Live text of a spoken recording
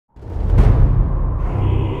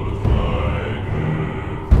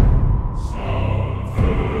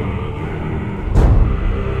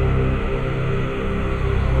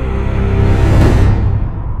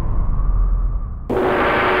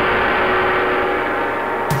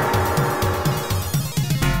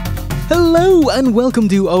Hello and welcome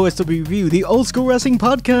to OSW Review, the old school wrestling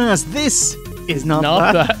podcast. This is not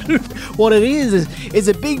that. What it is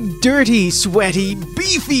a big, dirty, sweaty,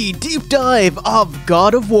 beefy deep dive of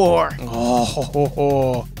God of War.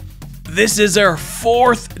 Oh. This is our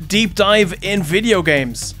fourth deep dive in video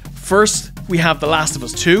games. First, we have The Last of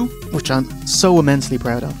Us 2, which I'm so immensely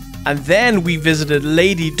proud of. And then we visited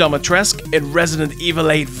Lady Domitrescu in Resident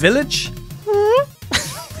Evil 8 Village.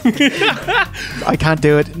 I can't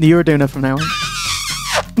do it. You're doing it from now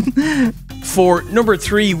on. For number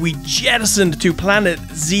 3, we jettisoned to planet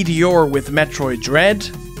Zedior with Metroid Dread.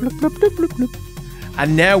 Bloop, bloop, bloop, bloop, bloop.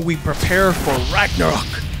 And now we prepare for Ragnarok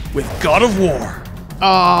with God of War.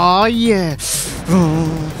 Oh yeah.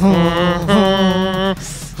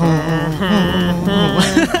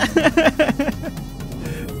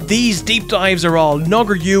 These deep dives are all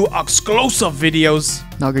NoggerU exclusive videos.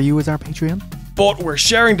 NoggerU is our Patreon. But we're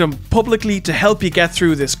sharing them publicly to help you get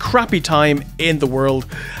through this crappy time in the world,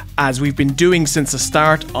 as we've been doing since the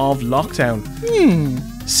start of lockdown.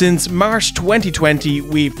 Since March 2020,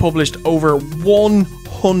 we've published over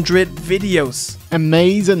 100 videos.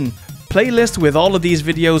 Amazing. Playlists with all of these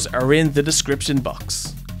videos are in the description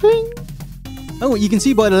box. Bing. Oh, you can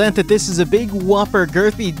see by the length that this is a big, whopper,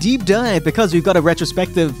 girthy, deep dive because we've got a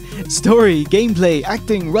retrospective, story, gameplay,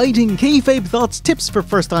 acting, writing, kayfabe thoughts, tips for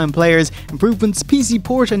first-time players, improvements, PC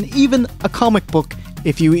port, and even a comic book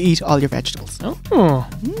if you eat all your vegetables. So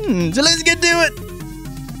let's get to it!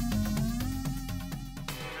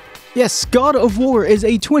 Yes, God of War is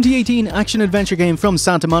a 2018 action-adventure game from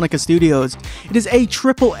Santa Monica Studios. It is a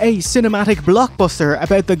AAA cinematic blockbuster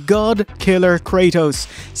about the god killer Kratos,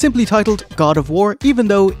 simply titled God of War, even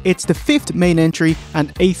though it's the 5th main entry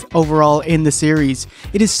and 8th overall in the series.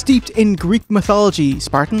 It is steeped in Greek mythology,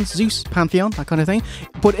 Spartans, Zeus, Pantheon, that kind of thing.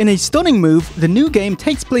 But in a stunning move, the new game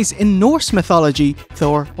takes place in Norse mythology,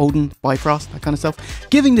 Thor, Odin, Bifrost, that kind of stuff,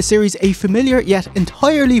 giving the series a familiar yet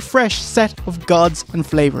entirely fresh set of gods and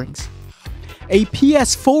flavourings. A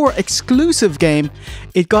PS4 exclusive game,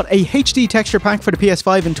 it got a HD texture pack for the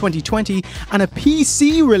PS5 in 2020 and a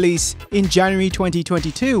PC release in January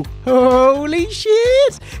 2022. Holy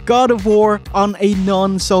shit! God of War on a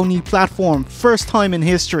non-Sony platform, first time in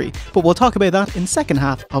history. But we'll talk about that in the second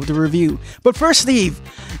half of the review. But first, Steve,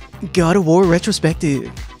 God of War Retrospective.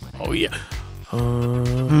 Oh yeah.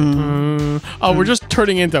 We're just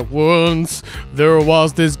turning into once there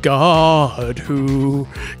was this god who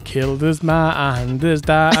killed his man and his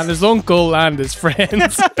dad and his uncle and his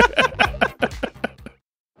friends.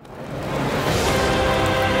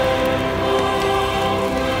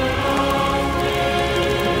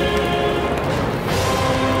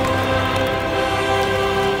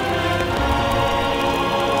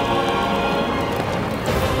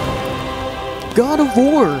 God of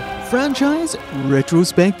War Franchise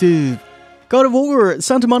Retrospective. God of War,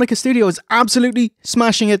 Santa Monica Studios absolutely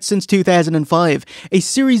smashing it since 2005. A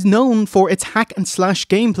series known for its hack and slash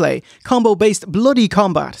gameplay, combo-based bloody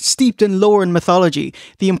combat, steeped in lore and mythology,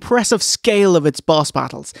 the impressive scale of its boss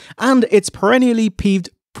battles, and its perennially peeved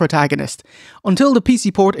protagonist. Until the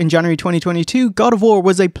PC port in January 2022, God of War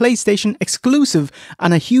was a PlayStation exclusive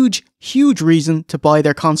and a huge, huge reason to buy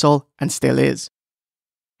their console, and still is.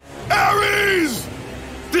 Ares!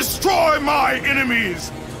 Destroy my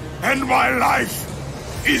enemies, and my life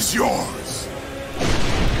is yours.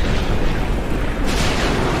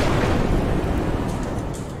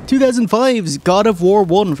 (2005's) God of War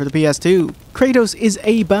 1 for the PS2. Kratos is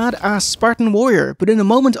a badass Spartan warrior, but in a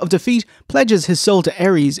moment of defeat pledges his soul to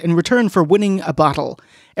Ares in return for winning a battle.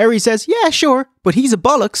 Ares says, yeah, sure, but he's a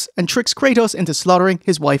bollocks, and tricks Kratos into slaughtering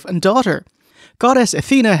his wife and daughter. Goddess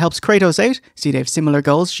Athena helps Kratos out, see they have similar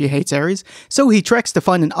goals, she hates Ares, so he treks to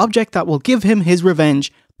find an object that will give him his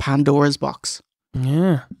revenge, Pandora's box.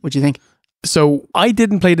 Yeah. What do you think? So I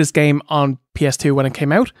didn't play this game on PS2 when it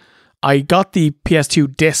came out. I got the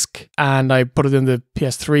PS2 disc and I put it in the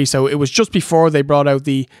PS3, so it was just before they brought out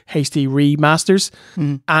the HD remasters.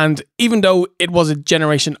 And even though it was a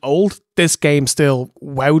generation old, this game still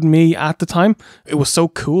wowed me at the time. It was so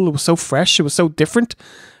cool, it was so fresh, it was so different.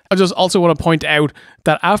 I just also want to point out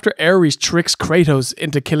that after Ares tricks Kratos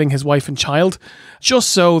into killing his wife and child, just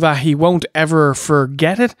so that he won't ever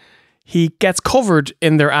forget it, he gets covered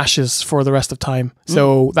in their ashes for the rest of time.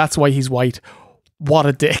 So that's why he's white. What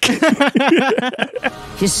a dick.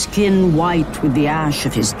 His skin white with the ash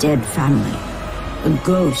of his dead family. The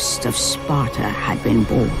ghost of Sparta had been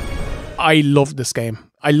born. I love this game.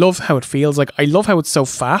 I love how it feels. Like, I love how it's so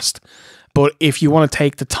fast. But if you want to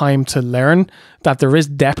take the time to learn that there is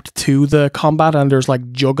depth to the combat and there's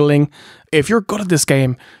like juggling, if you're good at this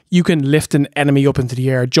game, you can lift an enemy up into the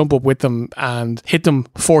air, jump up with them and hit them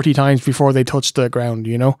 40 times before they touch the ground,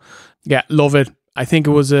 you know? Yeah, love it. I think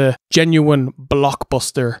it was a genuine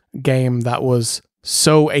blockbuster game that was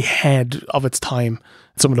so ahead of its time.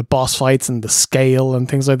 Some of the boss fights and the scale and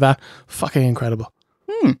things like that, fucking incredible.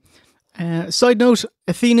 Side note,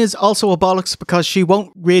 Athena's also a bollocks because she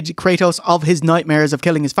won't rid Kratos of his nightmares of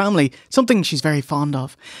killing his family, something she's very fond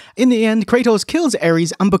of. In the end, Kratos kills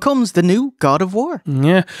Ares and becomes the new God of War.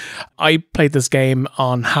 Yeah, I played this game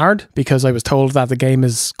on hard because I was told that the game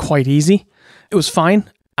is quite easy. It was fine,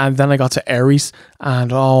 and then I got to Ares,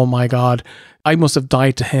 and oh my god, I must have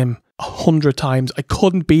died to him 100 times. I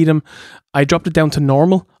couldn't beat him. I dropped it down to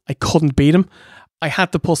normal. I couldn't beat him. I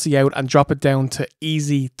had to pussy out and drop it down to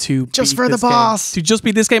easy to just beat for the this game, boss. to just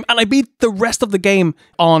beat this game. And I beat the rest of the game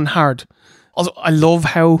on hard. Also, I love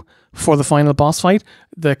how for the final boss fight,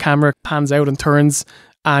 the camera pans out and turns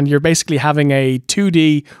and you're basically having a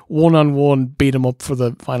 2D one-on-one beat 'em up for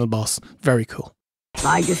the final boss. Very cool.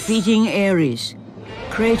 By defeating Ares,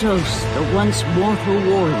 Kratos, the once mortal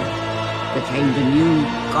warrior, became the new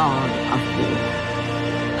god of war.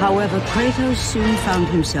 However, Kratos soon found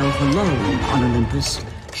himself alone on Olympus,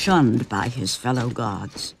 shunned by his fellow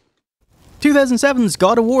gods. 2007's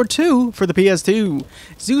God of War 2 for the PS2.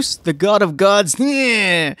 Zeus, the god of gods,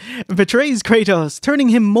 betrays Kratos, turning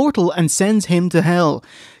him mortal and sends him to hell.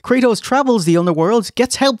 Kratos travels the underworld,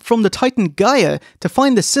 gets help from the titan Gaia to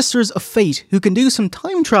find the Sisters of Fate, who can do some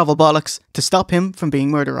time travel bollocks to stop him from being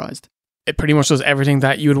murderized. It pretty much does everything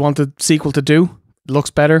that you would want the sequel to do. It looks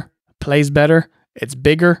better, plays better, it's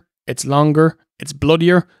bigger, it's longer, it's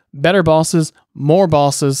bloodier, better bosses, more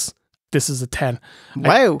bosses. This is a 10.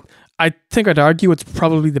 Wow. I think I'd argue it's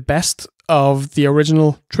probably the best of the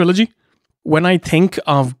original trilogy. When I think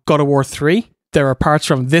of God of War 3, there are parts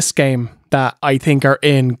from this game that I think are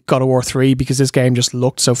in God of War 3 because this game just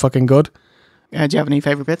looked so fucking good. Do you have any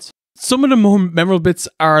favourite bits? Some of the more memorable bits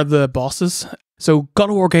are the bosses. So God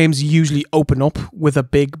of War games usually open up with a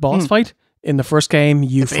big boss fight. In the first game,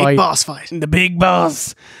 you fight... big boss fight. The big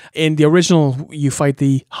boss. In the original, you fight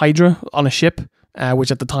the Hydra on a ship, which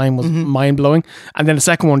at the time was mind-blowing. And then the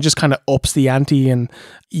second one just kind of ups the ante and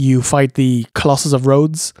you fight the Colossus of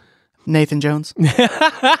Rhodes. Nathan Jones.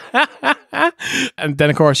 And then,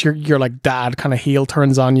 of course, your like dad kind of heel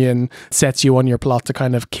turns on you and sets you on your plot to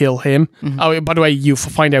kind of kill him. Oh, by the way, you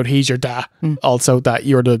find out he's your dad. Also, that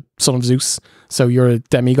you're the son of Zeus. So you're a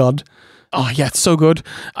demigod. Oh, yeah, it's so good.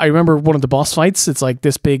 I remember one of the boss fights. It's like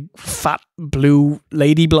this big, fat, blue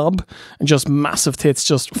lady blob and just massive tits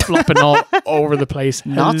just flopping all over the place.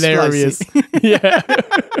 Not hilarious. Yeah.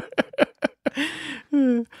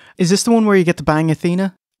 Is this the one where you get to bang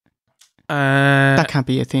Athena? That can't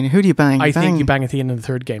be Athena. Who do you bang? I think you bang Athena in the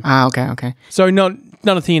third game. Ah, okay. Sorry, not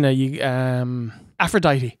Athena. You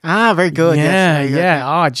Aphrodite. Ah, very good. Yeah, yes, yeah.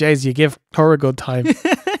 Oh, jeez, you give her a good time.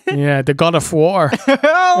 Yeah, the god of war.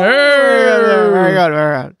 Very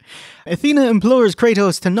good. Athena implores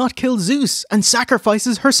Kratos to not kill Zeus and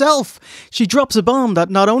sacrifices herself. She drops a bomb that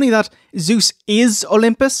not only that Zeus is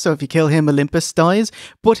Olympus, so if you kill him, Olympus dies,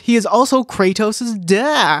 but he is also Kratos'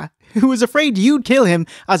 dad, who was afraid you'd kill him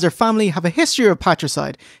as their family have a history of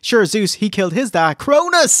patricide. Sure, Zeus, he killed his dad,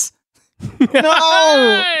 Cronus!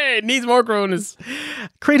 No! Hey, needs more Cronus.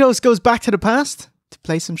 Kratos goes back to the past to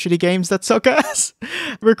play some shitty games that suck ass,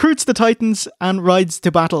 recruits the Titans and rides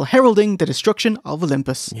to battle, heralding the destruction of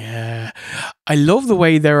Olympus. Yeah. I love the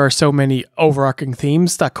way there are so many overarching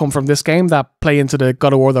themes that come from this game that play into the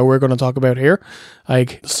God of War that we're going to talk about here.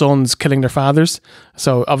 Like sons killing their fathers.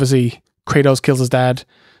 So obviously Kratos kills his dad.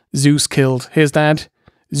 Zeus killed his dad.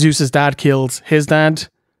 Zeus's dad killed his dad.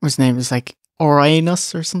 His name is like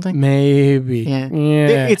Uranus or something? Maybe. Yeah.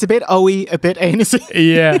 It's a bit OE, a bit anus.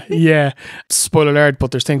 Yeah. Spoiler alert,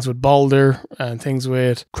 but there's things with Baldur and things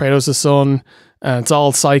with Kratos' son, and it's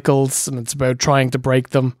all cycles and it's about trying to break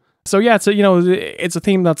them. So yeah, it's a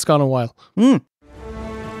theme that's gone a while.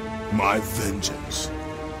 My vengeance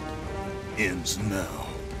ends now.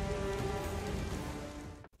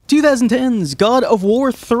 2010's God of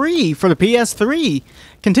War 3 for the PS3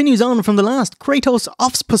 continues on from the last. Kratos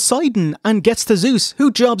offs Poseidon and gets to Zeus,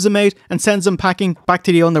 who jobs him out and sends him packing back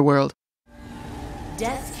to the underworld.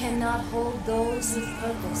 Death cannot hold those with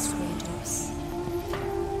purpose, Kratos.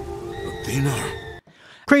 Athena.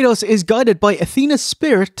 Kratos is guided by Athena's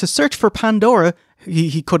spirit to search for Pandora.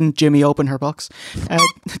 He couldn't jimmy open her box.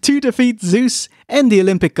 To defeat Zeus, end the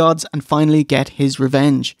Olympic gods, and finally get his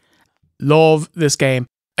revenge. Love this game.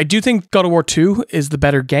 I do think God of War 2 is the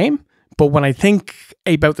better game But when I think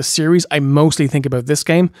about the series, I mostly think about this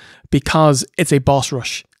game because it's a boss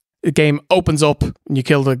rush. The game opens up and you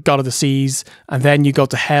kill the god of the seas, and then you go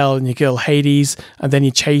to hell and you kill Hades, and then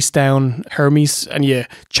you chase down Hermes and you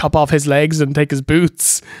chop off his legs and take his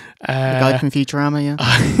boots. The guy from Futurama, yeah.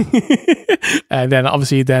 And then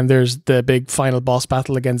obviously then there's the big final boss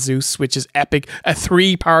battle against Zeus, which is epic. A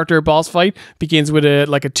 3-parter boss fight. Begins with a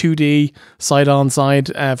 2D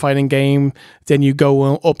side-on-side fighting game. Then you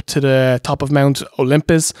go up to the top of Mount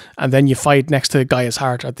Olympus, and then you fight next to Gaia's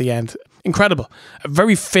heart at the end. Incredible. A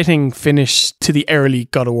very fitting finish to the early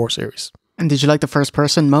God of War series. And did you like the first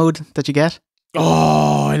person mode that you get?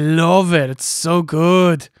 Oh, I love it. It's so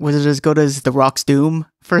good. Was it as good as The Rock's Doom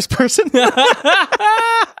first person?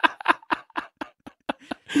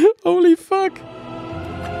 Holy fuck.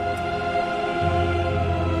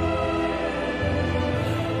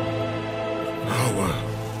 Power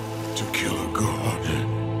to kill a god.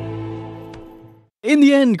 In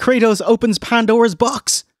the end, Kratos opens Pandora's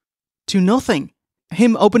box to nothing.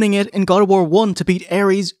 Him opening it in God of War 1 to beat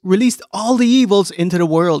Ares released all the evils into the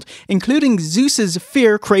world, including Zeus's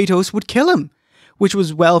fear Kratos would kill him, which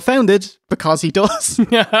was well founded because he does.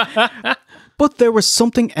 But there was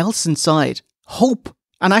something else inside. Hope.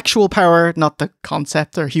 An actual power, not the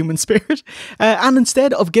concept or human spirit. And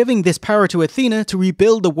instead of giving this power to Athena to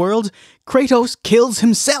rebuild the world, Kratos kills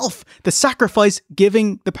himself, the sacrifice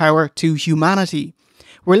giving the power to humanity.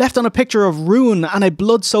 We're left on a picture of ruin and a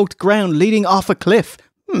blood-soaked ground leading off a cliff.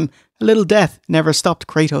 A little death never stopped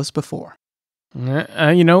Kratos before.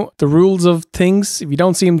 You know, the rules of things, if you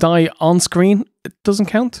don't see him die on screen, it doesn't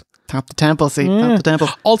count. Tap the temple, see? Yeah. Tap the temple.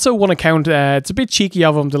 Also want to count, it's a bit cheeky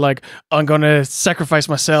of him to I'm going to sacrifice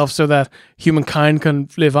myself so that humankind can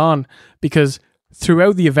live on. Because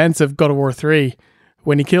throughout the events of God of War 3,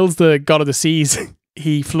 when he kills the god of the seas,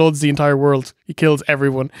 he floods the entire world. He kills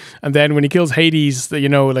everyone. And then when he kills Hades,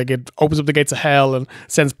 it opens up the gates of hell and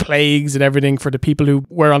sends plagues and everything for the people who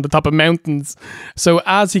were on the top of mountains. So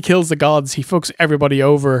as he kills the gods, he fucks everybody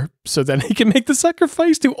over so then he can make the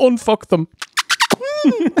sacrifice to unfuck them.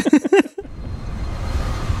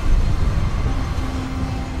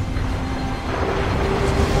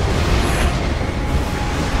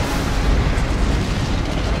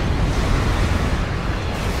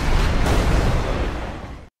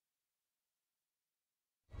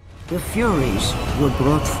 The Furies were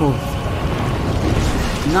brought forth.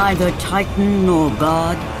 Neither Titan nor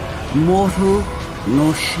God, mortal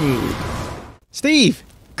nor shade. Steve,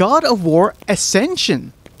 God of War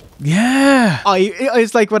Ascension. Yeah.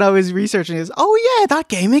 It's like when I was researching this, oh yeah, that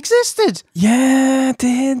game existed. Yeah, it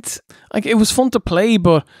did. It was fun to play,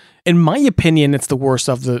 but in my opinion, it's the worst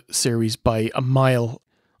of the series by a mile.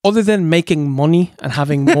 Other than making money and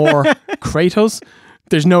having more Kratos,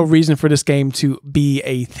 there's no reason for this game to be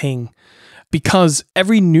a thing. Because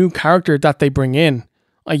every new character that they bring in,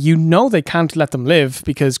 they can't let them live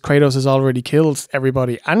because Kratos has already killed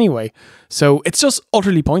everybody anyway. So it's just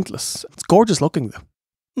utterly pointless. It's gorgeous looking though.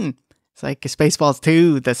 It's like Spaceballs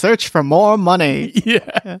 2, The Search for More Money.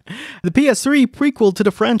 Yeah. The PS3 prequel to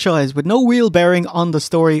the franchise with no real bearing on the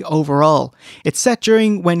story overall. It's set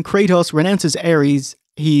during when Kratos renounces Ares,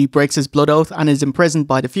 he breaks his blood oath and is imprisoned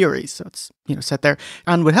by the Furies. So it's, set there.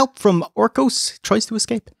 And with help from Orcos, tries to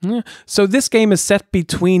escape. Yeah. So this game is set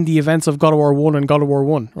between the events of God of War 1 and God of War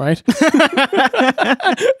 1, right?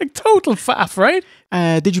 Total faff, right?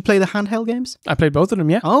 Did you play the handheld games? I played both of them,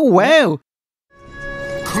 yeah. Oh, wow.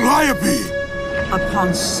 Calliope!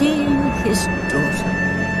 Upon seeing his daughter,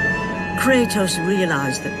 Kratos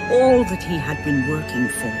realized that all that he had been working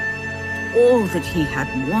for, all that he had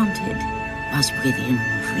wanted, was within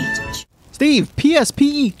reach. Steve,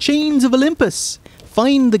 PSP, Chains of Olympus.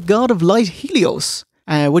 Find the god of light Helios.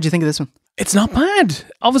 What do you think of this one? It's not bad.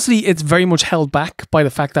 Obviously, it's very much held back by the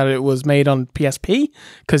fact that it was made on PSP.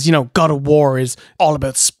 Because, God of War is all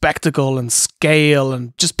about spectacle and scale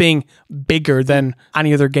and just being bigger than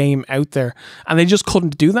any other game out there. And they just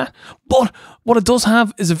couldn't do that. But what it does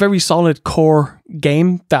have is a very solid core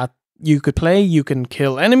game that you could play. You can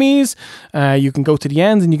kill enemies, you can go to the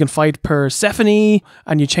end and you can fight Persephone,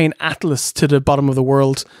 and you chain Atlas to the bottom of the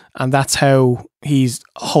world, and that's how he's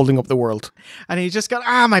holding up the world. And he just got,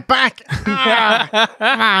 my back!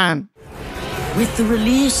 Man! With the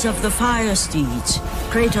release of the fire steeds,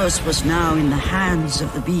 Kratos was now in the hands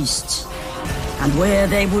of the beasts. And where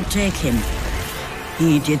they would take him,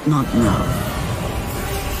 he did not know.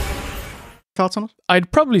 Thoughts on it?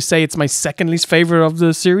 I'd probably say it's my second least favorite of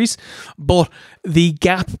the series, but the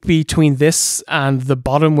gap between this and the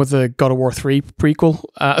bottom with the God of War 3 prequel,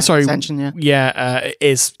 Ascension,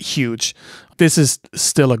 is huge. This is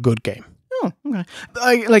still a good game. Oh, okay.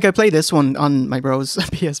 I play this one on my bro's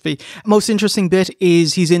PSP. Most interesting bit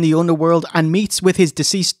is he's in the underworld and meets with his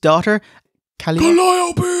deceased daughter,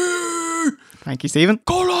 Calliope! Thank you, Stephen.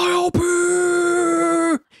 Calliope!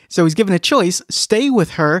 So he's given a choice, stay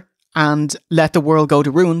with her and let the world go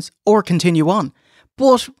to ruins, or continue on.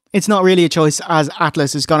 But it's not really a choice, as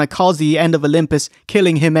Atlas is going to cause the end of Olympus,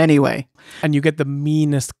 killing him anyway. And you get the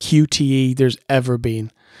meanest QTE there's ever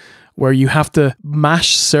been, where you have to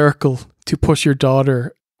mash circle to push your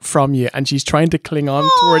daughter from you, and she's trying to cling on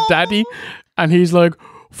to her daddy, and he's like,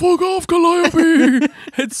 fuck off, Calliope!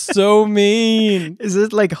 It's so mean. Is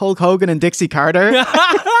it like Hulk Hogan and Dixie Carter?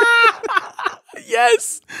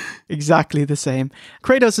 Yes! Exactly the same.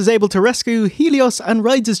 Kratos is able to rescue Helios and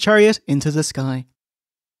rides his chariot into the sky.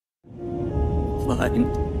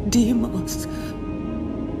 Find Deimos.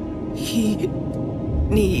 He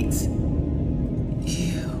needs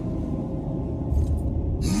you.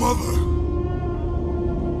 Mother!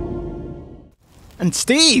 And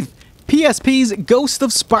Steve, PSP's Ghost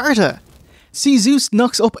of Sparta. See, Zeus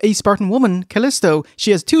knocks up a Spartan woman, Callisto.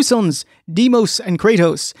 She has two sons, Deimos and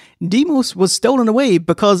Kratos. Deimos was stolen away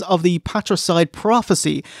because of the patricide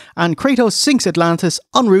prophecy, and Kratos sinks Atlantis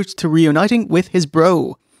en route to reuniting with his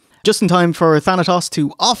bro. Just in time for Thanatos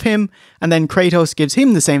to off him, and then Kratos gives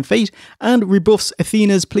him the same fate and rebuffs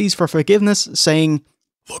Athena's pleas for forgiveness, saying,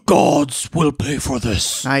 The gods will pay for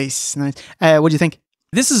this. Nice, nice. What do you think?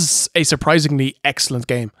 This is a surprisingly excellent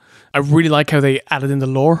game. I really like how they added in the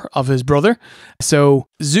lore of his brother. So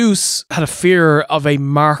Zeus had a fear of a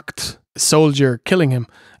marked soldier killing him,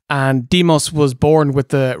 and Deimos was born with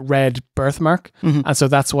the red birthmark, and so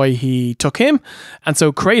that's why he took him. And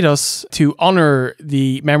so Kratos, to honor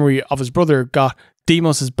the memory of his brother, got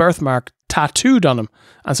Deimos' birthmark tattooed on him,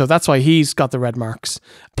 and so that's why he's got the red marks.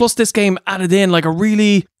 Plus, this game added in like a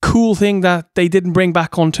really cool thing that they didn't bring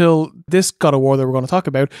back until this God of War that we're going to talk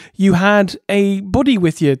about. You had a buddy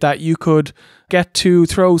with you that you could get to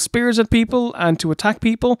throw spears at people and to attack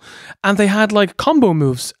people, and they had like combo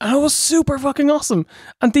moves, and it was super fucking awesome.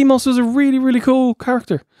 And Deimos was a really, really cool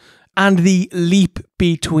character. And the leap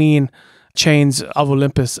between Chains of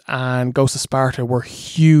Olympus and Ghost of Sparta were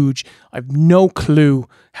huge. I've no clue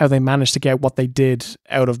how they managed to get what they did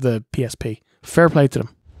out of the PSP. Fair play to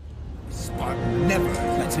them. Spartan never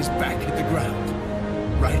lets his back hit the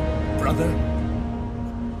ground. Right, brother?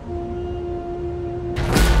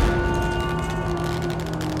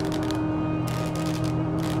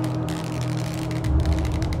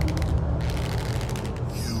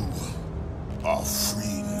 You are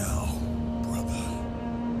free now, brother.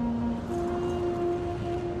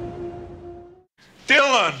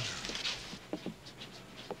 Dylan!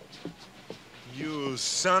 You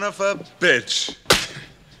son of a bitch.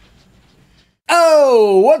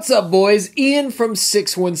 Oh, what's up, boys? Ian from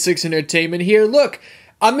 616 Entertainment here. Look,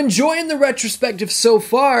 I'm enjoying the retrospective so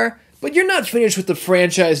far, but you're not finished with the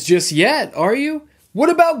franchise just yet, are you? What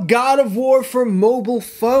about God of War for mobile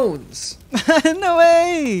phones? No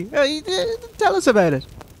way! Tell us about it.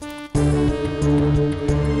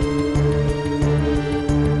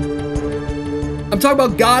 I'm talking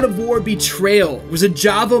about God of War Betrayal. It was a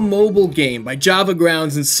Java mobile game by Java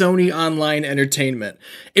Grounds and Sony Online Entertainment.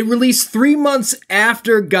 It released 3 months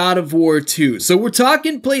after God of War 2, so we're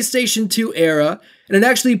talking PlayStation 2 era, and it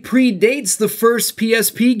actually predates the first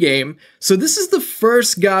PSP game, so this is the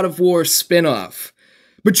first God of War spin-off.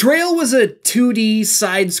 Betrayal was a 2D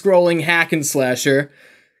side-scrolling hack and slasher,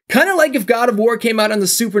 kind of like if God of War came out on the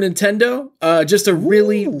Super Nintendo, just a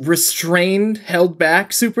really restrained,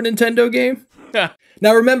 held-back Super Nintendo game.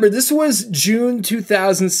 Now remember, this was June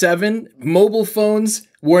 2007. Mobile phones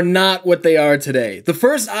were not what they are today. The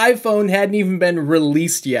first iPhone hadn't even been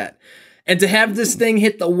released yet. And to have this thing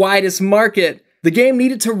hit the widest market, the game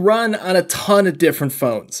needed to run on a ton of different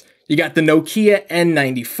phones. You got the Nokia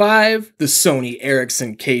N95, the Sony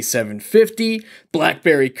Ericsson K750,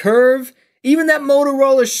 BlackBerry Curve, even that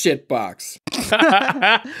Motorola shitbox.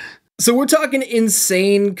 So we're talking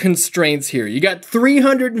insane constraints here. You got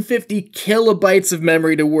 350 kilobytes of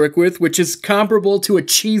memory to work with, which is comparable to a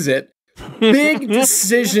Cheez-It. Big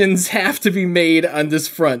decisions have to be made on this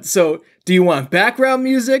front. So do you want background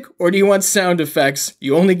music or do you want sound effects?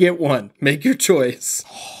 You only get one. Make your choice.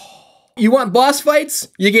 You want boss fights?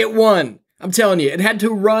 You get one. I'm telling you, it had to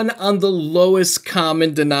run on the lowest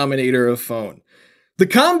common denominator of phone. The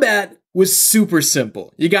combat was super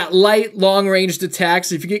simple. You got light, long-ranged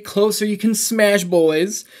attacks. If you get closer, you can smash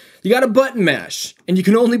boys. You got a button mash, and you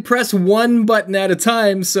can only press one button at a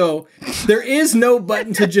time, so there is no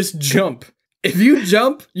button to just jump. If you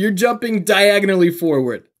jump, you're jumping diagonally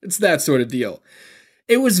forward. It's that sort of deal.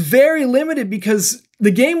 it was very limited because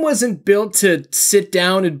the game wasn't built to sit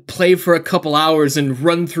down and play for a couple hours and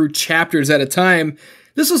run through chapters at a time.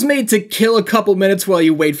 This was made to kill a couple minutes while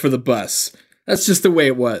you wait for the bus. That's just the way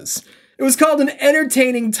it was. It was called an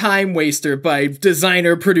entertaining time waster by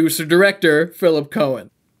designer, producer, director Philip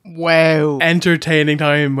Cohen. Wow. Entertaining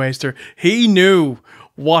time waster. He knew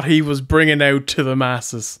what he was bringing out to the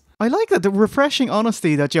masses. I like that, the refreshing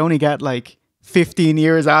honesty that you only get like 15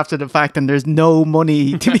 years after the fact and there's no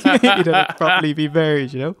money to be made and it properly be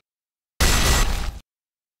buried, you know?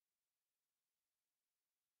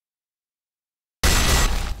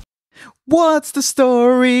 What's the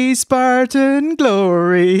story, Spartan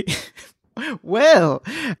glory? Well,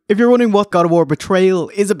 if you're wondering what GoW Betrayal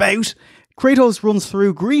is about, Kratos runs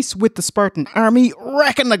through Greece with the Spartan army,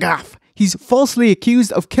 wrecking the gaff. He's falsely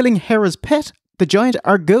accused of killing Hera's pet, the giant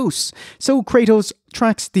Argos, so Kratos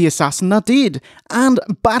tracks the assassin that did, and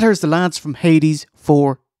batters the lads from Hades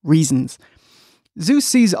for reasons. Zeus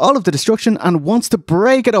sees all of the destruction and wants to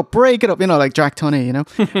break it up, you know, like Jack Tunney, you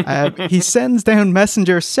know. He sends down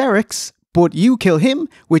messenger Cerex, but you kill him,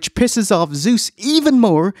 which pisses off Zeus even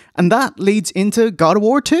more, and that leads into God of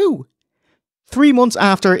War 2. 3 months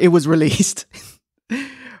after it was released.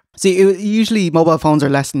 See, usually mobile phones are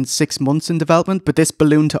less than 6 months in development, but this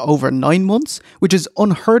ballooned to over 9 months, which is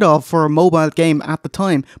unheard of for a mobile game at the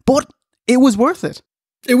time, but it was worth it.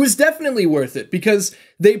 It was definitely worth it because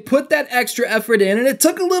they put that extra effort in and it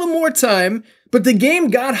took a little more time, but the game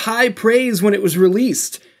got high praise when it was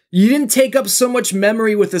released. You didn't take up so much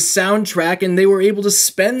memory with the soundtrack and they were able to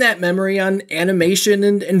spend that memory on animation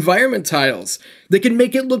and environment tiles. They could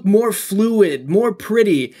make it look more fluid, more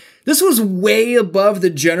pretty. This was way above the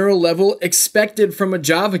general level expected from a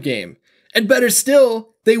Java game. And better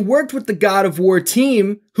still, they worked with the God of War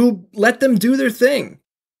team who let them do their thing.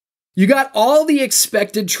 You got all the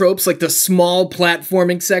expected tropes like the small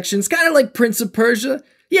platforming sections, kind of like Prince of Persia.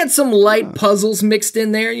 You had some light puzzles mixed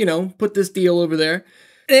in there, you know, put this deal over there.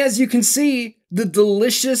 And as you can see, the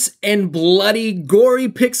delicious and bloody, gory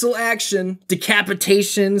pixel action,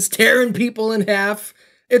 decapitations, tearing people in half,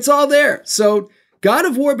 it's all there. So God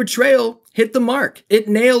of War Betrayal hit the mark. It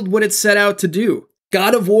nailed what it set out to do.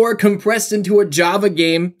 God of War compressed into a Java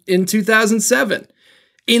game in 2007.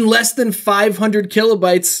 In less than 500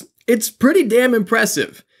 kilobytes, it's pretty damn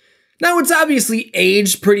impressive. Now, it's obviously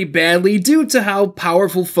aged pretty badly due to how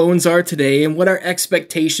powerful phones are today and what our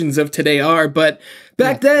expectations of today are, but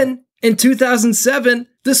back then, in 2007,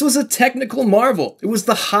 this was a technical marvel. It was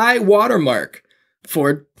the high watermark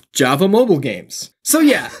for Java mobile games. So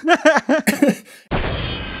yeah.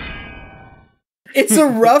 It's a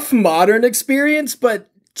rough modern experience, but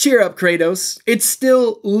cheer up, Kratos. It's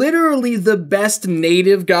still literally the best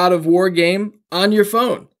native God of War game on your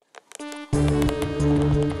phone.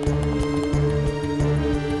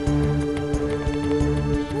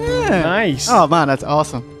 Nice. Oh man, that's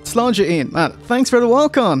awesome. Slanja Ian, man, thanks for the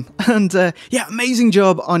walk on. And yeah, amazing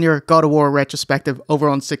job on your God of War retrospective over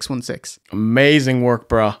on 616. Amazing work,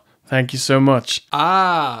 bro. Thank you so much.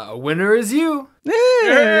 Ah, winner is you.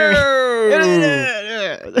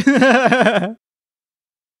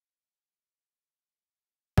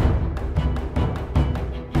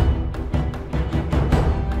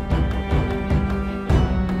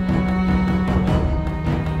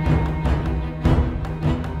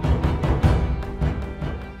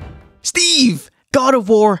 Steve, God of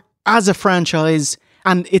War as a franchise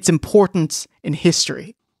and its importance in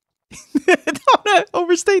history. I don't want to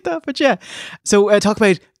overstate that, but yeah. So talk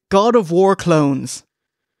about God of War clones.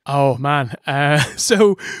 Oh man.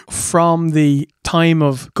 So from the time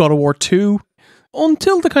of God of War 2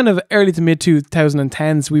 until the kind of early to mid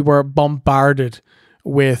 2010s, we were bombarded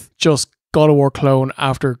with just God of War clone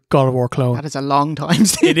after God of War clone. That is a long time,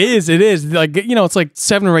 Steve. It is. Like, you know, it's like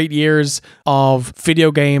 7 or 8 years of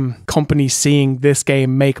video game companies seeing this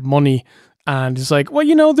game make money. And it's like, well,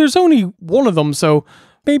 you know, there's only one of them, so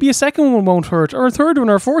maybe a second one won't hurt, or a third one,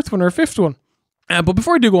 or a fourth one, or a fifth one. But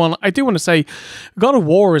before I do go on, I do want to say God of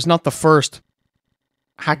War is not the first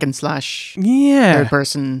hack and slash third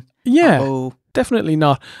person. Yeah, definitely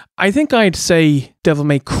not. I think I'd say Devil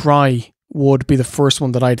May Cry would be the first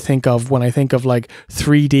one that I'd think of when I think of like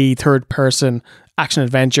 3D third person action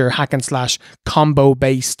adventure hack and slash combo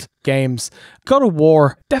based games. God of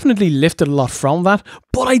War definitely lifted a lot from that,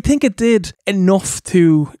 but I think it did enough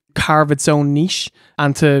to carve its own niche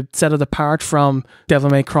and to set it apart from Devil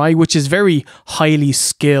May Cry, which is very highly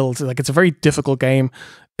skilled. Like, it's a very difficult game,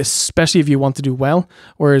 especially if you want to do well,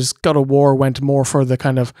 whereas God of War went more for the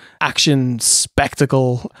kind of action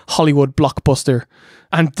spectacle Hollywood blockbuster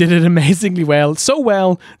and did it amazingly well. So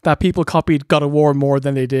well that people copied God of War more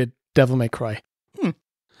than they did Devil May Cry.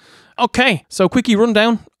 Okay, so quickie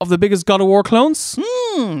rundown of the biggest God of War clones. So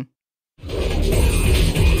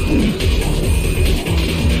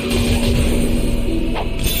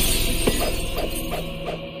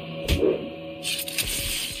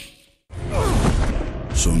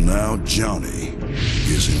now Johnny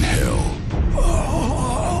is in hell.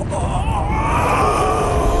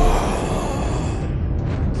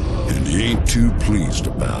 And he ain't too pleased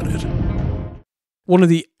about it. One of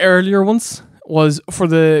the earlier ones was for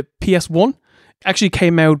the PS1. Actually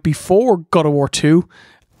came out before God of War 2.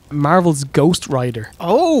 Marvel's Ghost Rider.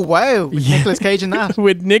 Oh, wow. With Nicolas Cage in that.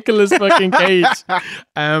 With Nicolas fucking Cage.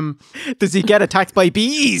 Does he get attacked by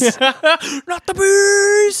bees? Not the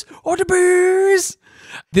bees! Or the bees!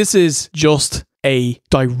 This is just a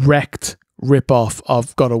direct rip-off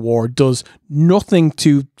of God of War. Does nothing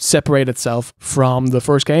to separate itself from the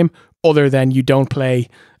first game, other than you don't play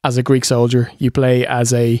as a Greek soldier, you play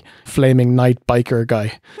as a flaming knight biker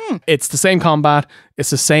guy. It's the same combat, it's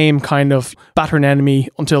the same kind of batter an enemy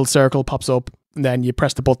until circle pops up, and then you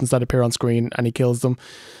press the buttons that appear on screen and he kills them.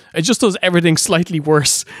 It just does everything slightly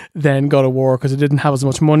worse than God of War because it didn't have as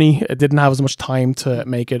much money, it didn't have as much time to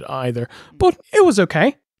make it either. But it was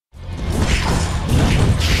okay.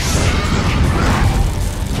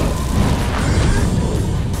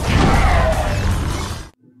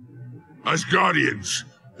 As guardians,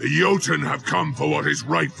 the Jotun have come for what is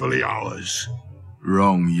rightfully ours.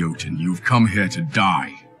 Wrong, Jotun. You've come here to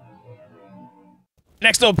die.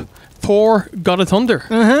 Next up, Thor God of Thunder.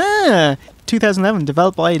 2011,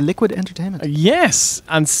 developed by Liquid Entertainment. Yes,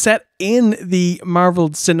 and set in the Marvel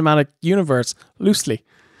Cinematic Universe, loosely.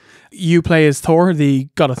 You play as Thor, the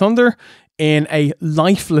God of Thunder, in a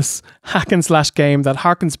lifeless hack and slash game that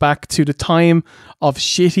harkens back to the time of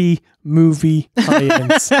shitty movie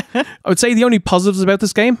tie-ins. I would say the only positives about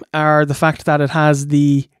this game are the fact that it has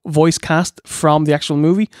the voice cast from the actual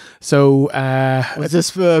movie. So, was this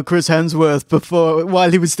for Chris Hemsworth while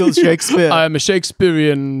he was still Shakespeare? I'm a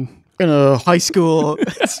Shakespearean in a high school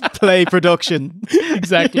play production.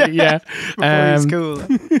 Exactly, yeah. School.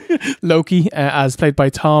 Loki, as played by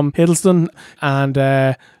Tom Hiddleston,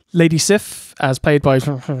 and Lady Sif, as played by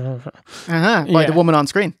the woman on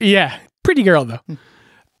screen. Yeah, pretty girl though.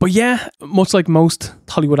 But yeah, much like most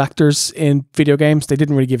Hollywood actors in video games, they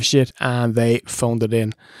didn't really give a shit and they phoned it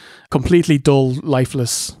in. Completely dull,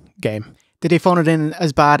 lifeless game. Did they phone it in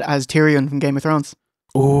as bad as Tyrion from Game of Thrones?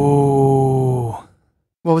 Oh.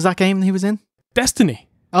 What was that game he was in? Destiny.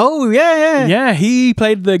 Oh, yeah. Yeah, he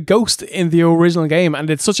played the ghost in the original game and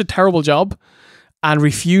did such a terrible job and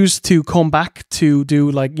refused to come back to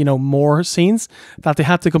do more scenes that they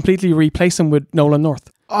had to completely replace him with Nolan North.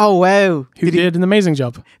 Oh, wow. Who did an amazing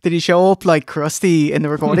job. Did he show up like Krusty in the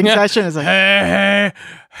recording session? It's like,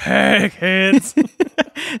 hey, kids.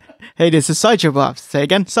 Hey, this is Sideshow Bob. Say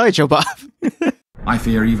again, Sideshow Bob. I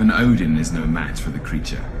fear even Odin is no match for the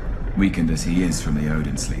creature, weakened as he is from the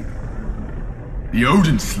Odin sleep. The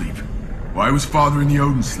Odin sleep? Why was father in the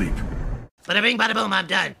Odin sleep? Bada bing, bada boom, I'm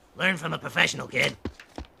done. Learn from a professional, kid.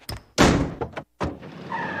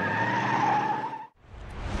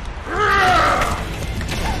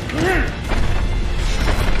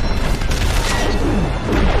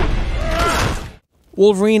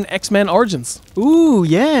 Wolverine X-Men Origins. Ooh,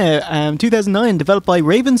 yeah. 2009, developed by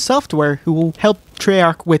Raven Software, who will help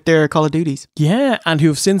Treyarch with their Call of Duties. Yeah, and who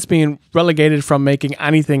have since been relegated from making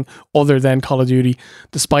anything other than Call of Duty,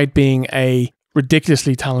 despite being a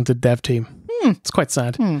ridiculously talented dev team. It's quite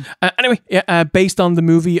sad. Anyway, based on the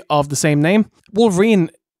movie of the same name, Wolverine...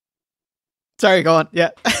 Sorry, go on. Yeah.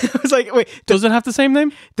 I was like, wait. Does it have the same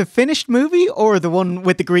name? The finished movie or the one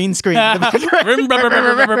with the green screen?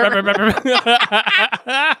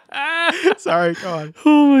 Sorry, go on.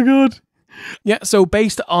 Oh my God. Yeah, so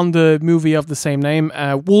based on the movie of the same name,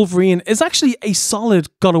 Wolverine is actually a solid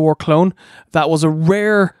God of War clone that was a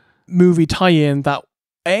rare movie tie-in that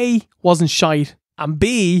A, wasn't shite, and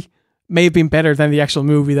B, may have been better than the actual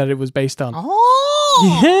movie that it was based on. Oh!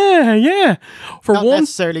 Yeah. For Not one,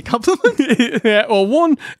 necessarily compliment. Yeah, well,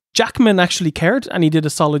 one, Jackman actually cared and he did a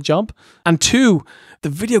solid job. And two, the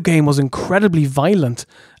video game was incredibly violent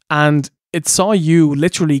and it saw you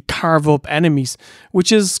literally carve up enemies,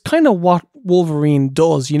 which is kind of what Wolverine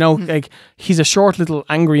does, like he's a short little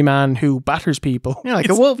angry man who batters people. Yeah, like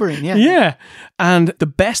a Wolverine, yeah. Yeah. And the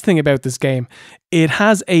best thing about this game, it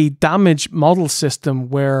has a damage model system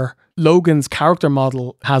where Logan's character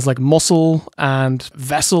model has like muscle and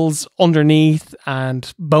vessels underneath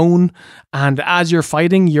and bone, and as you're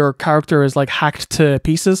fighting, your character is like hacked to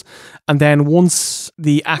pieces, and then once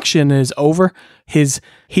the action is over, his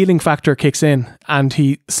healing factor kicks in and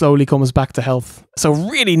he slowly comes back to health. So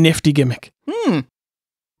really nifty gimmick.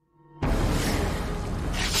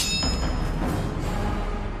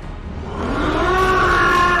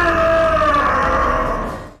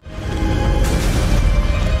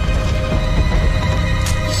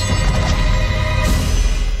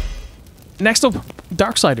 Next up,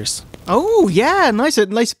 Darksiders. Oh yeah, nice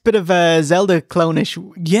bit of Zelda clone-ish.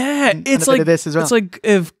 Yeah, it's like this as well. It's like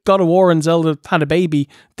if God of War and Zelda had a baby,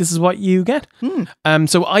 this is what you get.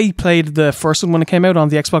 So I played the first one when it came out on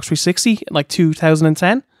the Xbox 360 in like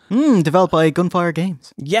 2010. Developed by Gunfire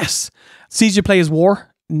Games. Yes, sees you play as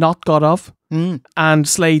war, not God of, and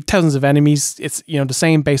slay thousands of enemies. It's the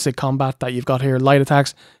same basic combat that you've got here: light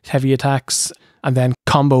attacks, heavy attacks, and then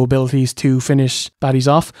combo abilities to finish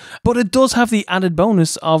baddies off. But it does have the added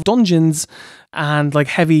bonus of dungeons and like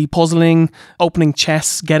heavy puzzling, opening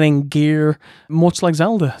chests, getting gear, much like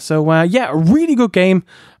Zelda. So yeah, a really good game.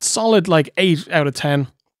 Solid like 8 out of 10.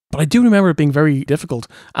 But I do remember it being very difficult,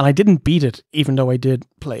 and I didn't beat it, even though I did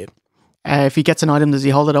play it. If he gets an item, does he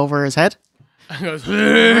hold it over his head? Like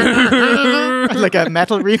a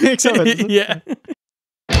metal remix of it. Yeah.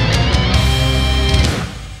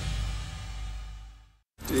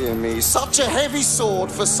 Dear me, such a heavy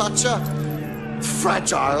sword for such a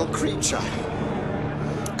fragile creature.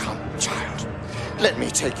 Come, child, let me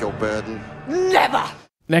take your burden. Never!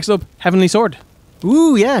 Next up, Heavenly Sword.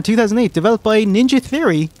 Ooh, yeah, 2008. Developed by Ninja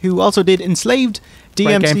Theory, who also did Enslaved,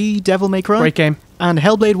 DMC, Devil May Cry. Great game. And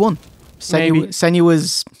Hellblade 1.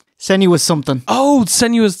 Senua's something. Oh,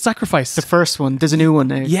 Senua's Sacrifice. The first one. There's a new one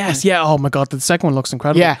now. Yes, yeah. Oh my god, the second one looks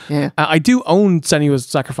incredible. Yeah. I do own Senua's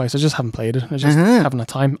Sacrifice. I just haven't played it. I just haven't had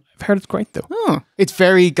time. I've heard it's great though. Oh, it's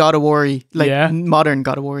very God of War-y, like modern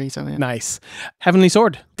God of War-y. So yeah. Nice. Heavenly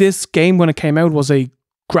Sword. This game, when it came out, was a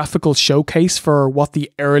graphical showcase for what the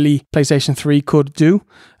early PlayStation 3 could do.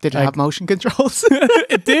 Did it have motion controls?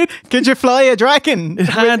 It did. Could you fly a dragon? It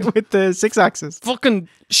had with the 6-axis. Fucking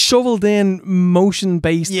shoveled in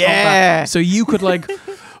motion-based combat. So you could like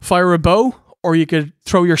fire a bow, or you could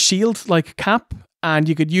throw your shield like Cap, and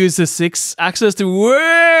you could use the 6-axis to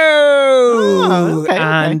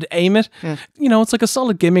and aim it. Yeah. It's like a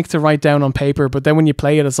solid gimmick to write down on paper, but then when you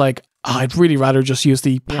play it, it's like, I'd really rather just use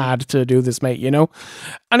the pad to do this, mate,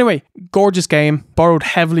 Anyway, gorgeous game. Borrowed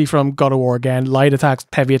heavily from God of War again. Light attacks,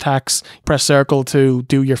 heavy attacks. Press circle to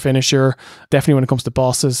do your finisher. Definitely when it comes to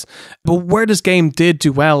bosses. But where this game did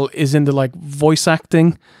do well is in the like voice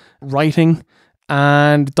acting, writing,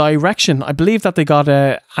 and direction. I believe that they got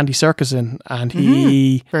Andy Serkis in, and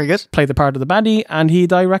he very good. Played the part of the baddie, and he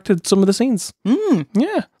directed some of the scenes.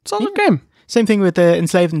 Yeah, solid game. Same thing with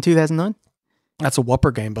Enslaved in 2009. That's a whopper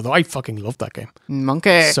game, by the way. I fucking love that game.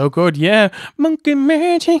 Monkey. So good, yeah. Monkey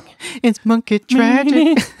magic. It's monkey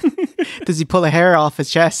tragic. Does he pull a hair off his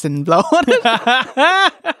chest and blow on it?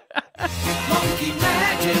 Monkey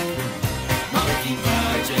magic. Monkey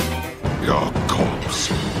magic. Your corpse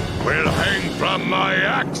will hang from my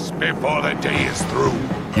axe before the day is through.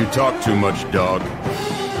 You talk too much, dog.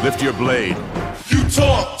 Lift your blade. You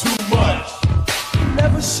talk too much.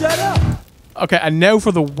 Never shut up. Okay, and now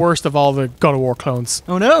for the worst of all the God of War clones.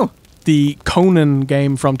 Oh no. The Conan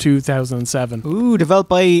game from 2007. Ooh, developed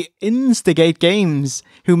by Instigate Games,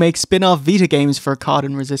 who make spin-off Vita games for COD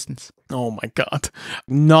and Resistance. Oh my god.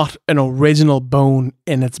 Not an original bone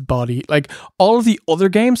in its body. Like, all of the other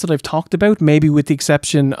games that I've talked about, maybe with the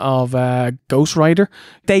exception of Ghost Rider,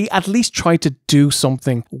 they at least try to do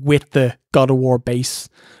something with the God of War base.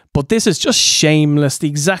 But this is just shameless, the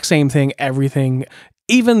exact same thing, everything.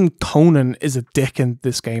 Even Conan is a dick in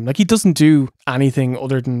this game. Like, he doesn't do anything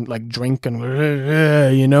other than, like, drink and,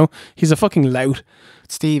 He's a fucking lout.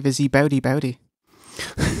 Steve, is he bowdy?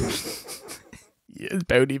 Yeah,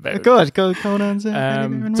 bowdy. Good, go Conan's.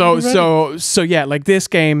 So yeah, like, this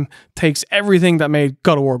game takes everything that made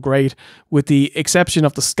God of War great, with the exception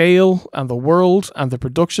of the scale and the world and the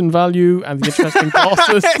production value and the interesting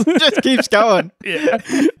bosses. It just keeps going. Yeah.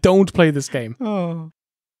 Don't play this game. Oh.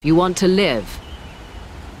 You want to live?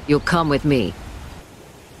 You'll come with me.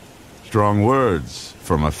 Strong words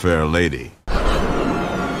from a fair lady.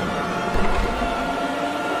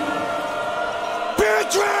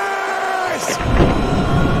 Beatrice!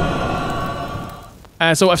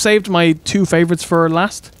 So I've saved my two favorites for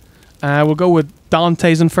last. We'll go with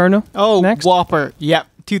Dante's Inferno. Oh, next. Whopper. Yep.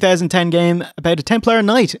 2010 game about a Templar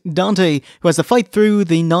knight, Dante, who has to fight through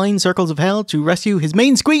the 9 circles of hell to rescue his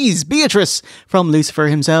main squeeze, Beatrice, from Lucifer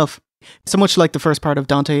himself. So much like the first part of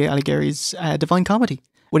Dante Alighieri's Divine Comedy.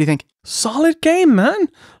 What do you think? Solid game, man.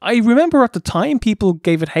 I remember at the time people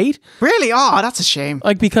gave it hate. Really? Oh, that's a shame.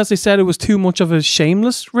 Like, because they said it was too much of a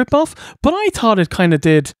shameless ripoff. But I thought it kind of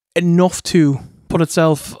did enough to put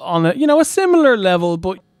itself on a similar level,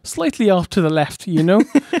 but slightly off to the left,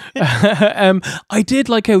 I did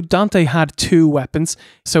like how Dante had 2 weapons.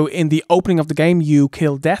 So in the opening of the game, you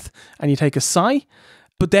kill death and you take a sigh.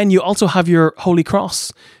 But then you also have your Holy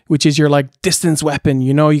Cross, which is your like distance weapon.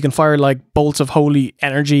 You know, you can fire like bolts of holy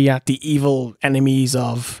energy at the evil enemies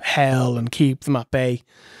of hell and keep them at bay.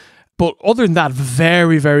 But other than that,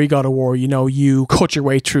 very, very God of War. You know, you cut your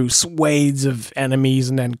way through swathes of enemies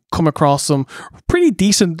and then come across some pretty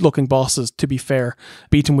decent looking bosses, to be fair.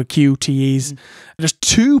 Beat them with QTEs. There's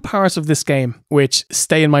 2 parts of this game which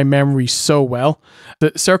stay in my memory so well.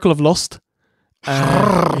 The Circle of Lust.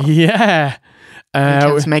 Yeah.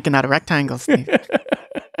 It's making that a rectangle, Steve.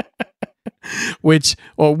 Which,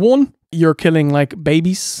 well, one, you're killing like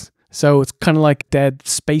babies. So it's kind of like Dead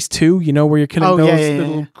Space 2, you know, where you're killing those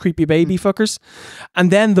little creepy baby fuckers.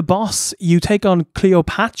 And then the boss, you take on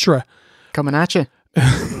Cleopatra. Coming at you.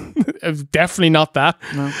 Definitely not that.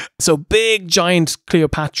 No. So big, giant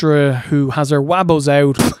Cleopatra who has her wabbos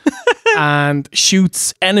out and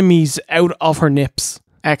shoots enemies out of her nips.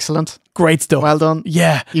 Excellent. Great stuff. Well done.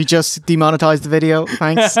 Yeah. You just demonetized the video.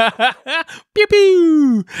 Thanks. Pew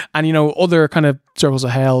pew. And you know, other kind of circles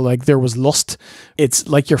of hell, like there was Lust. It's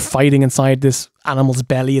like you're fighting inside this animal's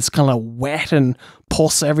belly. It's kind of wet and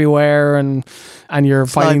pus everywhere, and you're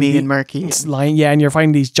fighting slimy and murky. And you're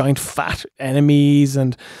fighting these giant fat enemies.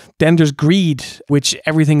 And then there's Greed, which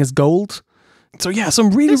everything is gold. So yeah, this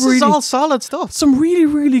is all solid stuff. Some really,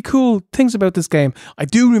 really cool things about this game. I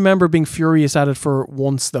do remember being furious at it for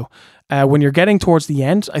once though. When you're getting towards the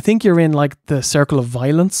end, I think you're in like the circle of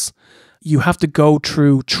violence. You have to go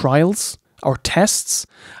through trials or tests.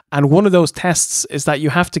 And one of those tests is that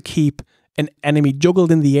you have to keep an enemy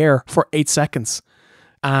juggled in the air for 8 seconds.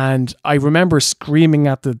 And I remember screaming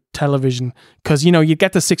at the television because, you know, you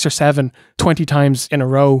get the 6 or 7 20 times in a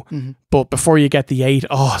row. But before you get the 8,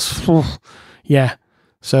 yeah,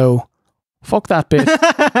 so fuck that bit.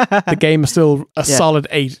 The game is still a solid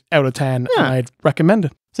 8 out of 10, and I'd recommend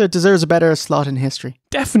it. So it deserves a better slot in history.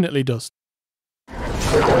 Definitely does.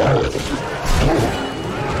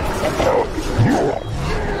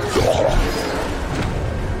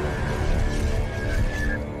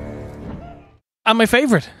 And my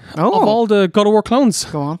favourite of all the God of War clones.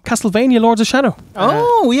 Go on. Castlevania Lords of Shadow.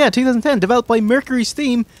 2010, developed by Mercury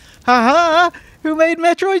Steam. Haha! Who made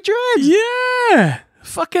Metroid Dread? Yeah!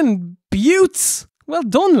 Fucking beauts! Well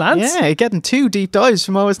done, lads. Yeah, getting 2 deep dives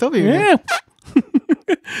from OSW. Yeah.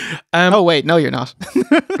 Oh, wait, no, you're not.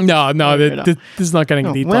 no, this is not getting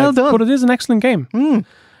a deep dive. Well done. But it is an excellent game.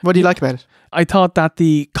 What do you like about it? I thought that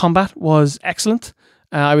the combat was excellent.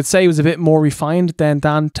 I would say it was a bit more refined than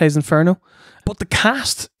Dante's Inferno. But the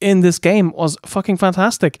cast in this game was fucking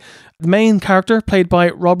fantastic. The main character, played by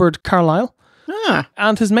Robert Carlyle.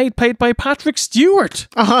 And his mate, played by Patrick Stewart.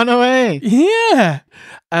 Oh, no way. Yeah.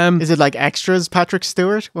 Is it like extras Patrick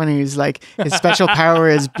Stewart when he's like, his special power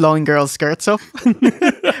is blowing girls' skirts up?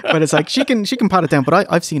 But it's like, she can pat it down, but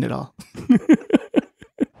I've seen it all.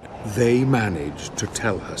 They managed to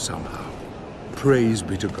tell her somehow. Praise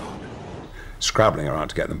be to God. Scrabbling around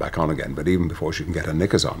to get them back on again, but even before she can get her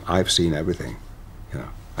knickers on, I've seen everything. You know,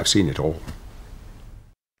 I've seen it all.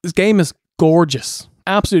 This game is gorgeous.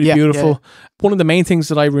 Absolutely beautiful. Yeah. One of the main things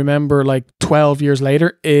that I remember like 12 years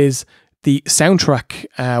later is the soundtrack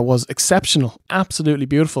was exceptional. Absolutely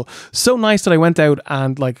beautiful. So nice that I went out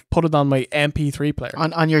and like put it on my MP3 player.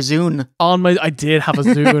 On your Zune? I did have a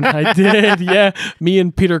Zune. I did, yeah. Me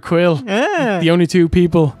and Peter Quill. Yeah. The only 2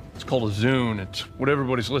 people. It's called a Zune. It's what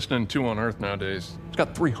everybody's listening to on Earth nowadays. It's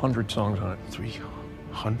got 300 songs on it.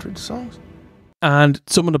 300 songs? And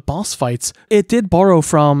some of the boss fights, it did borrow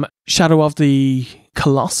from Shadow of the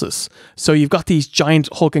Colossus. So you've got these giant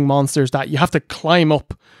hulking monsters that you have to climb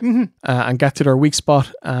up and get to their weak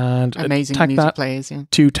spot and amazing attack music that plays,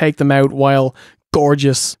 to take them out while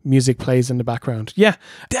gorgeous music plays in the background. Yeah,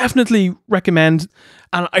 definitely recommend.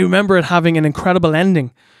 And I remember it having an incredible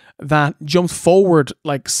ending that jumped forward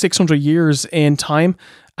like 600 years in time,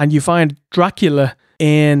 and you find Dracula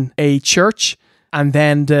in a church, and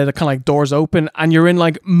then the kind of like doors open and you're in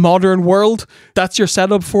like modern world. That's your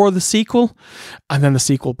setup for the sequel. And then the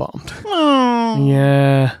sequel bombed. Aww.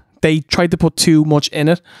 Yeah. They tried to put too much in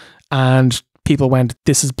it and people went,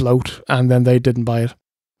 this is bloat. And then they didn't buy it.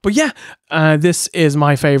 But yeah, this is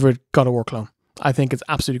my favorite God of War clone. I think it's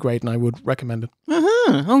absolutely great and I would recommend it.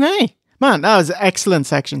 Okay. Man, that was an excellent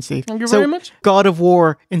section, Steve. Thank you very much. God of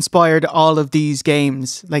War inspired all of these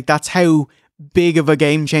games. Like, that's how big of a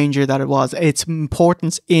game changer that it was. Its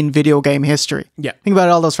importance in video game history. Yeah. Think about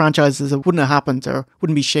all those franchises that wouldn't have happened or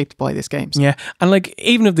wouldn't be shaped by this game. Yeah. And like,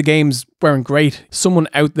 even if the games weren't great, someone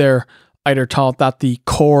out there either thought that the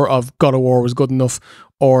core of God of War was good enough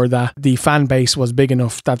or that the fan base was big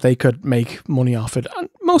enough that they could make money off it. And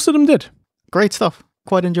most of them did. Great stuff.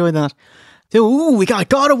 Quite enjoyed that. So, we got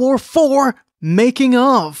God of War 4 Making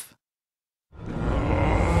of.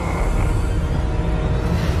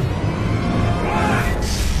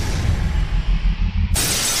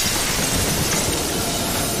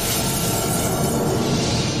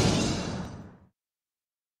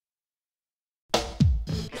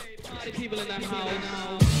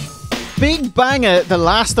 Big banger, The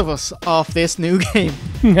Last of Us off this new game.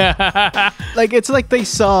 Like, it's like they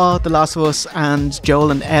saw The Last of Us and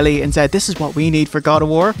Joel and Ellie and said, this is what we need for God of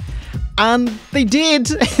War. And they did.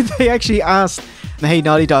 They actually asked, hey,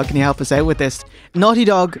 Naughty Dog, can you help us out with this? Naughty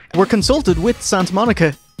Dog were consulted with Santa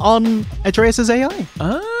Monica on Atreus' AI.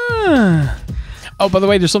 Ah. Oh, by the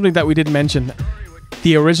way, there's something that we didn't mention.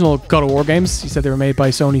 The original God of War games, you said they were made by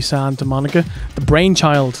Sony Santa Monica. The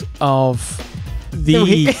brainchild of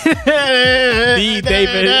the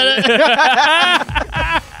David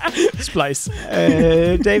Splice.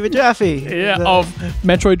 David Jaffe. Yeah, of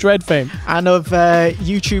Metroid Dread fame. And of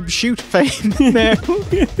YouTube Shoot fame now.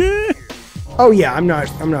 Oh yeah, I'm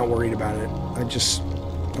not worried about it.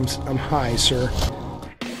 I'm high, sir.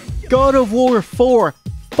 God of War 4.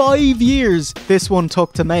 5 years this one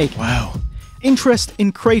took to make. Wow. Interest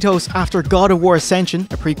in Kratos after God of War Ascension,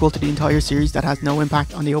 a prequel to the entire series that has no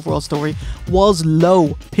impact on the overall story, was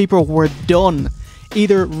low. People were done.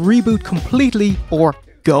 Either reboot completely or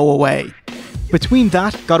go away. Between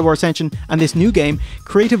that, God of War Ascension, and this new game,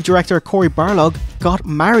 creative director Cory Barlog got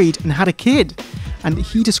married and had a kid. And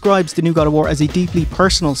he describes the new God of War as a deeply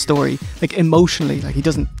personal story, like emotionally, like he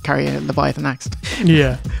doesn't carry a Leviathan axe.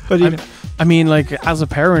 Yeah. But I mean, like, as a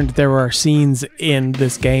parent, there are scenes in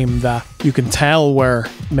this game that you can tell were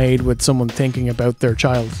made with someone thinking about their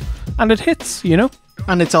child. And it hits, you know?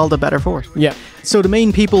 And it's all the better for it. Yeah. So the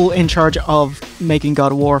main people in charge of making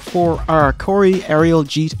God of War 4 are Corey, Ariel,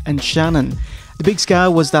 Jeet, and Shannon. The big scare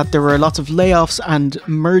was that there were lots of layoffs and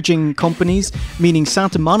merging companies, meaning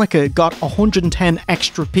Santa Monica got 110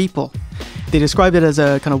 extra people. They described it as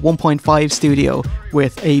a kind of 1.5 studio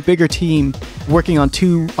with a bigger team working on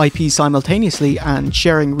 2 IPs simultaneously and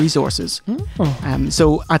sharing resources.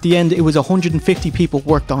 So at the end, it was 150 people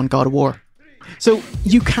worked on God of War. So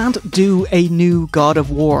you can't do a new God of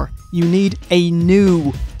War. You need a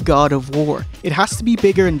new God of War. It has to be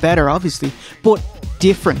bigger and better, obviously, but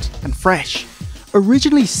different and fresh.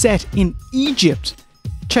 Originally set in Egypt.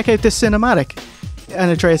 Check out this cinematic.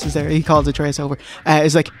 And Atreus is there. He calls Atreus over.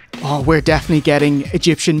 It's like, oh, we're definitely getting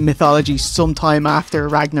Egyptian mythology sometime after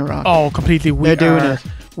Ragnarok. Oh, completely. They're doing it.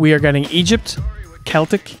 We are getting Egypt,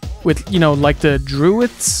 Celtic, with, you know, like the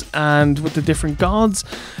Druids and with the different gods.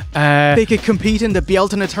 They could compete in the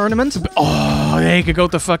Bealtaine tournament. Oh, they could go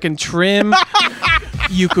to fucking Trim.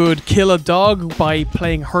 You could kill a dog by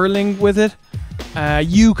playing hurling with it.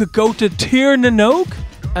 You could go to Tir Nanog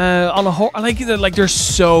on a horse. Like there's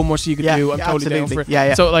so much you could do. I'm totally down for it.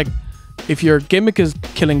 Yeah. So like, if your gimmick is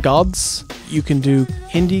killing gods, you can do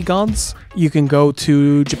Hindi gods. You can go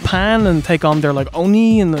to Japan and take on their like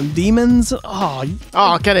Oni and the demons.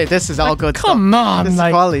 Oh, get it. This is all good stuff. Come on, this like,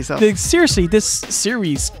 is quality stuff. Seriously, this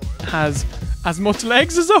series has as much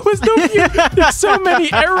legs as OSW. There's so many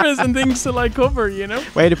eras and things to like cover, you know.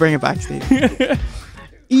 Way to bring it back, Steve.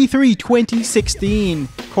 E3 2016,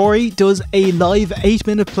 Corey does a live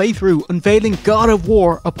 8-minute playthrough unveiling God of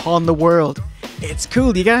War upon the world. It's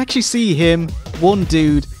cool, you can actually see him, one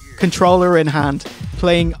dude, controller in hand,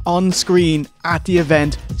 playing on screen at the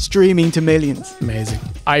event, streaming to millions. Amazing.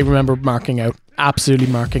 I remember marking out, absolutely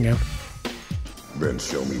marking out. Then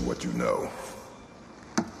show me what you know.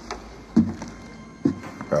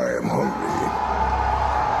 I am hungry.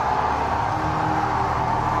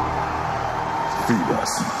 Feed us.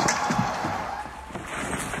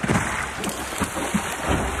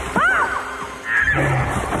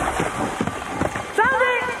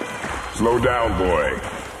 Slow down, boy.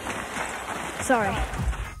 Sorry.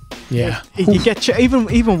 Yeah. You get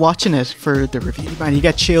even watching it for the review, man, you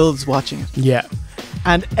get chills watching it. Yeah.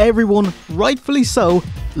 And everyone, rightfully so,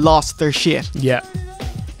 lost their shit. Yeah.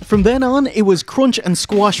 From then on, it was crunch and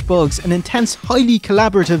squash bugs, an intense, highly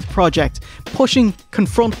collaborative project, pushing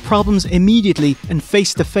confront problems immediately and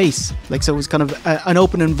face to face. Like, so it was kind of an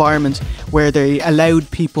open environment where they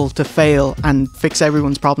allowed people to fail and fix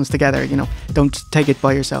everyone's problems together. You know, don't take it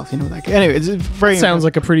by yourself. You know, like anyway, it's very. Sounds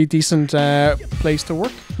like a pretty decent place to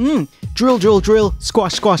work. Drill, drill, drill,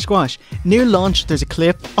 squash, squash, squash. Near launch, there's a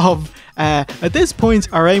clip of. At this point,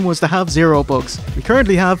 our aim was to have 0 bugs. We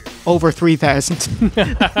currently have over 3,000.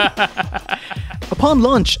 Upon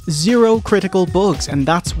launch, 0 critical bugs, and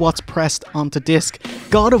that's what's pressed onto disc.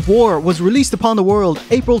 God of War was released upon the world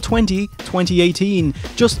April 20, 2018,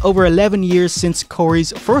 just over 11 years since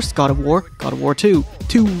Corey's first God of War 2,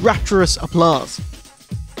 to rapturous applause.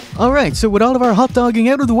 Alright, so with all of our hot dogging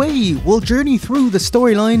out of the way, we'll journey through the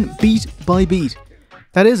storyline beat by beat.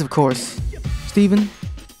 That is, of course, Stephen,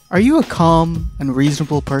 are you a calm and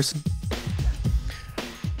reasonable person?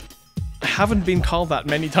 I haven't been called that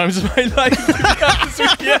many times in my life, to be honest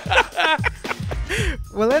with you.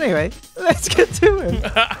 Well, anyway, let's get to it.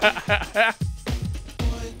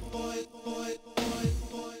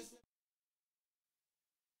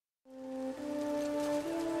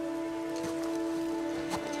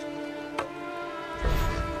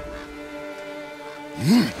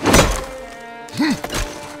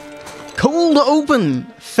 Cold open!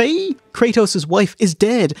 Faye, Kratos' wife, is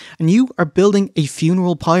dead, and you are building a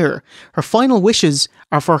funeral pyre. Her final wishes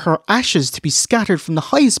are for her ashes to be scattered from the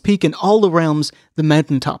highest peak in all the realms, the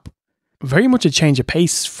mountaintop. Very much a change of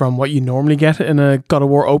pace from what you normally get in a God of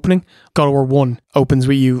War opening. God of War 1 opens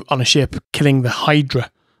with you on a ship killing the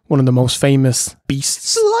Hydra, one of the most famous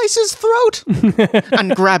beasts. Slice his throat!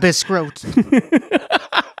 And grab his scrot.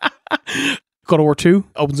 God of War 2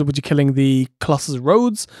 opens up with you killing the Colossus of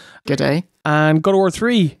Rhodes. G'day. And God of War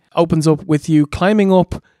 3 opens up with you climbing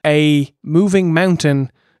up a moving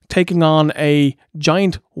mountain, taking on a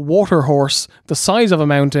giant water horse the size of a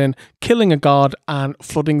mountain, killing a god, and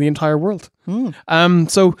flooding the entire world. God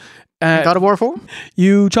of War 4?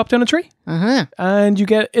 You chop down a tree, and you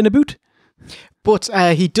get in a boot. But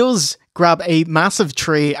he does grab a massive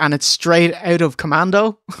tree, and it's straight out of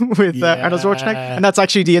Commando with Arnold Schwarzenegger, and that's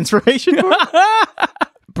actually the inspiration for it.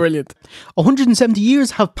 Brilliant. 170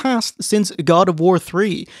 years have passed since God of War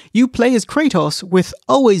 3. You play as Kratos with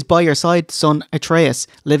always by your side son Atreus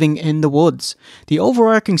living in the woods. The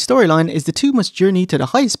overarching storyline is the two must journey to the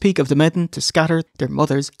highest peak of the mountain to scatter their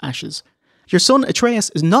mother's ashes. Your son Atreus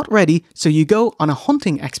is not ready, so you go on a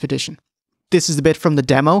hunting expedition. This is the bit from the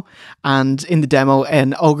demo, and in the demo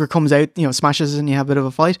an ogre comes out, smashes and you have a bit of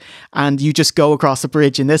a fight, and you just go across the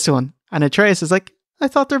bridge in this one. And Atreus is like, I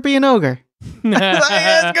thought there'd be an ogre.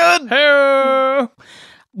 It's good. Hey-o.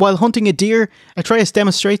 While hunting a deer, Atreus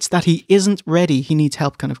demonstrates that he isn't ready. He needs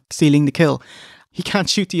help kind of sealing the kill. He can't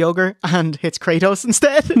shoot the ogre and hits Kratos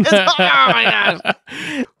instead. Oh my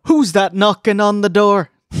God. Who's that knocking on the door?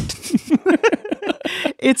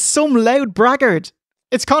 It's some loud braggart.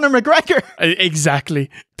 It's Conor McGregor. Exactly.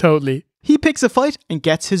 Totally. He picks a fight and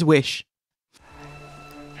gets his wish.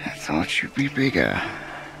 I thought you'd be bigger.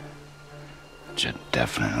 But you're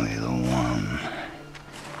definitely the one.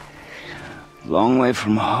 Long way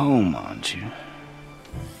from home, aren't you?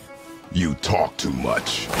 You talk too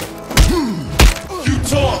much. You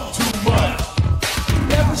talk too much.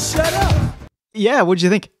 Never shut up. Yeah, what did you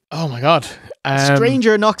think? Oh my God. A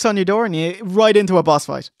stranger knocks on your door and you right into a boss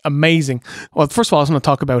fight. Amazing. Well, first of all, I was going to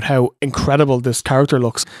talk about how incredible this character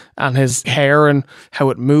looks and his hair and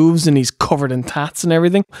how it moves and he's covered in tats and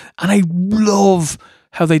everything. And I love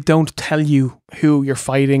how they don't tell you who you're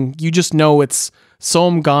fighting. You just know it's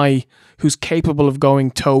some guy who's capable of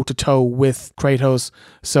going toe to toe with Kratos.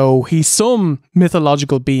 So he's some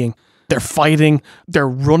mythological being. They're fighting, they're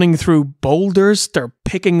running through boulders, they're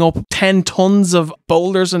picking up 10 tons of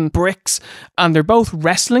boulders and bricks, and they're both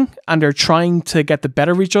wrestling and they're trying to get the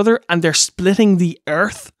better of each other and they're splitting the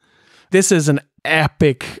earth. This is an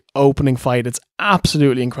epic opening fight. It's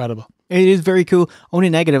absolutely incredible. It is very cool. Only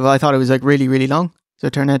negative, I thought it was like really, really long. So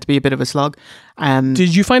it turned out to be a bit of a slog.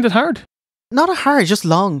 Did you find it hard? Not hard, just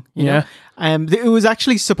long. You know? It was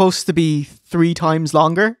actually supposed to be 3 times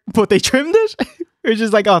longer, but they trimmed it. Which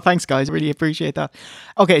is like, oh, thanks guys, really appreciate that.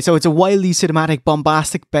 Okay, so it's a wildly cinematic,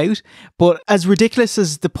 bombastic bout, but as ridiculous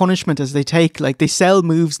as the punishment as they take, like they sell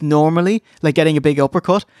moves normally, like getting a big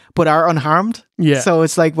uppercut, but are unharmed. Yeah. So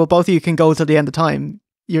it's like, well, both of you can go till the end of time.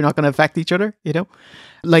 You're not going to affect each other, you know?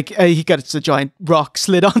 Like he gets a giant rock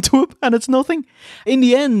slid onto him and it's nothing. In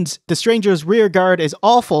the end, the stranger's rear guard is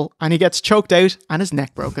awful and he gets choked out and his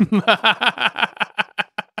neck broken.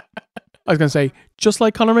 I was going to say, just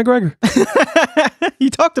like Conor McGregor.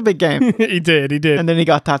 He talked a big game. He did. And then he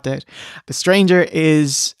got tapped out. The stranger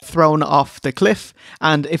is thrown off the cliff.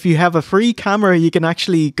 And if you have a free camera, you can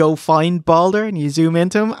actually go find Baldur and you zoom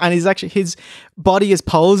into him. And his body is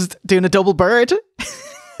posed doing a double bird.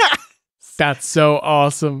 That's so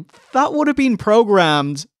awesome. That would have been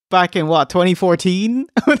programmed back in 2014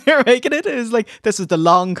 when they were making it. It was like, this is the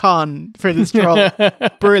long con for this troll.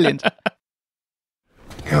 Brilliant.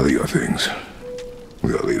 Gather your things.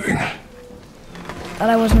 We are leaving. Thought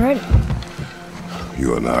I wasn't ready.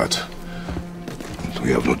 You are not.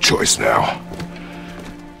 We have no choice now.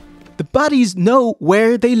 The baddies know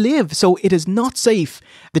where they live, so it is not safe.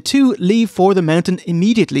 The two leave for the mountain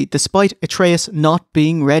immediately, despite Atreus not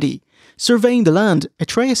being ready. Surveying the land,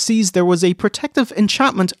 Atreus sees there was a protective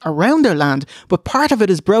enchantment around their land, but part of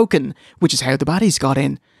it is broken, which is how the baddies got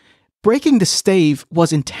in. Breaking the stave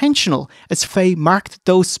was intentional, as Faye marked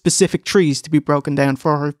those specific trees to be broken down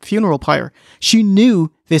for her funeral pyre. She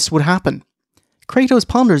knew this would happen. Kratos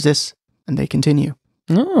ponders this, and they continue.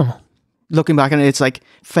 Oh. Looking back on it, it's like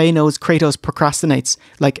Faye knows Kratos procrastinates,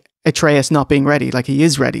 like Atreus not being ready, like he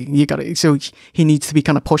is ready. So he needs to be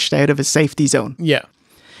kind of pushed out of his safety zone. Yeah.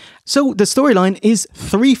 So the storyline is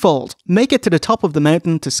threefold. Make it to the top of the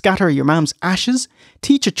mountain to scatter your mom's ashes,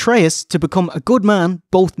 teach Atreus to become a good man,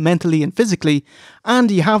 both mentally and physically,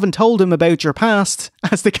 and you haven't told him about your past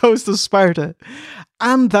as the ghost of Sparta,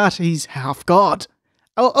 and that he's half god.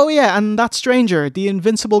 Oh yeah, and that stranger, the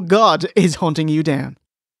invincible god, is hunting you down.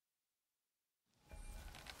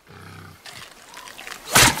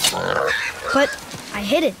 But I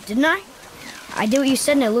hit it, didn't I? I did what you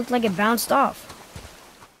said and it looked like it bounced off.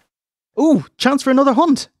 Ooh, chance for another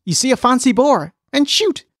hunt. You see a fancy boar, and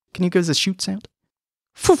shoot. Can you give us a shoot sound?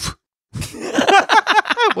 Foof.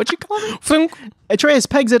 What'd you call it? Flunk. Atreus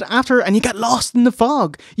pegs it after her and you get lost in the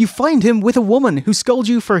fog. You find him with a woman who scolds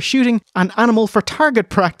you for shooting an animal for target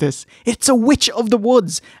practice. It's a witch of the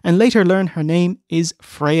woods, and later learn her name is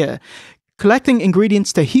Freya. Collecting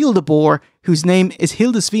ingredients to heal the boar, whose name is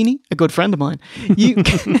Hildisvini, a good friend of mine. You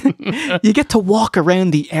get to walk around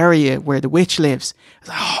the area where the witch lives.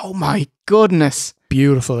 Oh my goodness.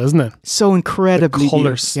 Beautiful, isn't it? So incredibly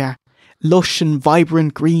colours. Yeah. Lush and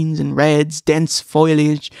vibrant greens and reds, dense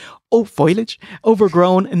foliage,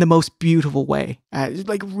 overgrown in the most beautiful way. It's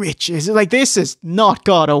like rich. It's like, this is not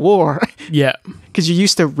God of War. Yeah. Because you're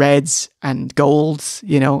used to reds and golds,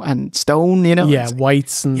 and stone, Yeah,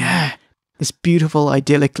 whites and... Yeah. This beautiful,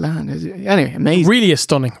 idyllic land. Anyway, amazing. Really is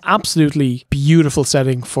stunning. Absolutely beautiful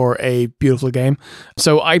setting for a beautiful game.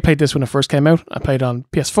 So I played this when it first came out. I played on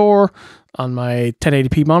PS4, on my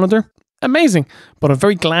 1080p monitor. Amazing. But I'm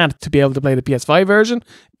very glad to be able to play the PS5 version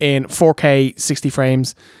in 4K 60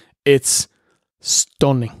 frames. It's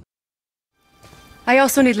stunning. I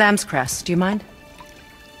also need lamb's cress. Do you mind?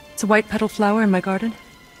 It's a white petal flower in my garden.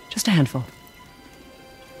 Just a handful.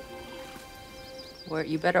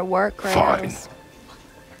 You better work, Kratos.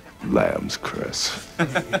 Fine. Lamb's cress. I'm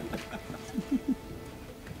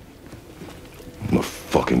a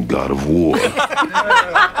fucking god of war.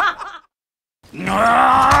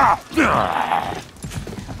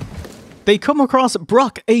 They come across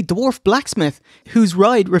Brock, a dwarf blacksmith, whose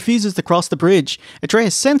ride refuses to cross the bridge.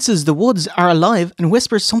 Atreus senses the woods are alive and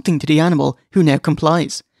whispers something to the animal, who now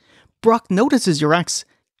complies. Brock notices your axe.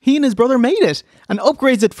 He and his brother made it, and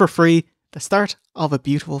upgrades it for free. The start of a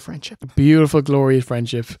beautiful friendship. Beautiful, glorious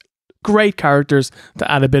friendship. Great characters to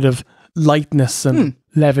add a bit of lightness and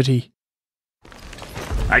levity.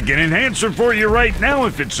 I can enhance it for you right now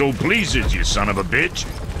if it so pleases you, son of a bitch.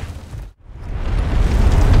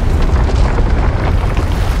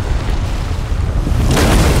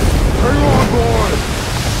 Hang on, boy!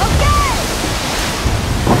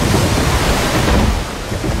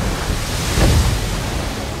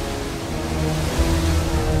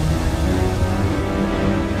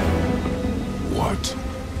 What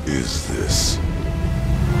is this?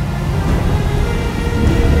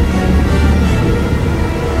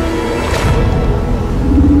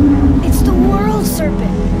 It's the world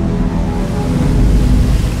serpent.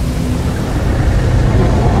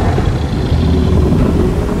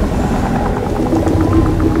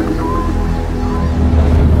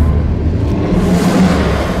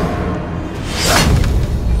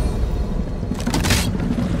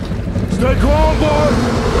 Stay calm, boy!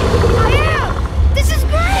 This is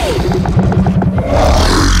great!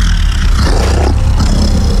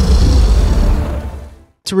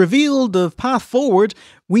 To reveal the path forward,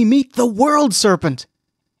 we meet the World Serpent.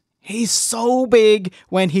 He's so big,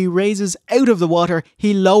 when he raises out of the water,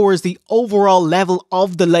 he lowers the overall level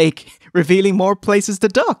of the lake, revealing more places to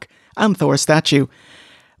duck. And Thor's statue.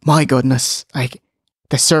 My goodness,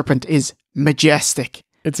 the serpent is majestic.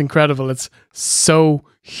 It's incredible. It's so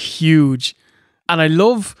huge. And I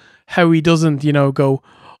love how he doesn't, go,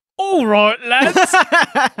 all right, lads,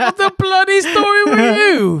 what the bloody story with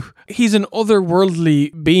you? He's an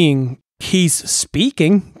otherworldly being. He's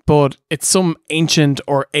speaking, but it's some ancient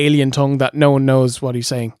or alien tongue that no one knows what he's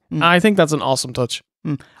saying. I think that's an awesome touch.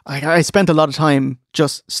 I spent a lot of time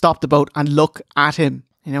just stop the boat and look at him,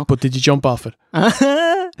 But did you jump off it?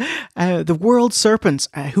 The World Serpent,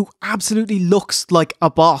 who absolutely looks like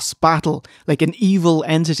a boss battle, like an evil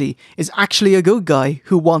entity, is actually a good guy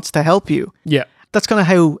who wants to help you. Yeah. That's kind of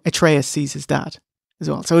how Atreus sees his dad as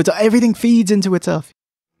well. So everything feeds into itself.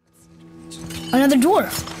 Another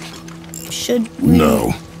dwarf. Should we...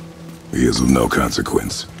 No. He is of no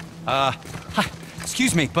consequence. Hi,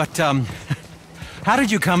 excuse me, but, how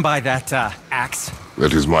did you come by that, axe?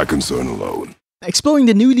 That is my concern alone. Exploring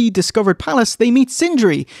the newly discovered palace, they meet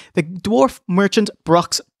Sindri, the dwarf merchant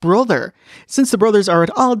Brock's brother. Since the brothers are at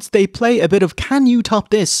odds, they play a bit of can you top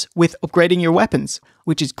this with upgrading your weapons,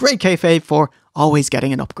 which is great kayfabe for always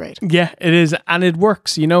getting an upgrade. Yeah, it is, and it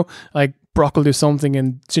works, you know? Like, Brock will do something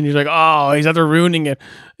and Sindri's like, oh, he's after ruining it.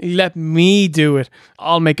 Let me do it.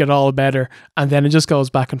 I'll make it all better. And then it just goes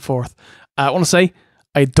back and forth. I want to say,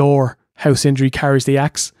 I adore how Sindri carries the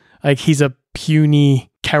axe. Like, he's a puny,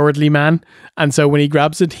 cowardly man, and so when he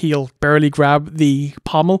grabs it, he'll barely grab the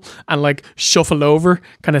pommel and like shuffle over,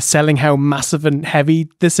 kind of selling how massive and heavy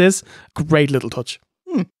this is. Great little touch.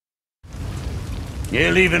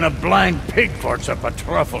 Yeah, even a blind pig farts up a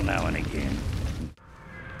truffle now and again.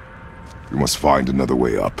 We must find another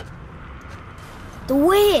way up. The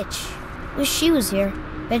witch! Wish she was here.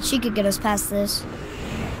 Bet she could get us past this.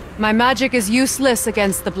 My magic is useless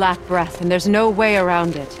against the Black Breath, and there's no way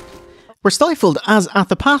around it. We're stifled as at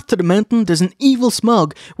the path to the mountain there's an evil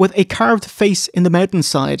smog with a carved face in the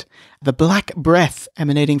mountainside, the black breath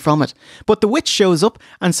emanating from it. But the witch shows up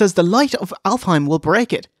and says the light of Alfheim will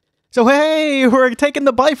break it. So hey, we're taking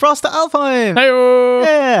the Bifrost to Alfheim! Hey-o!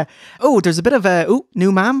 Yeah! Oh, there's a bit of a,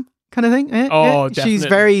 new ma'am kind of thing. Oh, definitely. She's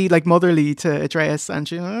very like motherly to Atreus and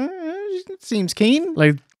she seems keen.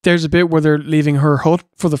 Like, there's a bit where they're leaving her hut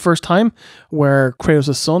for the first time where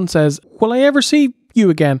Kratos' son says, will I ever see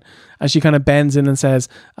you again? And she kind of bends in and says,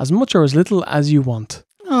 as much or as little as you want.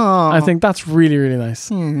 Oh, I think that's really, really nice.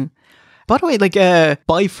 By the way, like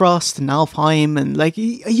Bifrost and Alfheim, and like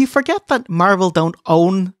you forget that Marvel don't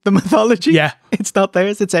own the mythology. Yeah. It's not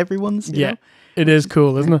theirs, it's everyone's. You know? It is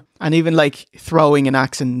cool, isn't it? And even like throwing an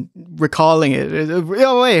axe and recalling it.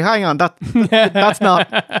 Oh, wait, hang on. That's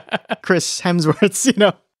not Chris Hemsworth's, you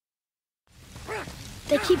know.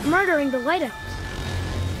 They keep murdering the Light Elves.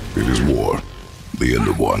 It is war. The end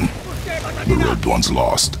of one. The Red One's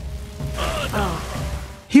lost.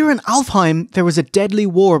 Here in Alfheim, there was a deadly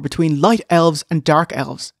war between Light Elves and Dark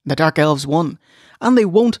Elves. The Dark Elves won. And they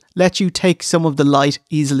won't let you take some of the light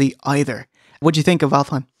easily either. What do you think of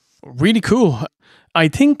Alfheim? Really cool. I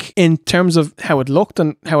think in terms of how it looked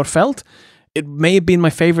and how it felt, it may have been my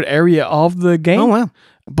favourite area of the game. Oh, wow.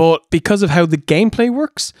 But because of how the gameplay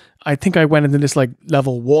works, I think I went into this like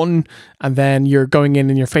level 1 and then you're going in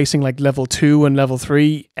and you're facing like level 2 and level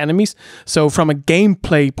 3 enemies. So from a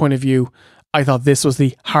gameplay point of view, I thought this was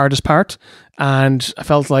the hardest part. And I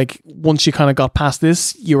felt like once you kind of got past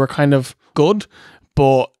this, you were kind of good.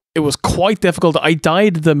 But it was quite difficult. I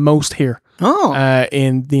died the most here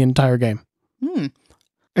in the entire game.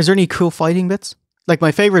 Is there any cool fighting bits? Like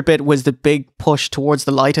my favourite bit was the big push towards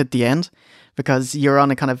the light at the end, because you're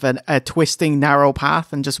on a kind of a twisting, narrow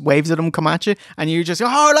path and just waves of them come at you and you just go,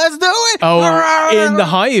 oh, let's do it! Oh, in the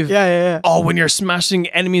hive. Yeah. Oh, when you're smashing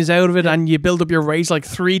enemies out of it and you build up your race like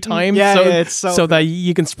 3 times it's so that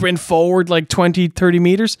you can sprint forward like 20, 30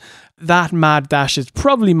 meters. That mad dash is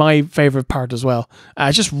probably my favourite part as well.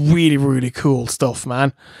 It's just really, really cool stuff,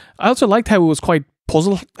 man. I also liked how it was quite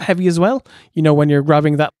puzzle heavy as well. You know, when you're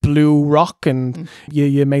grabbing that blue rock and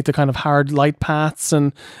you make the kind of hard light paths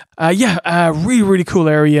and really, really cool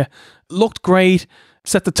area. Looked great.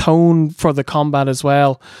 Set the tone for the combat as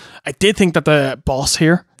well. I did think that the boss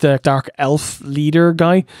here, the Dark Elf leader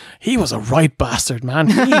guy, he was a right bastard, man.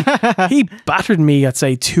 He battered me, I'd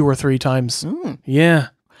say 2 or 3 times. Yeah.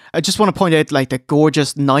 I just want to point out like the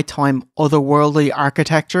gorgeous nighttime otherworldly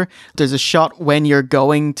architecture. There's a shot when you're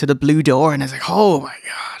going to the blue door and it's like, oh my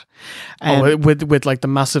God. With like the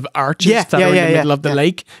massive arches that are in the middle of the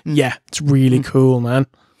lake. Yeah, it's really cool, man.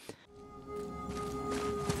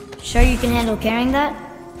 Sure you can handle carrying that?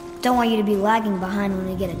 Don't want you to be lagging behind when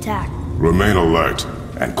we get attacked. Remain alert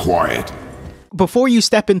and quiet. Before you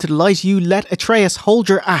step into the light, you let Atreus hold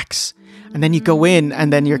your axe. And then you go in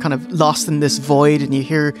and then you're kind of lost in this void and you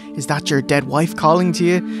hear, is that your dead wife calling to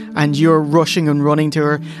you? And you're rushing and running to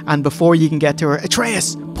her. And before you can get to her,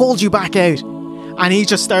 Atreus pulls you back out. And he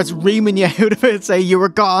just starts reaming you out of it, say you were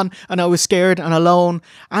gone and I was scared and alone.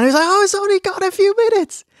 And he's like, oh, it's only got a few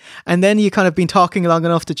minutes. And then you kind of been talking long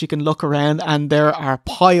enough that you can look around and there are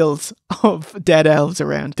piles of dead elves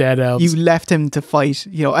around. Dead elves. You left him to fight,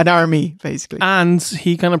 an army, basically. And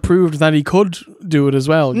he kind of proved that he could do it as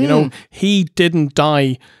well. You know, he didn't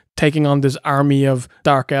die taking on this army of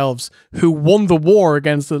dark elves who won the war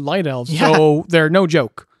against the light elves. Yeah. So they're no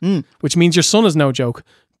joke. Which means your son is no joke.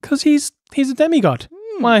 Because he's a demigod.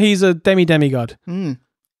 Well, he's a demigod.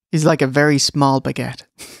 He's like a very small baguette.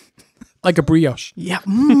 Like a brioche. Yeah,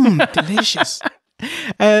 delicious.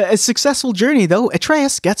 A successful journey, though.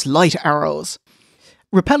 Atreus gets light arrows.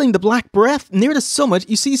 Repelling the black breath, near the summit,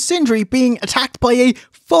 you see Sindri being attacked by a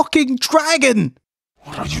fucking dragon!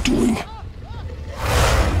 What are you doing?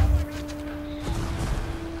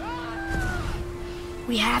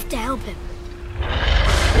 We have to help him.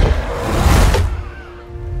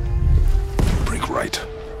 Break right.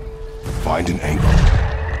 Find an angle.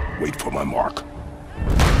 Wait for my mark.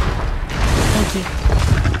 Thank you.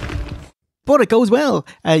 But it goes well.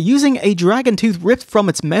 Using a dragon tooth ripped from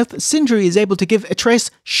its mouth, Sindri is able to give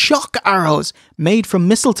Atreus shock arrows made from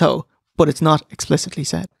mistletoe, but it's not explicitly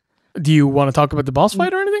said. Do you want to talk about the boss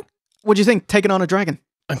fight or anything? What do you think, taking on a dragon?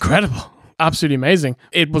 Incredible. Absolutely amazing.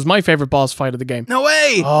 It was my favourite boss fight of the game. No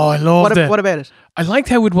way! Oh, I loved it. What about it? I liked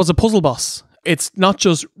how it was a puzzle boss. It's not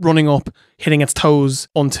just running up, hitting its toes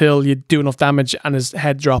until you do enough damage and his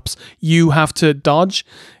head drops. You have to dodge,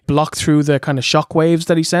 block through the kind of shock waves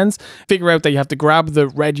that he sends, figure out that you have to grab the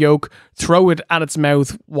red yolk, throw it at its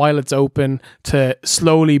mouth while it's open to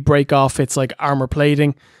slowly break off its like armor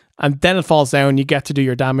plating. And then it falls down, you get to do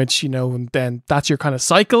your damage, you know, and then that's your kind of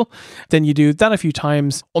cycle. Then you do that a few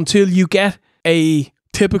times until you get a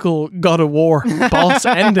typical God of War boss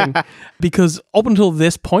ending. Because up until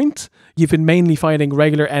this point, you've been mainly fighting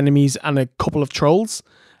regular enemies and a couple of trolls.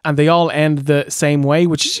 And they all end the same way,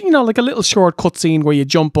 which is, you know, like a little short cutscene where you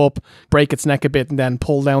jump up, break its neck a bit, and then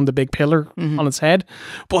pull down the big pillar on its head.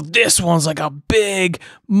 But this one's like a big,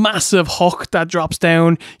 massive hook that drops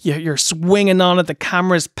down. You're swinging on it. The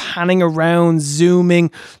camera's panning around, zooming,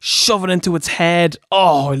 shove it into its head.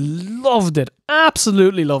 Oh, I loved it.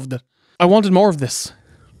 Absolutely loved it. I wanted more of this.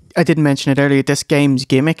 I didn't mention it earlier. This game's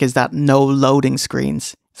gimmick is that no loading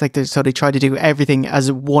screens. It's like so they try to do everything as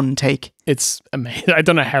one take. It's amazing. I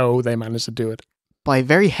don't know how they managed to do it. By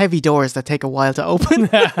very heavy doors that take a while to open.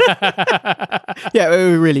 Yeah,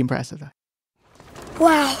 it was really impressive.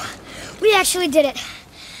 Wow, we actually did it.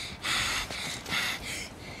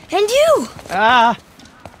 And you!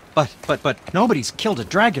 But nobody's killed a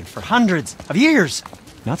dragon for hundreds of years.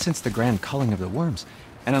 Not since the grand culling of the worms.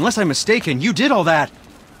 And unless I'm mistaken, you did all that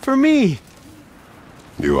for me.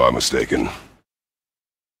 You are mistaken.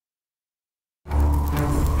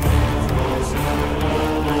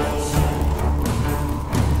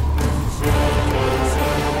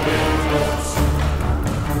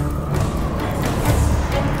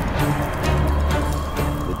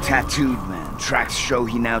 Tattooed man. Tracks show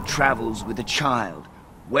he now travels with a child.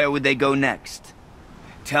 Where would they go next?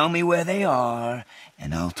 Tell me where they are,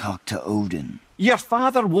 and I'll talk to Odin. Your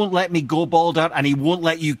father won't let me go, Baldur, and he won't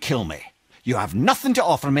let you kill me. You have nothing to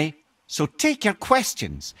offer me, so take your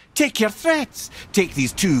questions, take your threats, take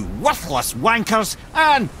these two worthless wankers,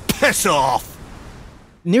 and piss off!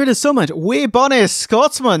 Near the summit, way bonny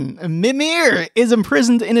Scotsman, Mimir, is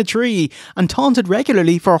imprisoned in a tree and taunted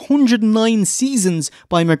regularly for 109 seasons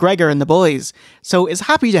by McGregor and the boys, so is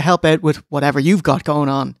happy to help out with whatever you've got going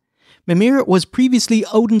on. Mimir was previously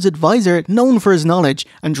Odin's advisor, known for his knowledge,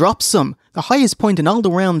 and drops some. The highest point in all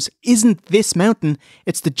the realms isn't this mountain,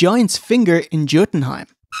 it's the Giant's Finger in Jotunheim.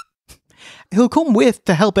 He'll come with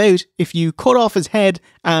to help out if you cut off his head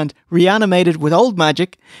and reanimate it with old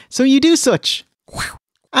magic, so you do such.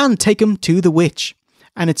 And take him to the witch.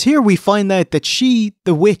 And it's here we find out that she,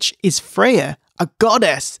 the witch, is Freya, a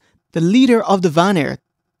goddess, the leader of the Vanir,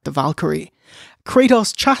 the Valkyrie.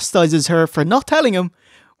 Kratos chastises her for not telling him.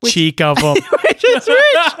 Cheek of them. Which is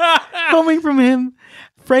rich! Coming from him.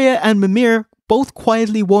 Freya and Mimir both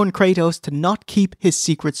quietly warn Kratos to not keep his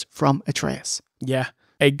secrets from Atreus. Yeah.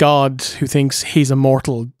 A god who thinks he's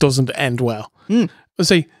immortal doesn't end well. Let's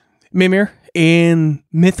say Mimir in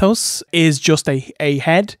mythos is just a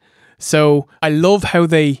head. So I love how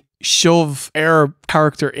they shove our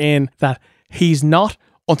character in that he's not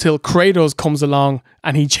until Kratos comes along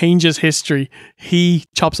and he changes history. He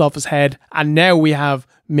chops off his head and now we have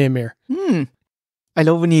Mimir. I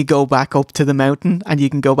love when you go back up to the mountain and you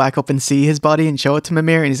can go back up and see his body and show it to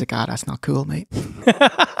Mimir and he's like, that's not cool, mate.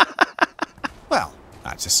 Well,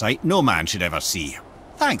 that's a sight no man should ever see.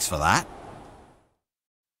 Thanks for that.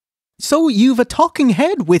 So you've a talking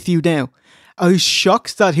head with you now. I was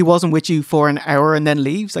shocked that he wasn't with you for an hour and then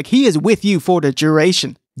leaves. Like, he is with you for the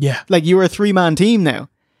duration. Yeah. Like, you're a 3-man team now.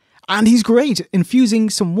 And he's great, infusing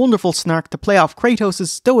some wonderful snark to play off Kratos'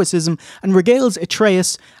 stoicism and regales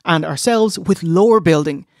Atreus and ourselves with lore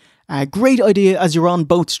building. A great idea as you're on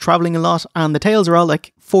boats travelling a lot and the tales are all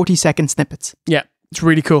like 40-second snippets. Yeah, it's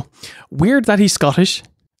really cool. Weird that he's Scottish.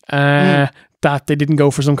 That they didn't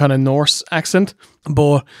go for some kind of Norse accent,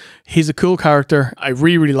 but he's a cool character. I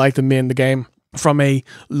really liked him in the game. From a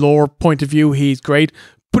lore point of view, he's great,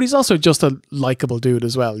 but he's also just a likeable dude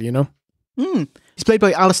as well, you know? He's played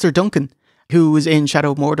by Alistair Duncan, who was in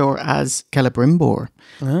Shadow of Mordor as Celebrimbor.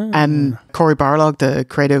 Corey Barlog, the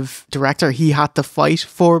creative director, he had to fight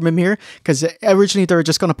for Mimir because originally they were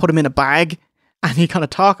just going to put him in a bag and he kind of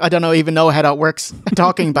talk. I don't even know how that works, a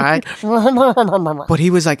talking bag. But he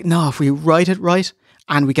was like, no, if we write it right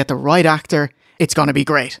and we get the right actor, it's going to be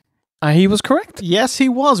great. He was correct. Yes, he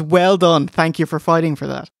was. Well done. Thank you for fighting for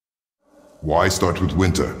that. Why start with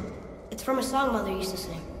winter? It's from a song Mother used to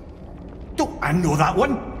sing. Don't I know that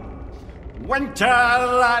one? Winter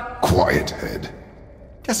lad. Quiet, head.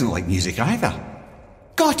 Doesn't like music either.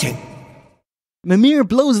 Got it. Mimir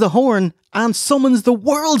blows the horn and summons the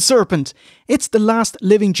World Serpent. It's the last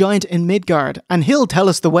living giant in Midgard, and he'll tell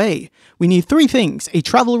us the way. We need 3 things: a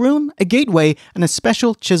travel rune, a gateway, and a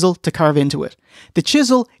special chisel to carve into it. The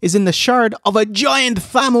chisel is in the shard of a giant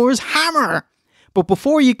Thamor's hammer. But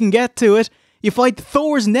before you can get to it, you fight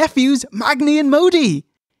Thor's nephews, Magni and Modi,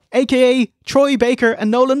 aka Troy Baker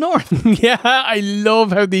and Nolan North. Yeah, I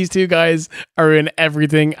love how these 2 guys are in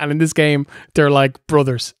everything, and in this game, they're like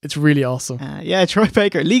brothers. It's really awesome. Yeah, Troy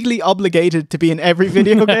Baker, legally obligated to be in every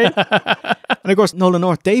video game. And of course, Nolan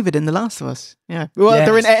North, David in The Last of Us. Yeah, well, yes.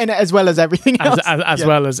 They're in it as well as everything else. As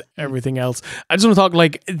well as everything else. I just want to talk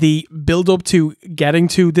like the build up to getting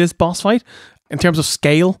to this boss fight in terms of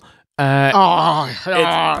scale.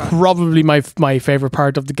 It's probably my favorite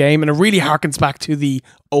part of the game, and it really harkens back to the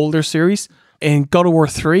older series. In God of War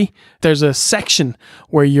 3, there's a section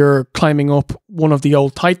where you're climbing up one of the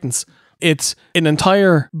old titans. It's an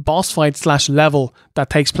entire boss fight / level that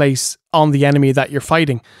takes place on the enemy that you're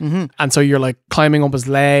fighting. And so you're like climbing up his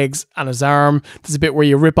legs and his arm. There's a bit where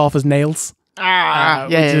you rip off his nails,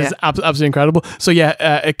 which is absolutely incredible. So yeah,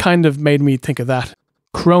 it kind of made me think of that.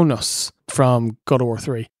 Kronos from God of War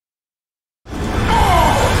 3.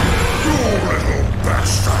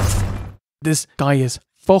 This guy is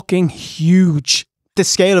fucking huge. The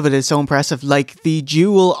scale of it is so impressive. Like the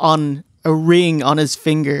jewel on a ring on his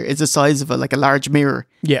finger is the size of a large mirror.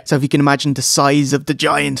 Yeah. So if you can imagine the size of the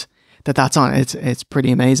giant that's on, it's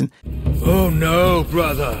pretty amazing. Oh no,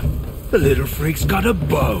 brother. The little freak's got a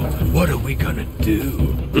bow. What are we gonna do?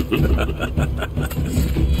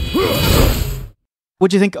 What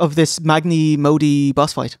do you think of this Magni Modi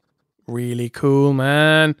boss fight? Really cool,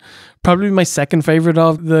 man. Probably my second favorite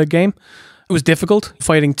of the game. It was difficult.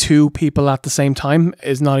 Fighting 2 people at the same time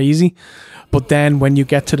is not easy. But then when you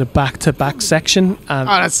get to the back-to-back section... and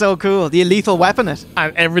that's so cool. The lethal weapon it.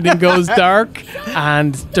 And everything goes dark.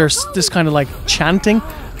 And there's this kind of like chanting.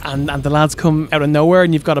 And the lads come out of nowhere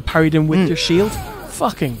and you've got to parry them with your shield.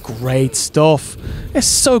 Fucking great stuff. It's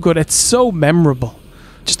so good. It's so memorable.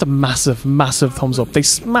 Just a massive, massive thumbs up. They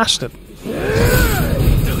smashed it.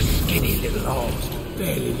 Those skinny little arms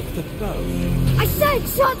barely lift the bow. I said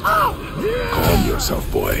shut up! Calm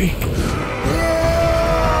yourself, boy.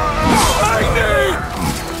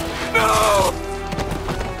 No!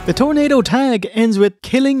 The tornado tag ends with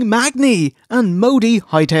killing Magni, and Modi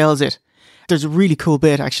hightails it. There's a really cool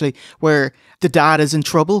bit actually where the dad is in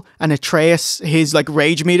trouble and Atreus, his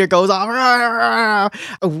rage meter goes off,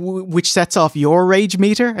 which sets off your rage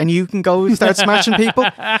meter and you can go start smashing people.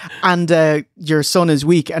 And your son is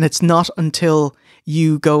weak, and it's not until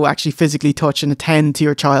you go actually physically touch and attend to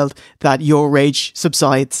your child that your rage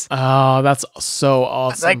subsides. Oh, that's so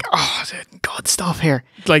awesome. It's God stuff here.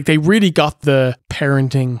 Like they really got the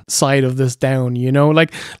parenting side of this down, you know?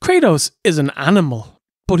 Like Kratos is an animal,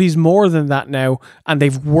 but he's more than that now, and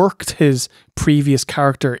they've worked his previous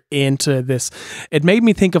character into this. It made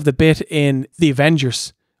me think of the bit in The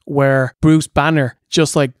Avengers where Bruce Banner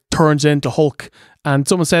just turns into Hulk, and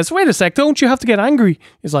someone says, wait a sec, don't you have to get angry?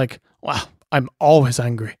 He's like, wow, I'm always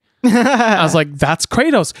angry. I was like, that's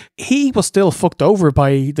Kratos. He was still fucked over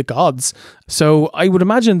by the gods. So I would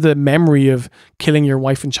imagine the memory of killing your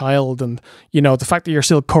wife and child and, the fact that you're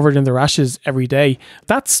still covered in their ashes every day,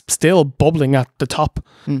 that's still bubbling at the top.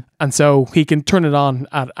 And so he can turn it on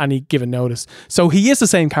at any given notice. So he is the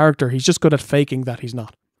same character. He's just good at faking that he's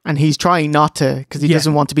not. And he's trying not to, because he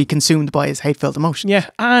doesn't want to be consumed by his hate-filled emotions.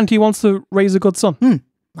 Yeah, and he wants to raise a good son.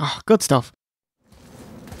 Oh, good stuff.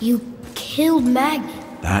 You killed Magni.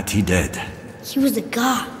 That he did. He was a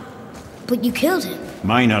god, but you killed him.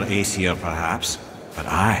 Minor Aesir, perhaps, but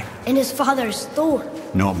I. And his father is Thor.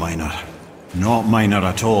 Not minor. Not minor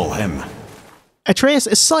at all, him. Atreus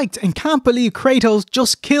is psyched and can't believe Kratos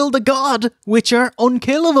just killed a god, which are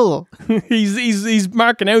unkillable. he's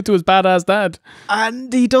marking out to his badass dad.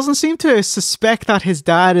 And he doesn't seem to suspect that his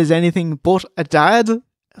dad is anything but a dad.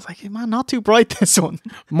 It's like, man, not too bright, this one.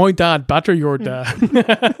 My dad, batter your dad.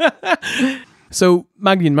 So,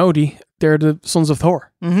 Magni and Modi, they're the sons of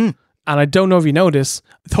Thor. And I don't know if you know this,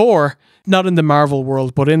 Thor not in the Marvel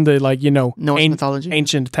world, but in the, like, you know, Norse mythology,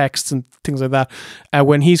 ancient texts and things like that.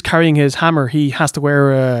 When he's carrying his hammer, he has to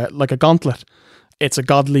wear like a gauntlet. It's a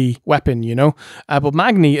godly weapon, you know. But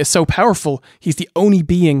Magni is so powerful, he's the only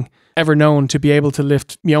being ever known to be able to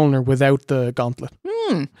lift Mjolnir without the gauntlet.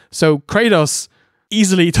 So Kratos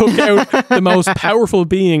easily took out the most powerful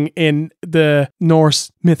being in the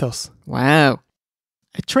Norse mythos. Wow.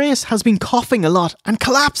 Atreus has been coughing a lot and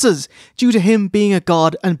collapses due to him being a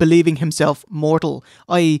god and believing himself mortal,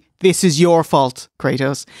 i.e., this is your fault,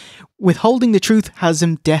 Kratos. Withholding the truth has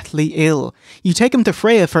him deathly ill. You take him to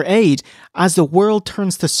Freya for aid as the world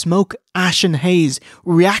turns to smoke, ash and haze,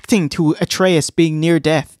 reacting to Atreus being near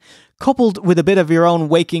death, coupled with a bit of your own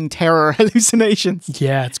waking terror hallucinations.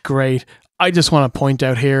 Yeah, it's great. I just want to point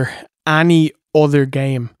out here, any other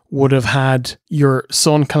game would have had your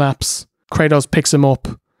son collapse, Kratos picks him up,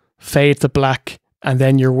 fade to black, and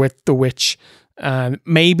then you're with the witch. And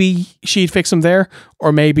maybe she'd fix him there,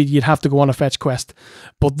 or maybe you'd have to go on a fetch quest.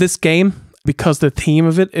 But this game, because the theme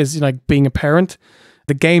of it is like being a parent,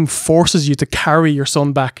 the game forces you to carry your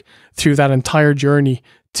son back through that entire journey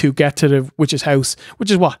to get to the witch's house, which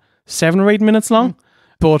is what, 7 or 8 minutes long?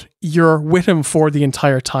 But you're with him for the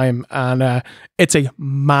entire time, and it's a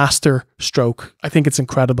master stroke. I think it's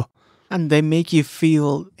incredible. And they make you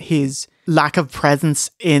feel his lack of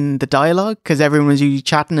presence in the dialogue, because everyone was usually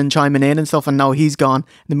chatting and chiming in and stuff, and now he's gone.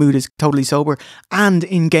 The mood is totally sober. And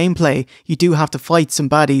in gameplay, you do have to fight some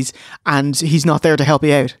baddies, and he's not there to help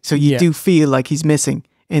you out. So you do feel like he's missing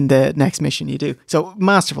in the next mission you do. So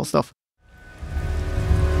masterful stuff.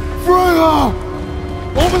 Freya!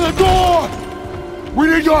 Open the door! We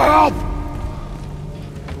need your help!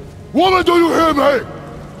 Woman, do you hear me?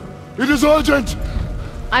 It is urgent!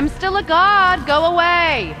 I'm still a god. Go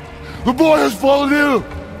away. The boy has fallen ill!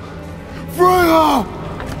 Freya!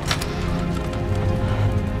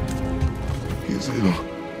 He is ill.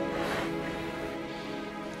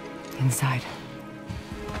 Inside.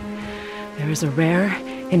 There is a rare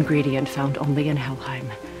ingredient found only in Helheim.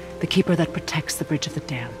 The keeper that protects the Bridge of the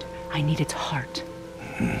Damned. I need its heart.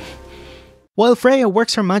 While Freya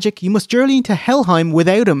works her magic, you must journey to Helheim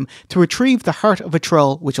without him to retrieve the heart of a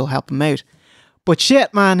troll, which will help him out. But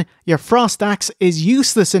shit, man, your frost axe is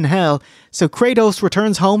useless in hell, so Kratos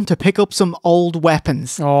returns home to pick up some old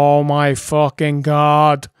weapons. Oh my fucking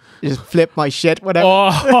god. Just flip my shit, whatever.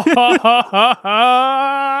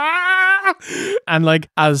 And like,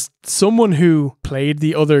 as someone who played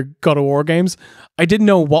the other God of War games, I didn't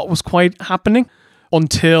know what was quite happening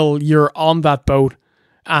until you're on that boat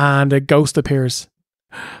and a ghost appears.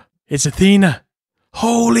 It's Athena.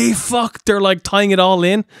 Holy fuck, they're like tying it all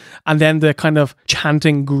in, and then the kind of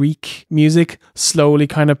chanting Greek music slowly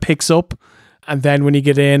kind of picks up, and then when you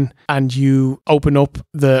get in and you open up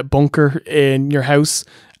the bunker in your house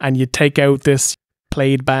and you take out this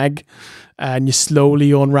plaid bag and you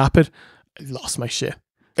slowly unwrap it, I lost my shit.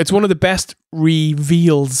 It's one of the best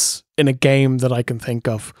reveals in a game that I can think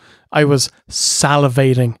of. I was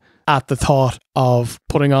salivating at the thought of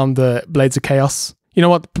putting on the Blades of Chaos. You know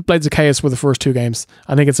what? Blades of Chaos were the first 2 games.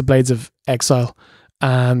 I think it's the Blades of Exile.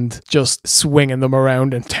 And just swinging them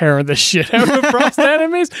around and tearing the shit out of frost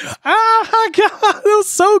enemies. Ah, God, that was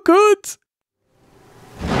so good.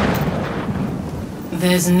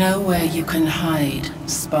 There's nowhere you can hide,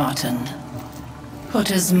 Spartan.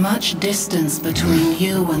 Put as much distance between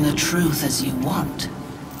you and the truth as you want.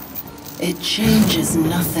 It changes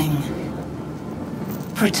nothing.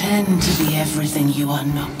 Pretend to be everything you are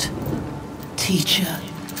not. Teacher,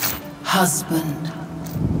 husband,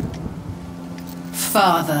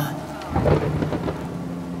 father.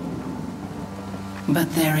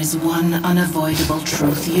 But there is one unavoidable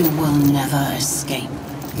truth you will never escape.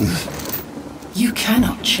 You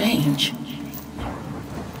cannot change.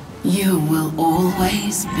 You will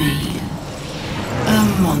always be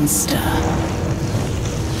a monster.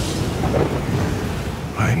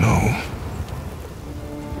 I know.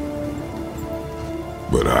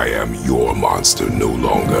 But I am your monster no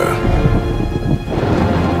longer.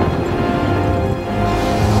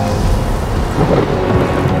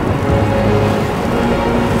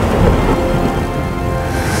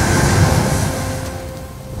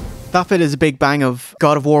 That bit is a big bang of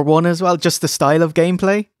God of War 1 as well, just the style of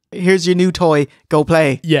gameplay. Here's your new toy, go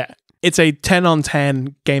play. Yeah, it's a 10 on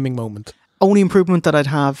 10 gaming moment. Only improvement that I'd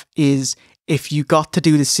have is if you got to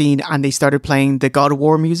do the scene and they started playing the God of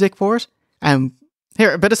War music for it.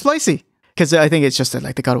 Here, a bit of Splicey. Because I think it's just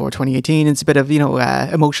like the God of War 2018. It's a bit of,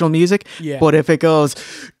 emotional music. Yeah. But if it goes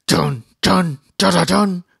dun, dun, dun, dun,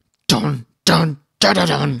 dun, dun, dun, dun, dun,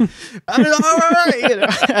 dun.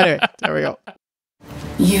 Anyway, there we go.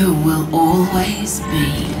 You will always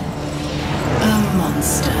be A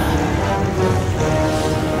monster.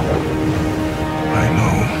 I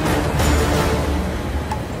know.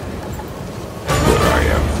 But I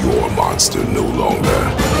am your monster no longer.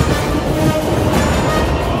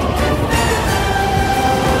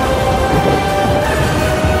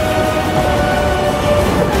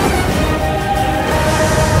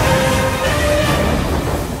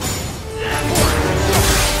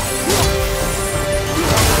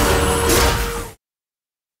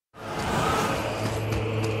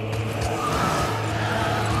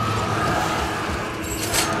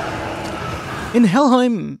 In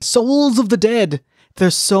Helheim, souls of the dead.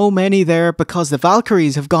 There's so many there because the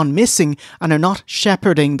Valkyries have gone missing and are not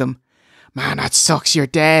shepherding them. Man, that sucks, you're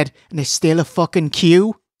dead, and there's still a fucking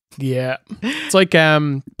queue. Yeah. It's like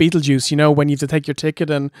Beetlejuice, you know, when you have to take your ticket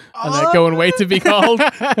and go and wait to be called.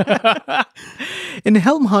 In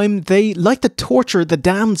Helheim, they like to torture the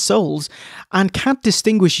damned souls and can't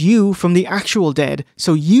distinguish you from the actual dead,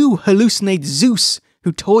 so you hallucinate Zeus,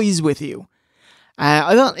 who toys with you.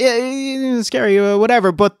 I don't, it's scary,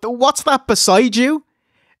 whatever, but what's that beside you?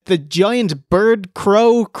 The giant bird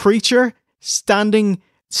crow creature standing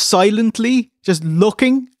silently, just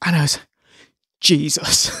looking, and I was,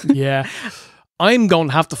 Jesus. Yeah. I'm going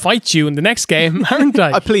to have to fight you in the next game, aren't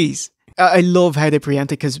I? Please. I love how they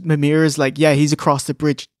preempt it, because Mimir is like, yeah, he's across the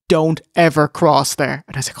bridge. Don't ever cross there.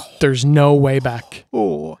 And I was like, oh. There's no way back.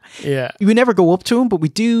 Oh. Yeah. We never go up to him, but we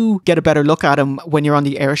do get a better look at him when you're on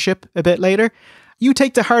the airship a bit later. You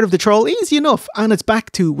take the heart of the troll easy enough, and it's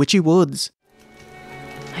back to Witchy Woods.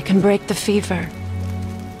 I can break the fever,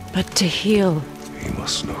 but to heal... He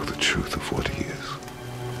must know the truth of what he is.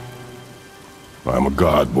 I'm a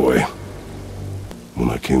god, boy.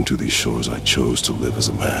 When I came to these shores, I chose to live as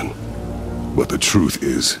a man. But the truth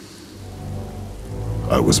is,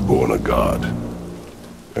 I was born a god,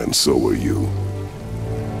 and so were you.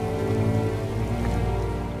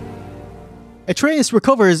 Atreus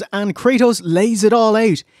recovers and Kratos lays it all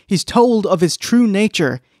out. He's told of his true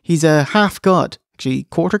nature. He's a half-god. Actually,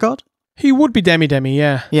 quarter-god? He would be demi-demi,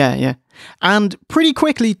 yeah. Yeah. And pretty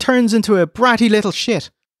quickly turns into a bratty little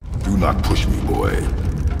shit. Do not push me, boy.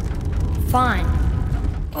 Fine.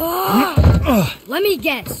 Let me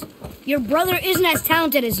guess. Your brother isn't as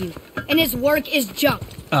talented as you, and his work is junk.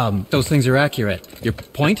 Those things are accurate. Your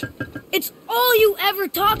point? It's all you ever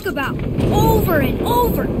talk about, over and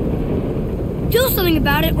over. Do something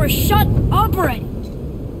about it or shut up already.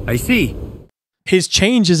 I see. His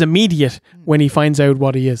change is immediate when he finds out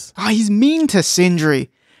what he is. He's mean to Sindri.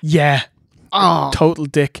 Yeah. Total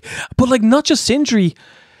dick. But like, not just Sindri.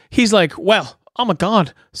 He's like, well, I'm a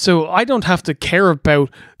god, so I don't have to care about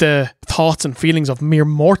the thoughts and feelings of mere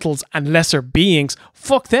mortals and lesser beings.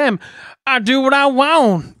 Fuck them. I do what I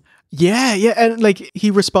want. Yeah. And like,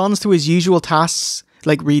 he responds to his usual tasks,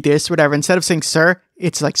 like read this, whatever. Instead of saying, sir,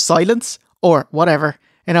 it's like silence. Or whatever.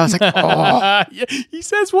 And I was like, oh. Yeah, he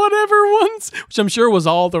says whatever once, which I'm sure was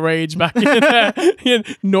all the rage back in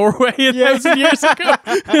Norway 1,000 years ago.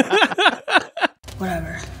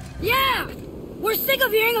 Whatever. Yeah! We're sick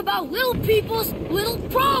of hearing about little people's little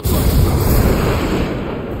problems.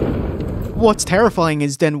 What's terrifying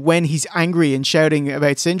is then when he's angry and shouting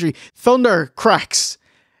about Sindri, thunder cracks.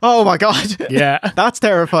 Oh my god. Yeah. That's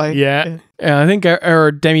terrifying. Yeah. I think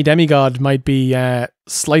our demigod might be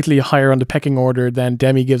slightly higher on the pecking order than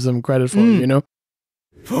Demi gives him credit for, you know?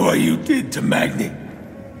 For what you did to Magni.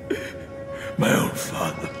 My own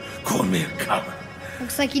father called me a coward.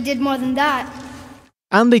 Looks like he did more than that.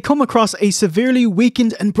 And they come across a severely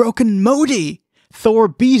weakened and broken Modi. Thor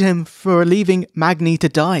beat him for leaving Magni to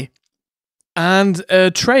die. And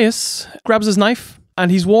Atreus grabs his knife and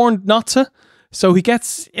he's warned not to. So he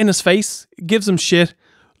gets in his face, gives him shit,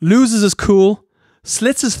 loses his cool,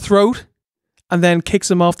 slits his throat, and then kicks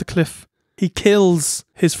him off the cliff. He kills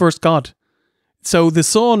his first god. So the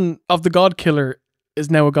son of the god killer is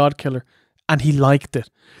now a god killer, and he liked it.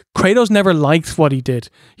 Kratos never liked what he did.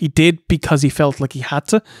 He did because he felt like he had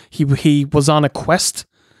to. He was on a quest,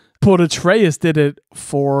 but Atreus did it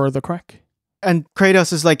for the crack. And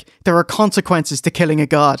Kratos is like, there are consequences to killing a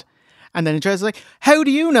god. And then Atreus is like, how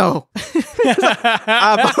do you know?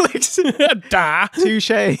 Alex.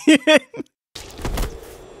 Touche.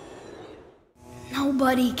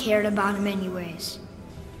 Nobody cared about him anyways.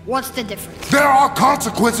 What's the difference? There are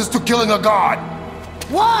consequences to killing a god.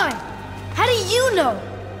 Why? How do you know?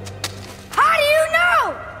 How do you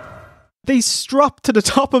know? They strop to the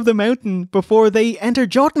top of the mountain before they enter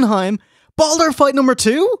Jotunheim. Baldur fight number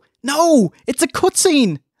 2? No, it's a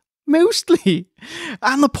cutscene. Mostly.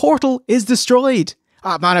 And the portal is destroyed.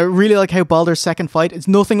 Ah, man, I really like how Baldur's second fight is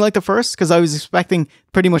nothing like the first, because I was expecting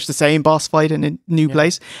pretty much the same boss fight in a new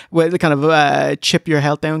place, with the kind of chip your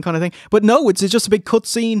health down kind of thing. But no, it's just a big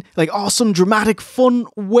cutscene, like awesome, dramatic, fun,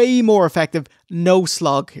 way more effective. No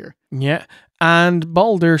slog here. Yeah. And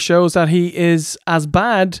Baldur shows that he is as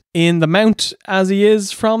bad in the mount as he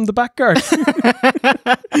is from the back guard.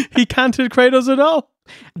 He can't hit Kratos at all.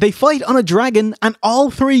 They fight on a dragon and all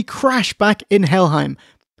three crash back in Helheim.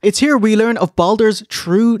 It's here we learn of Baldur's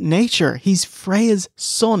true nature. He's Freya's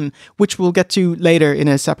son, which we'll get to later in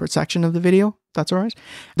a separate section of the video. That's all right.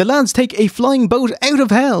 The lads take a flying boat out of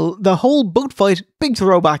hell. The whole boat fight, big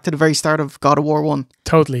throwback to the very start of God of War 1.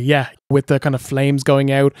 Totally, yeah. With the kind of flames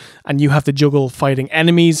going out, and you have to juggle fighting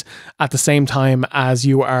enemies at the same time as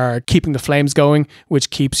you are keeping the flames going, which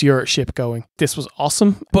keeps your ship going. This was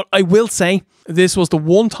awesome. But I will say, this was the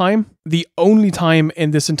one time, the only time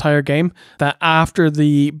in this entire game, that after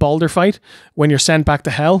the Baldur fight, when you're sent back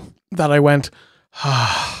to hell, that I went,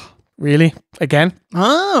 ah, really? Again?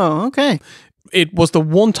 Oh, okay. It was the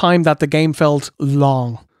one time that the game felt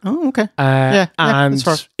long. Oh, okay. And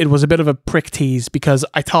it was a bit of a prick tease because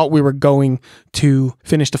I thought we were going to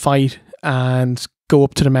finish the fight and go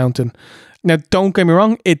up to the mountain. Now, don't get me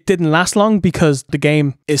wrong, it didn't last long because the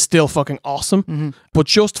game is still fucking awesome. Mm-hmm. But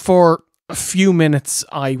just for a few minutes,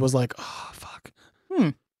 I was like, oh, fuck.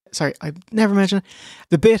 Sorry, I never mentioned it.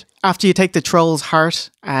 The bit after you take the troll's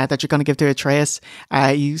heart that you're going to give to Atreus,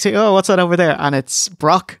 you say, oh, what's that over there? And it's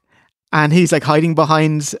Brock. And he's like hiding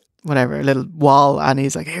behind whatever, a little wall, and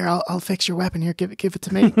he's like, here, I'll fix your weapon here, give it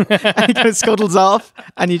to me. And he kind of scuttles off,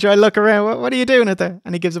 and you try to look around, what are you doing it there?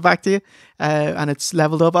 And he gives it back to you, and it's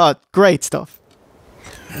leveled up. Oh, great stuff.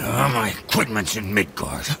 My equipment's in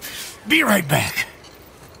Midgard. Be right back.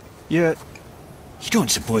 You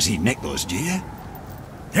don't suppose he nicked those, do you?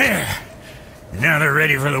 There. Now they're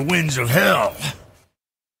ready for the winds of hell.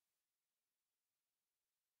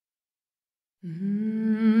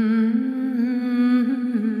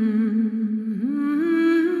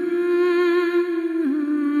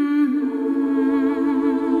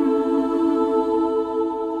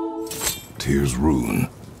 Tyr's rune.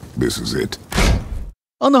 This is it.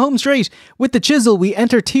 On the home straight, with the chisel, we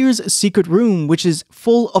enter Tyr's secret room, which is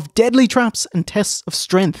full of deadly traps and tests of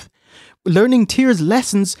strength. Learning Tyr's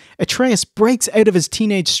lessons, Atreus breaks out of his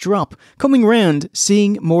teenage strop, coming round,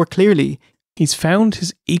 seeing more clearly. He's found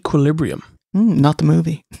his equilibrium. Not the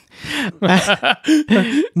movie.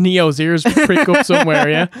 Neo's ears prick up somewhere,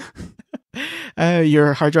 yeah?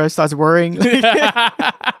 Your hard drive starts worrying.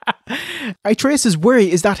 Atreus'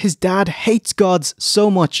 worry is that his dad hates gods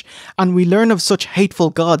so much, and we learn of such hateful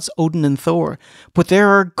gods, Odin and Thor. But there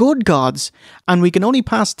are good gods, and we can only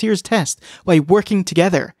pass Tyr's test by working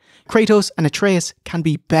together. Kratos and Atreus can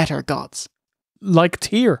be better gods. Like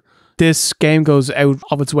Tyr. This game goes out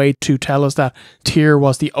of its way to tell us that Tyr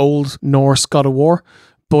was the old Norse god of war,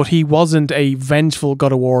 but he wasn't a vengeful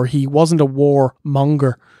god of war. He wasn't a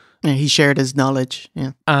warmonger. Yeah, he shared his knowledge,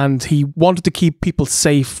 yeah. And he wanted to keep people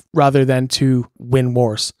safe rather than to win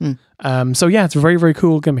wars. So yeah, it's a very, very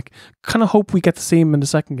cool gimmick. Kind of hope we get to see him in the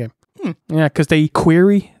second game. Yeah, because they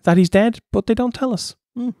query that he's dead, but they don't tell us.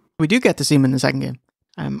 We do get to see him in the second game.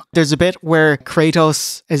 There's a bit where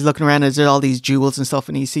Kratos is looking around and there's all these jewels and stuff,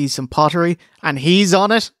 and he sees some pottery and he's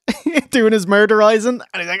on it doing his murderizing,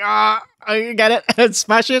 and he's like, I get it, and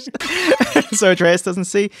smash it. So Atreus doesn't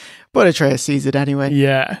see, but Atreus sees it anyway.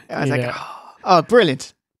 Yeah. I was like, oh,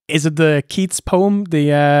 brilliant. Is it the Keats poem,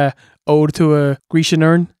 the Ode to a Grecian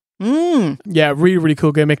Urn? Yeah, really, really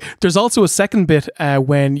cool gimmick. There's also a second bit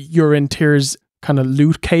when you're in Tyr's kind of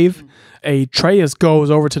loot cave. Atreus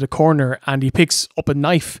goes over to the corner and he picks up a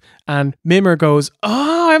knife, and Mimir goes,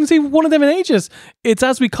 oh, I haven't seen one of them in ages. It's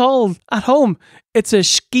as we call at home, it's a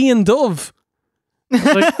Skian dove.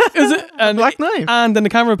 Like, is it a black knife? And then the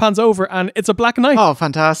camera pans over and it's a black knife. Oh,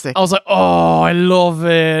 fantastic. I was like, oh, I love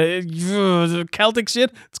it. Celtic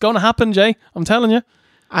shit. It's going to happen, Jay. I'm telling you.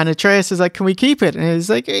 And Atreus is like, can we keep it? And he's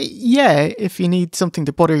like, yeah, if you need something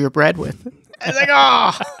to butter your bread with. I was like,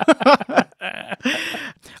 oh.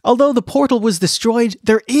 Although the portal was destroyed,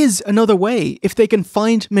 there is another way if they can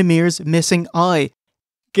find Mimir's missing eye.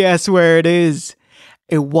 Guess where it is?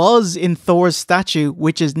 It was in Thor's statue,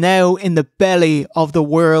 which is now in the belly of the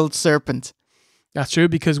world serpent. That's true,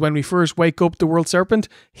 because when we first wake up the world serpent,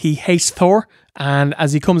 he hates Thor, and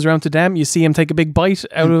as he comes around to them, you see him take a big bite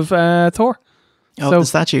out of Thor. Oh, so, the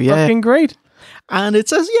statue, yeah. Fucking great. And it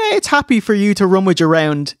says, yeah, it's happy for you to rummage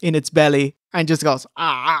around in its belly, and just goes,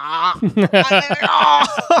 ah.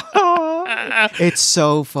 It's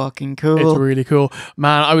so fucking cool. It's really cool.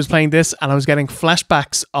 Man, I was playing this and I was getting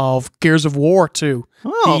flashbacks of Gears of War 2,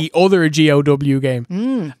 the other GOW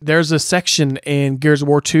game. There's a section in Gears of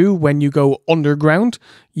War 2 when you go underground,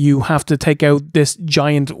 you have to take out this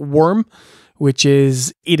giant worm, which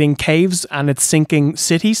is eating caves and it's sinking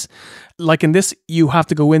cities. Like in this, you have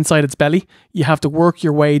to go inside its belly, you have to work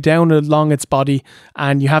your way down along its body,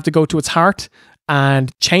 and you have to go to its heart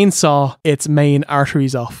and chainsaw its main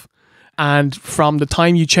arteries off. And from the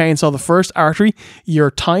time you chainsaw the first artery,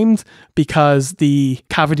 you're timed because the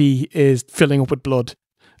cavity is filling up with blood.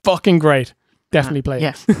 Fucking great. Definitely play it.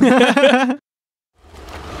 Yes.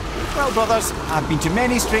 Well, brothers, I've been to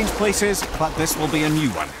many strange places, but this will be a new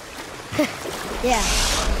one. Yeah,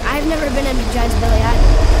 I've never been in a giant's belly either.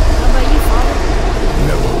 How about you, Father?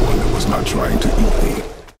 Never one that was not trying to eat me.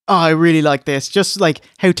 Oh, I really like this. Just like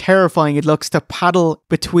how terrifying it looks to paddle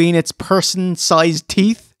between its person-sized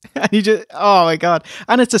teeth. And you just, oh my god.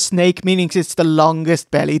 And it's a snake, meaning it's the longest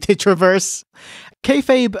belly to traverse.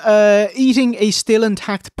 Kayfabe, eating a still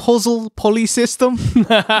intact puzzle pulley system.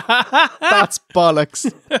 That's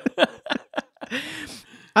bollocks.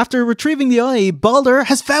 After retrieving the eye, Baldur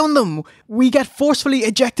has found them. We get forcefully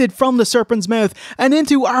ejected from the serpent's mouth and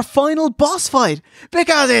into our final boss fight,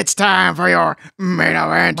 because it's time for your main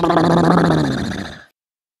event.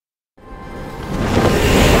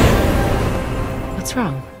 What's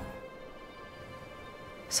wrong?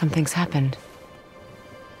 Something's happened.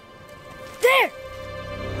 There!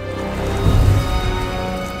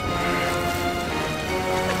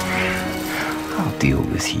 I'll deal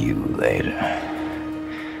with you later.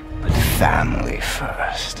 But family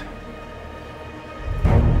first.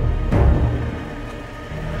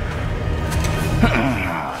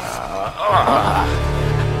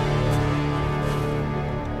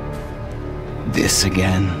 This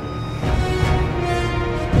again?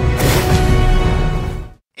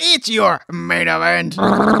 It's your main event.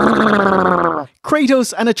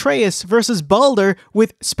 Kratos and Atreus versus Baldur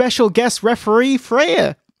with special guest referee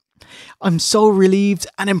Freya. I'm so relieved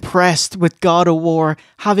and impressed with God of War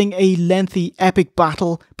having a lengthy epic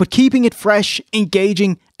battle, but keeping it fresh,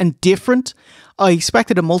 engaging and different. I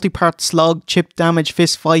expected a multi-part slog, chip damage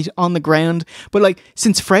fist fight on the ground, but like,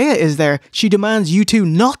 since Freya is there, she demands you two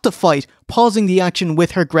not to fight, pausing the action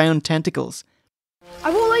with her ground tentacles.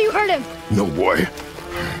 I won't let you hurt him. No, boy.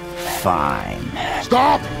 Fine.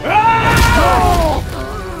 Stop! No!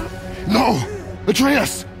 No!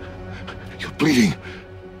 Atreus! You're bleeding.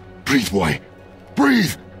 Breathe, boy.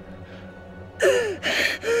 Breathe!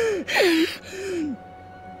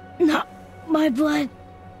 Not my blood.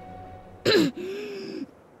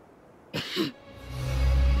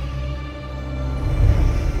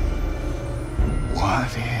 What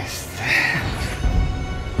is that?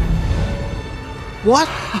 What?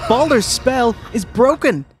 Baldur's spell is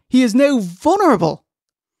broken. He is now vulnerable.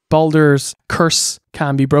 Baldur's curse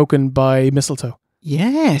can be broken by mistletoe.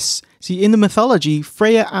 Yes. See, in the mythology,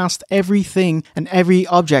 Freya asked everything and every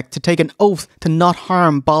object to take an oath to not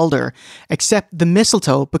harm Baldur, except the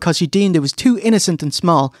mistletoe, because she deemed it was too innocent and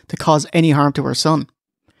small to cause any harm to her son.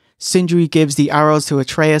 Sindri gives the arrows to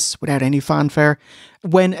Atreus without any fanfare.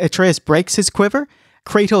 When Atreus breaks his quiver,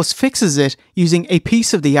 Kratos fixes it using a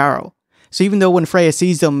piece of the arrow. So even though when Freya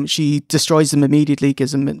sees them, she destroys them immediately,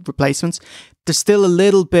 gives them replacements, there's still a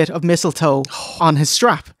little bit of mistletoe on his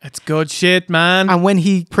strap. It's good shit, man. And when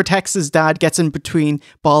he protects his dad, gets in between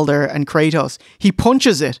Baldur and Kratos, he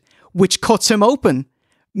punches it, which cuts him open,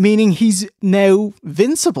 meaning he's now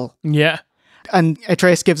vincible. Yeah. And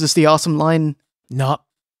Atreus gives us the awesome line, "Not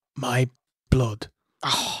my blood."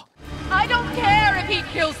 Oh. I don't care if he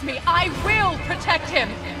kills me. I will protect him.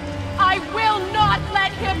 I will not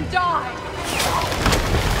let him die.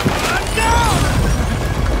 No!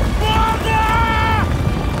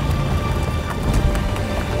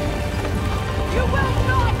 You will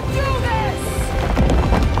not do this!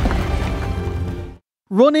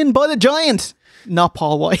 Run in by the giant! Not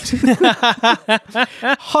Paul White.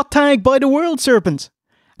 Hot tag by the world serpent.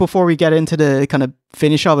 Before we get into the kind of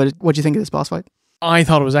finish of it, what do you think of this boss fight? I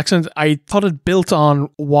thought it was excellent. I thought it built on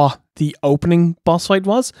what the opening boss fight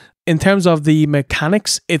was. In terms of the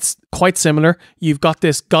mechanics, it's quite similar. You've got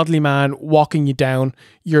this godly man walking you down.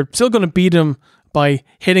 You're still going to beat him by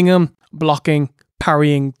hitting him, blocking,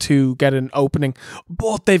 parrying to get an opening.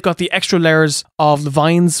 But they've got the extra layers of the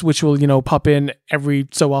vines, which will, you know, pop in every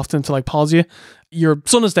so often to like pause you. Your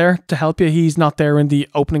son is there to help you. He's not there in the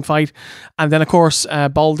opening fight. And then, of course,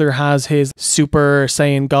 Baldur has his Super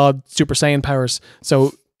Saiyan God, Super Saiyan powers.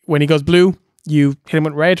 So when he goes blue, you hit him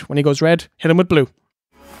with red. When he goes red, hit him with blue.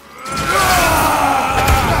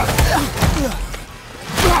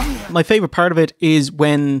 My favourite part of it is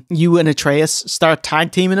when you and Atreus start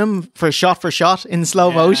tag teaming him for shot in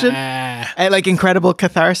slow motion. Like incredible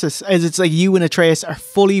catharsis, as it's like you and Atreus are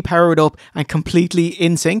fully powered up and completely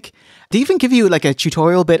in sync. They even give you like a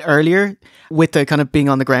tutorial bit earlier with the kind of being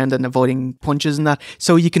on the ground and avoiding punches and that,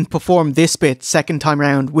 so you can perform this bit second time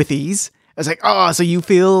round with ease. It's like, oh, so you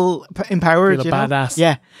feel empowered. Feel a badass.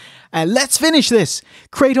 Yeah. Let's finish this.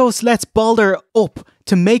 Kratos lets Baldur up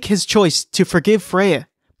to make his choice to forgive Freya,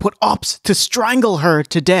 but opts to strangle her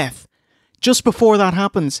to death. Just before that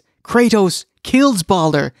happens, Kratos kills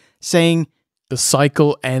Baldur, saying, "The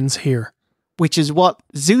cycle ends here." Which is what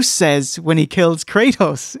Zeus says when he kills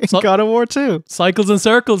Kratos in God of War 2. Cycles and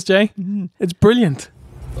circles, Jay. It's brilliant.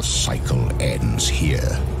 The cycle ends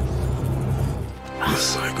here. The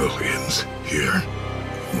cycle ends here.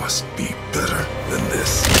 Must be better than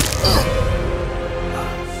this.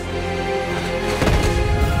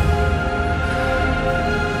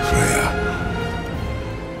 Freya.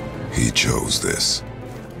 He chose this.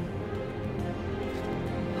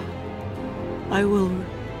 I will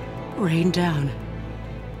rain down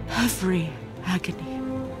every agony,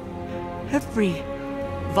 every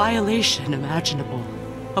violation imaginable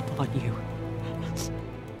upon you.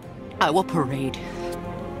 I will parade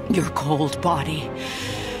your cold body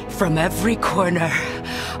from every corner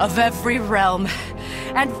of every realm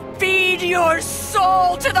and feed your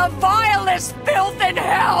soul to the vilest filth in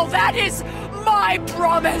hell. That is my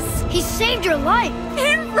promise. He saved your life.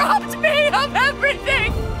 He robbed me of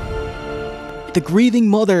everything. The grieving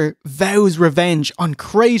mother vows revenge on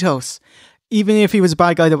Kratos. Even if he was a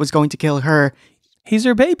bad guy that was going to kill her. He's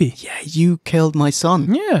her baby. Yeah, you killed my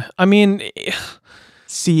son. Yeah, I mean...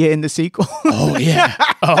 See you in the sequel. Oh, yeah.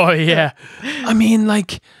 Oh, yeah. I mean,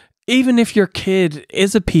 like, even if your kid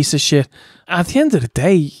is a piece of shit, at the end of the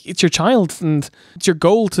day, it's your child and it's your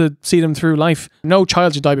goal to see them through life. No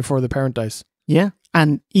child should die before the parent dies. Yeah.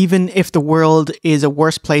 And even if the world is a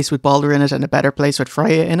worse place with Baldur in it and a better place with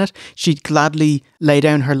Freya in it, she'd gladly lay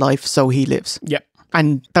down her life so he lives. Yep.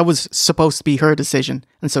 And that was supposed to be her decision.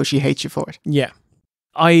 And so she hates you for it. Yeah.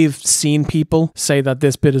 I've seen people say that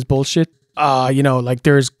this bit is bullshit. You know, like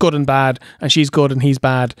there's good and bad and she's good and he's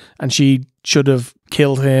bad and she should have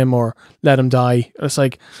killed him or let him die. It's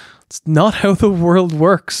like, it's not how the world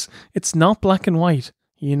works. It's not black and white.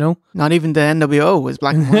 You know? Not even the NWO was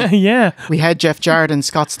black and white. Yeah. We had Jeff Jarrett and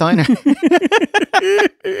Scott Steiner.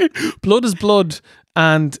 Blood is blood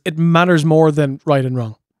and it matters more than right and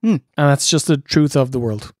wrong. And that's just the truth of the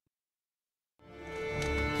world.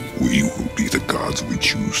 We will be the gods we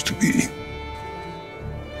choose to be.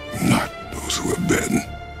 Not those who have been.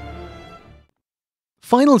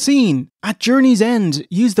 Final scene. At Journey's End,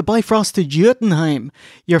 use the Bifrost to Jotunheim.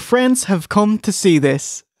 Your friends have come to see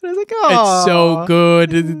this. I was like, oh, it's so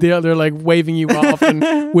good. They're like waving you off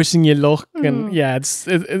and wishing you luck, and yeah,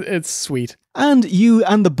 it's sweet. And you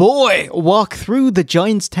and the boy walk through the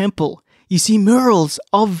giant's temple. You see murals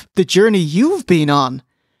of the journey you've been on.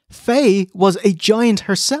 Faye was a giant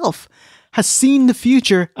herself, has seen the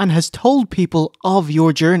future and has told people of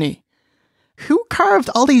your journey. Who carved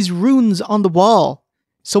all these runes on the wall?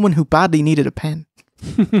 Someone who badly needed a pen.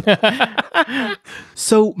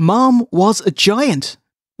 So Mom was a giant.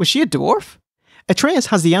 Was she a dwarf? Atreus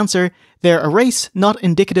has the answer. They're a race not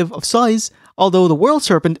indicative of size, although the world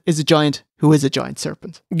serpent is a giant who is a giant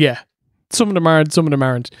serpent. Yeah. Some of them are, some of them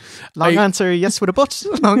aren't. Long answer, yes with a but.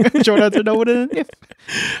 Short answer, no with an if.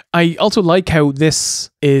 I also like how this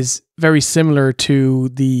is very similar to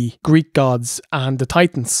the Greek gods and the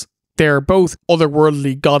Titans. They're both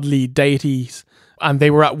otherworldly, godly deities, and they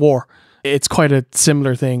were at war. It's quite a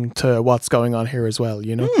similar thing to what's going on here as well,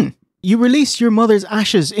 you know? You release your mother's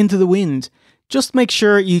ashes into the wind. Just make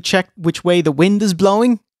sure you check which way the wind is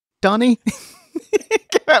blowing, Donnie.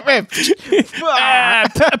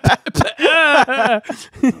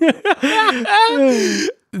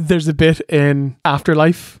 There's a bit in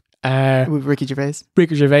Afterlife with Ricky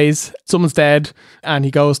Gervais. Someone's dead and he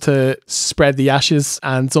goes to spread the ashes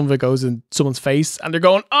and some of it goes in someone's face and they're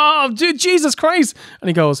going, oh, dude, Jesus Christ. And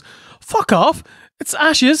he goes, fuck off. It's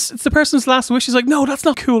ashes. It's the person's last wish. He's like, no, that's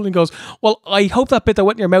not cool. And he goes, well, I hope that bit that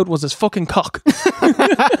went in your mouth was his fucking cock.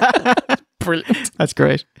 Brilliant. That's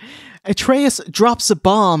great. Atreus drops a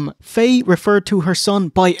bomb. Faye referred to her son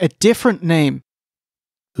by a different name.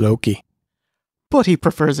 Loki. But he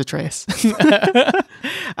prefers Atreus.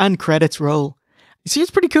 And credits roll. You see,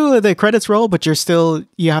 it's pretty cool that the credits roll, but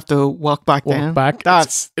you have to walk down.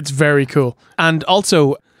 It's very cool. And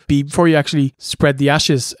also, before you actually spread the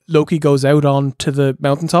ashes, Loki goes out onto the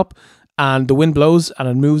mountaintop and the wind blows and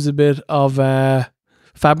it moves a bit of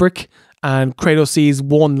fabric and Kratos sees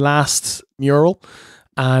one last mural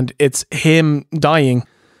and it's him dying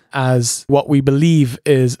as what we believe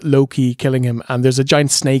is Loki killing him, and there's a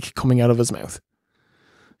giant snake coming out of his mouth.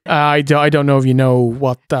 I don't know if you know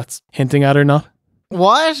what that's hinting at or not.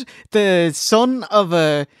 What? The son of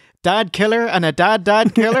a dad killer and a dad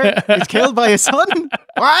killer is killed by a son?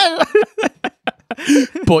 What?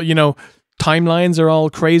 But, you know, timelines are all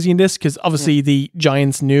crazy in this because obviously the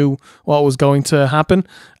giants knew what was going to happen.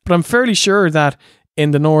 But I'm fairly sure that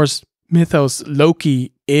in the Norse mythos,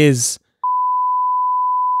 Loki is...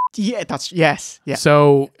 Yeah, that's... Yes. Yeah.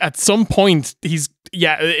 So at some point,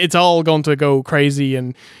 it's all going to go crazy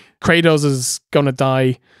and Kratos is going to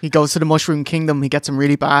die. He goes to the Mushroom Kingdom. He gets some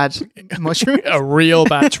really bad mushrooms. A real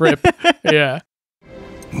bad trip. Yeah.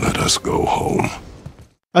 Let us go home.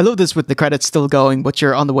 I love this with the credits still going, but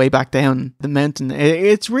you're on the way back down the mountain.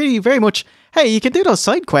 It's really very much, hey, you can do those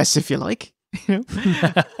side quests if you like.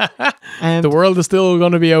 The world is still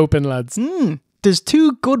going to be open, lads. There's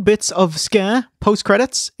 2 good bits of ska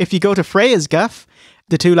post-credits. If you go to Freya's gaff,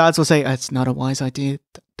 the 2 lads will say, it's not a wise idea,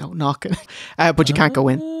 don't knock it. But you can't go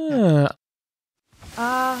in.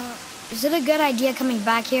 Is it a good idea coming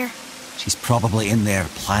back here? She's probably in there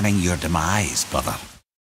planning your demise, brother.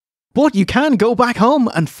 But you can go back home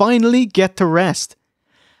and finally get to rest.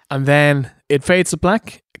 And then it fades to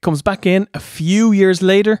black. It comes back in a few years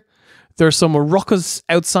later. There's some ruckus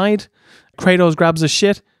outside. Kratos grabs his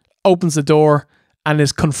shit, opens the door, and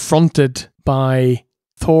is confronted by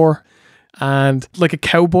Thor. And like a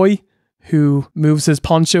cowboy who moves his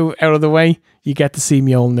poncho out of the way, you get to see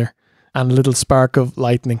Mjolnir and a little spark of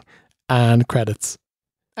lightning and credits.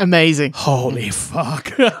 Amazing. Holy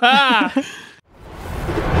fuck.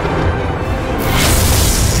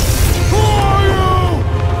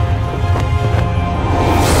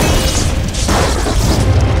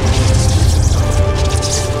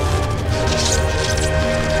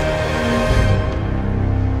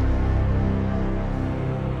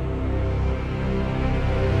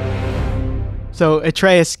 So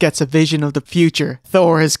Atreus gets a vision of the future.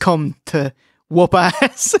 Thor has come to whoop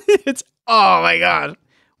ass. It's, oh my god.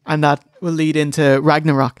 And that will lead into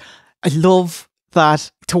Ragnarok. I love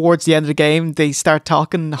that towards the end of the game, they start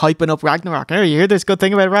talking, hyping up Ragnarok. Hey, you hear this good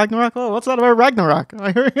thing about Ragnarok? Oh, what's that about Ragnarok?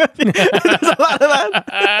 I heard there's a lot of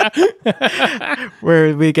that.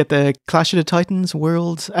 Where we get the Clash of the Titans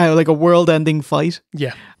world, like a world-ending fight.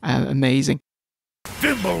 Yeah. Amazing.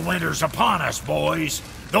 Fimbulwinter's upon us, boys.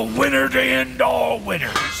 The winner to end all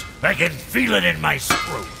winners. I can feel it in my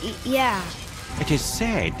screw. Yeah. It is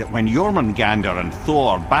said that when Jormungandr and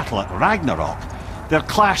Thor battle at Ragnarok, their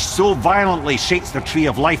clash so violently shakes the tree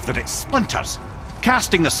of life that it splinters,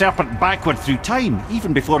 casting the serpent backward through time,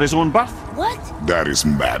 even before his own birth. What? That is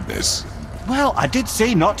madness. Well, I did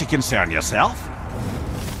say not to concern yourself.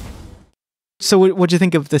 So what do you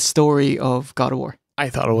think of the story of God of War? I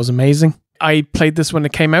thought it was amazing. I played this when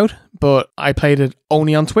it came out, but I played it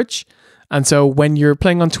only on Twitch. And so when you're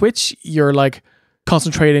playing on Twitch, you're like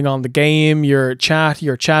concentrating on the game, you're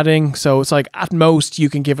chatting. So it's like at most you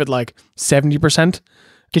can give it like 70%.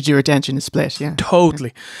 Because your attention is split, yeah.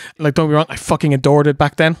 Totally. Like, don't be wrong, I fucking adored it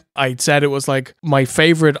back then. I said it was like my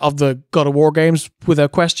favorite of the God of War games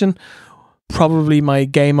without question. Probably my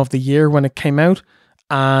game of the year when it came out.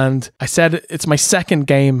 And I said it's my second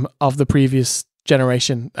game of the previous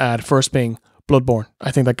generation, the first being Bloodborne.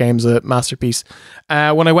 I think that game's a masterpiece.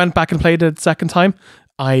 When I went back and played it the second time,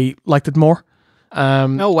 I liked it more.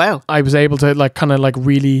 Oh wow. I was able to like kind of like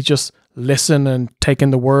really just listen and take in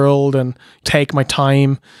the world and take my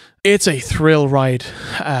time. It's a thrill ride.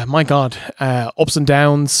 My god. Ups and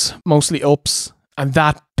downs, mostly ups. And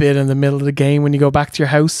that bit in the middle of the game when you go back to your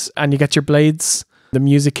house and you get your blades, the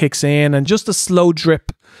music kicks in, and just a slow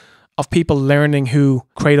drip of people learning who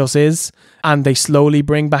Kratos is, and they slowly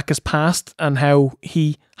bring back his past and how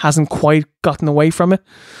he hasn't quite gotten away from it.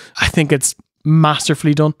 I think it's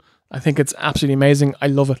masterfully done. I think it's absolutely amazing. I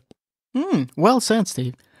love it. Well said,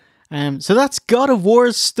 Steve. So that's God of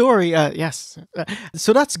War's story. Yes.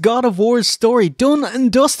 So that's God of War's story done and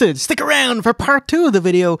dusted. Stick around for part 2 of the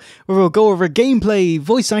video where we'll go over gameplay,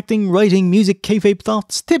 voice acting, writing, music, kayfabe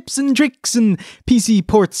thoughts, tips and tricks, and PC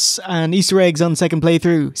ports and Easter eggs on second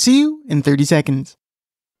playthrough. See you in 30 seconds.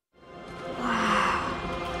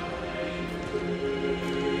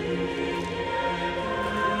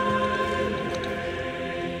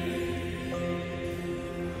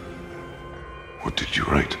 What did you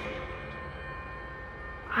write?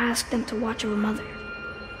 I asked them to watch over Mother.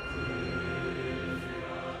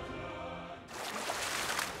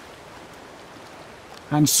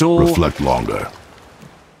 And so... Reflect longer.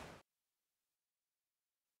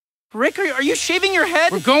 Rick, are Are you shaving your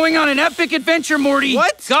head? We're going on an epic adventure, Morty.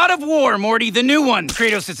 What? God of War, Morty, the new one.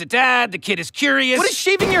 Kratos is a dad, the kid is curious. What does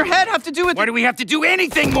shaving your head have to do with... Why do we have to do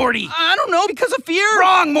anything, Morty? I don't know, because of fear?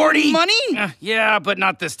 Wrong, Morty. Money? Yeah, but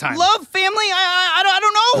not this time. Love, family? I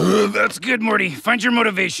don't know. That's good, Morty. Find your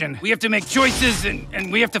motivation. We have to make choices,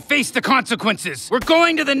 and we have to face the consequences. We're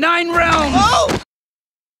going to the 9 realms. Oh!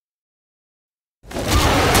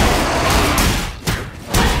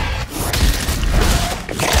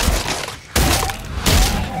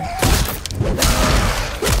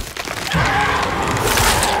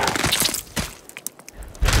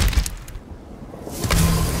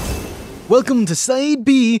 Welcome to Side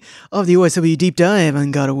B of the OSW Deep Dive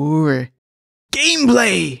on God of War.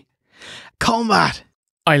 Gameplay! Combat!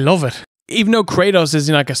 I love it. Even though Kratos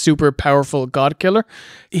isn't like a super powerful god killer,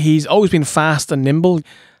 he's always been fast and nimble.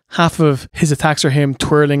 Half of his attacks are him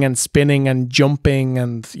twirling and spinning and jumping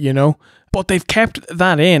and, you know. But they've kept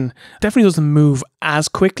that in. Definitely doesn't move as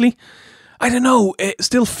quickly. I don't know, it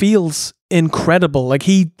still feels incredible. Like,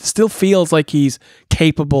 he still feels like he's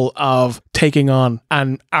capable of taking on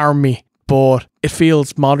an army. But it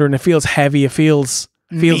feels modern, it feels heavy, it feels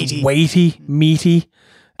Meaty. weighty, meaty.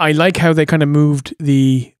 I like how they kind of moved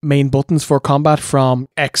the main buttons for combat from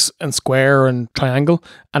X and square and triangle,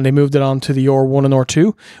 and they moved it on to the R1 and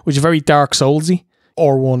R2, which is very Dark Soulsy.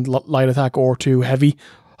 R1 light attack, R2 heavy.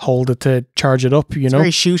 Hold it to charge it up, you know.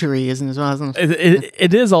 It's very shootery, isn't it?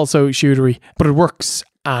 It is also shootery, but it works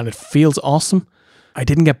and it feels awesome. I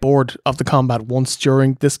didn't get bored of the combat once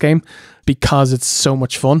during this game because it's so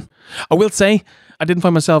much fun. I will say, I didn't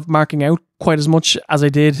find myself marking out quite as much as I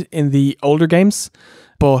did in the older games,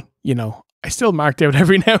 but, you know, I still marked out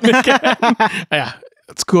every now and again. Yeah,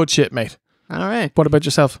 it's good shit, mate. All right. What about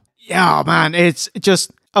yourself? Yeah, man, it's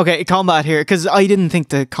just... Okay, combat here, because I didn't think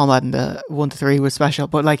the combat in the 1 to 3 was special,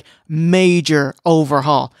 but like major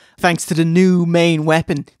overhaul. Thanks to the new main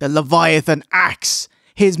weapon, the Leviathan Axe.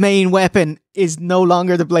 His main weapon is no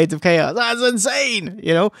longer the Blades of Chaos. That's insane,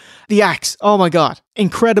 you know? The axe, oh my god.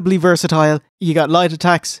 Incredibly versatile. You got light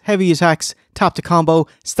attacks, heavy attacks, tap to combo,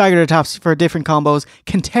 staggered attacks for different combos,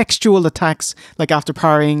 contextual attacks, like after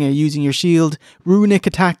parrying or using your shield, runic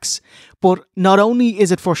attacks. But not only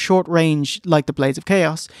is it for short range like the Blades of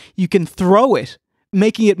Chaos, you can throw it,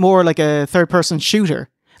 making it more like a third-person shooter.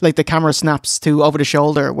 Like the camera snaps to over the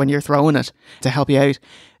shoulder when you're throwing it to help you out.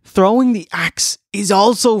 Throwing the axe is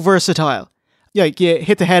also versatile. Like, you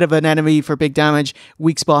hit the head of an enemy for big damage,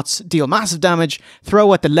 weak spots deal massive damage,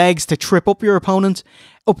 throw at the legs to trip up your opponent,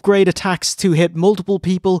 upgrade attacks to hit multiple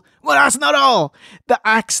people. Well, that's not all. The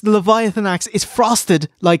axe, the Leviathan Axe, is frosted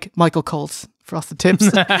like Michael Colt's frosted tips.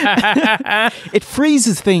 It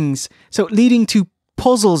freezes things, so leading to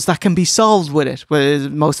puzzles that can be solved with it,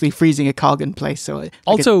 with mostly freezing a cog in place. So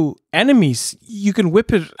also, enemies, you can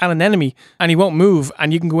whip it at an enemy and he won't move,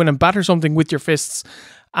 and you can go in and batter something with your fists,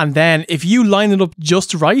 and then if you line it up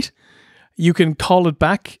just right, you can call it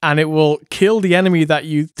back and it will kill the enemy that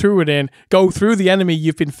you threw it in, go through the enemy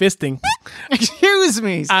you've been fisting. Excuse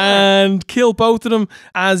me. Sorry. And kill both of them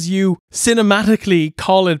as you cinematically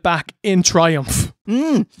call it back in triumph.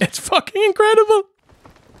 It's fucking incredible.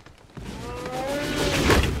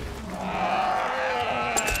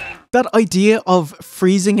 That idea of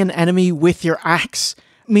freezing an enemy with your axe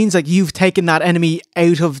means like you've taken that enemy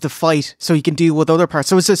out of the fight so you can deal with other parts.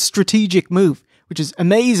 So it's a strategic move, which is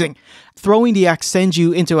amazing. Throwing the axe sends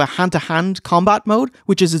you into a hand-to-hand combat mode,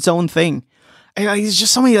 which is its own thing. There's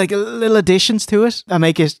just so many like little additions to it that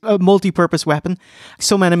make it a multi-purpose weapon.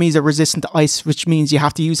 Some enemies are resistant to ice, which means you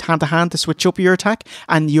have to use hand-to-hand to switch up your attack,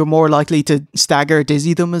 and you're more likely to stagger,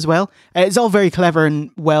 dizzy them as well. It's all very clever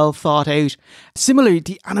and well thought out. Similarly,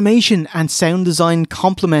 the animation and sound design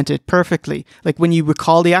complement it perfectly. Like when you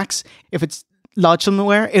recall the axe, if it's lodged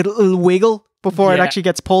somewhere, it'll wiggle before it actually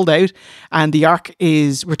gets pulled out, and the arc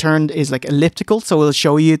is like elliptical, so it'll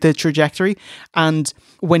show you the trajectory, and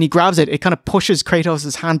when he grabs it, it kind of pushes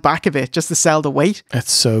Kratos' hand back a bit just to sell the weight.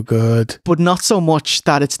 It's so good. But not so much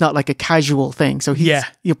that it's not like a casual thing, so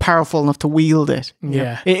you're powerful enough to wield it.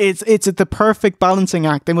 Yeah. It's the perfect balancing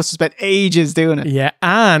act. They must have spent ages doing it. Yeah,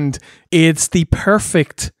 and it's the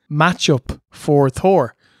perfect matchup for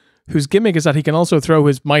Thor, whose gimmick is that he can also throw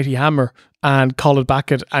his mighty hammer and call it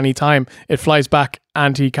back at any time. It flies back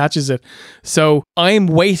and he catches it. So I'm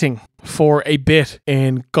waiting for a bit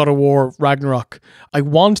in God of War Ragnarok. I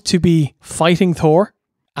want to be fighting Thor,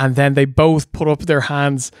 and then they both put up their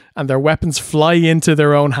hands and their weapons fly into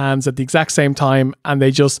their own hands at the exact same time, and they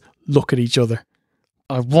just look at each other.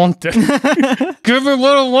 I want it. Give me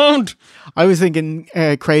what I want. I was thinking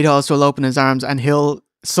Kratos will open his arms and he'll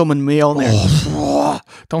summon Mjolnir.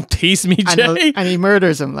 don't tease me, Jay. And he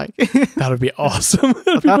murders him. Like that would be awesome.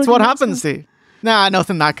 That's what happens to you. Nah,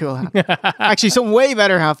 nothing that cool happens. Actually, something way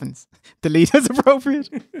better happens. Delete as appropriate.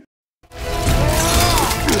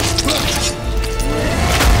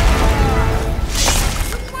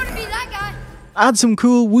 Add some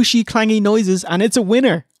cool whooshy clangy noises and it's a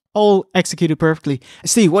winner. All executed perfectly.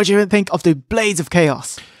 Steve, what do you think of the Blades of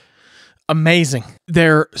Chaos? Amazing.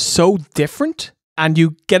 They're so different and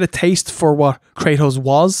you get a taste for what Kratos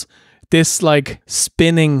was. This like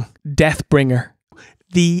spinning Deathbringer.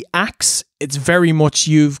 The axe, it's very much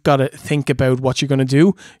you've got to think about what you're going to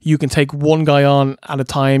do. You can take one guy on at a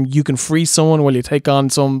time. You can freeze someone while you take on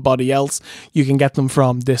somebody else. You can get them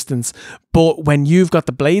from distance. But when you've got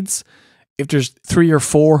the blades, if there's 3 or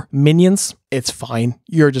 4 minions, it's fine.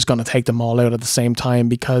 You're just going to take them all out at the same time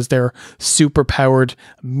because they're super powered,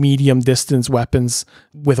 medium distance weapons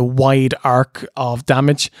with a wide arc of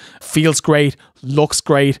damage. Feels great, looks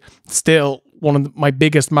great. Still one of my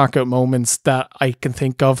biggest markout moments that I can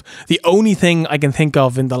think of. The only thing I can think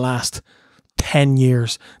of in the last 10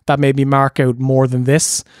 years that made me mark out more than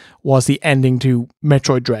this was the ending to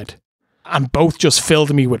Metroid Dread. And both just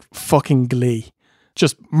filled me with fucking glee.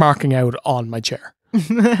 Just marking out on my chair.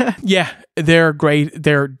 Yeah, they're great.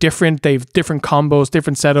 They're different. They've different combos,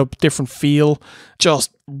 different setup, different feel.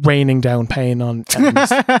 Just raining down pain on enemies.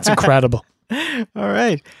 It's incredible. All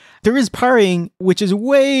right. There is parrying, which is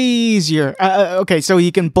way easier. Okay, so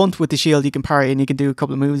you can bunt with the shield, you can parry, and you can do a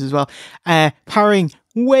couple of moves as well. Parrying,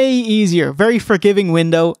 way easier. Very forgiving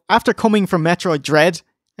window. After coming from Metroid Dread,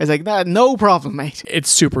 I was like, no problem, mate. It's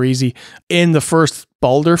super easy. In the first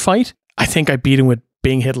Baldur fight, I think I beat him with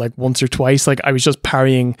being hit like once or twice. Like I was just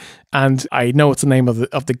parrying, and I know it's the name of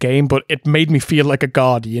the game, but it made me feel like a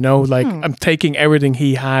god, you know? Like I'm taking everything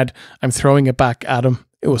he had, I'm throwing it back at him.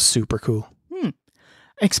 It was super cool.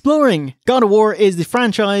 Exploring. God of War is the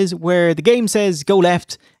franchise where the game says go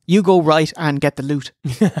left, you go right and get the loot.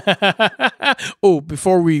 Oh,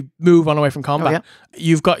 before we move on away from combat,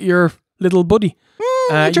 you've got your little buddy.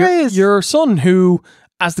 Your son who,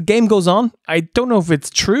 as the game goes on, I don't know if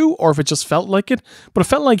it's true or if it just felt like it, but it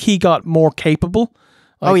felt like he got more capable.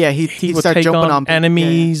 Like he would start take jumping on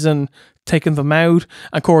enemies and taking them out.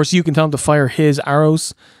 Of course, you can tell him to fire his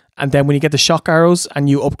arrows. And then when you get the shock arrows and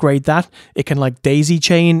you upgrade that, it can like daisy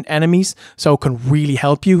chain enemies. So it can really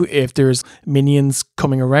help you if there's minions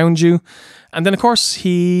coming around you. And then of course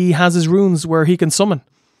he has his runes where he can summon.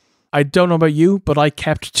 I don't know about you, but I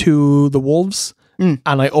kept to the wolves and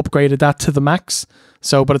I upgraded that to the max.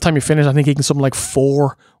 So by the time you finish, I think he can summon like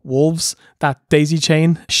 4 wolves. That daisy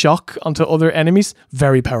chain shock onto other enemies.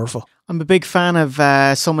 Very powerful. I'm a big fan of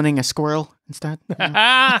summoning a squirrel instead. But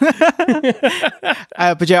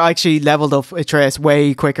yeah, I actually leveled up Atreus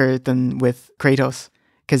way quicker than with Kratos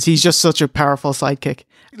because he's just such a powerful sidekick.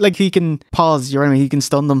 Like he can pause your enemy, he can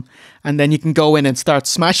stun them, and then you can go in and start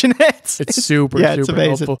smashing it. It's super, it's super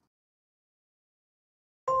amazing. helpful.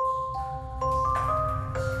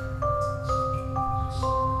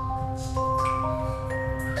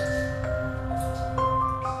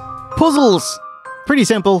 Puzzles. Pretty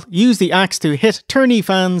simple. Use the axe to hit tourney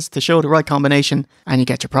fans to show the right combination and you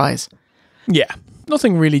get your prize. Yeah,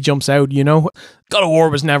 nothing really jumps out, you know. God of War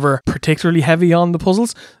was never particularly heavy on the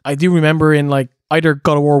puzzles. I do remember in like either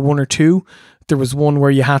God of War 1 or 2, there was one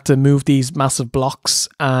where you had to move these massive blocks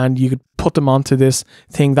and you could put them onto this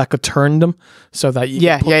thing that could turn them so that you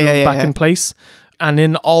could put them back in place. And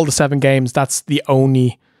in all the 7 games, that's the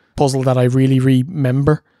only puzzle that I really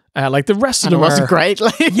remember. Like the rest of them wasn't great.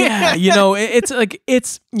 Like yeah, you know, it's like,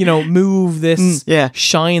 it's, you know, move this,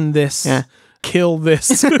 shine this, kill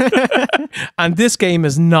this. And this game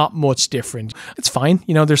is not much different. It's fine.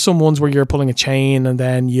 You know, there's some ones where you're pulling a chain and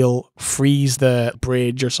then you'll freeze the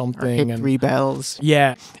bridge or something. Or hit and 3 bells.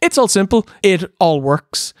 Yeah, it's all simple. It all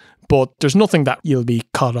works, but there's nothing that you'll be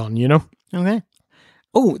caught on, you know? Okay.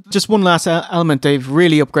 Oh, just one last element. They've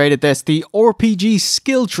really upgraded this. The RPG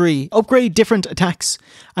skill tree. Upgrade different attacks.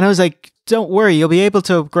 And I was like, don't worry, you'll be able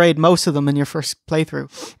to upgrade most of them in your first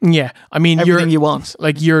playthrough. Yeah, I mean, everything you want.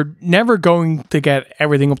 Like, you're never going to get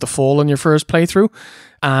everything up to full in your first playthrough.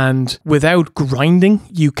 And without grinding,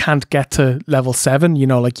 you can't get to level 7. You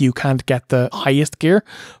know, like you can't get the highest gear.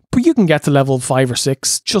 But you can get to level 5 or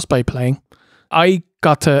 6 just by playing. I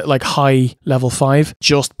got to like high level 5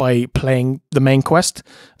 just by playing the main quest.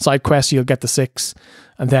 Side quest, you'll get the 6.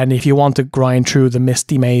 And then if you want to grind through the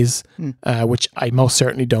Misty Maze, which I most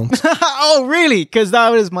certainly don't. Oh, really? Because that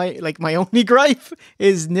was my only gripe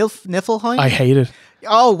is Niflheim. I hate it.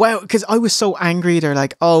 Oh, wow. Because I was so angry. They're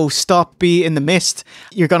like, oh, stop, be in the mist.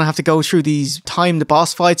 You're going to have to go through these timed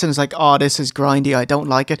boss fights. And it's like, oh, this is grindy. I don't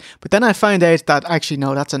like it. But then I found out that actually,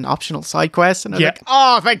 no, that's an optional side quest. And I was like,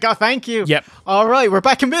 oh, thank God, thank you. Yep. All right, we're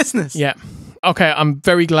back in business. Yeah. Okay, I'm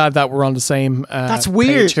very glad that we're on the same that's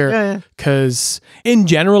weird page here. Because in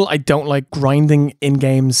general, I don't like grinding in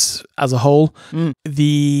games as a whole.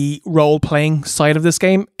 The role-playing side of this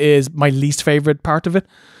game is my least favorite part of it.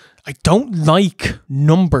 I don't like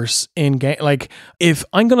numbers in game. Like, if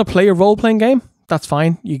I'm going to play a role-playing game, that's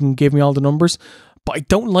fine. You can give me all the numbers. But I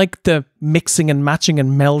don't like the mixing and matching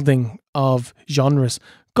and melding of genres.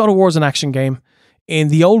 God of War is an action game. In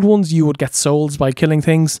the old ones, you would get souls by killing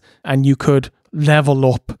things, and you could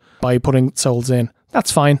level up by putting souls in.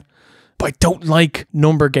 That's fine. But I don't like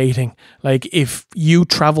number gating. Like, if you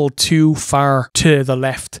travel too far to the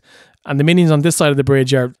left, and the minions on this side of the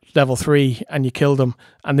bridge are level 3, and you kill them,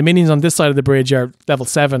 and the minions on this side of the bridge are level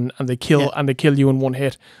 7, and they kill you in one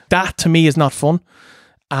hit. That, to me, is not fun.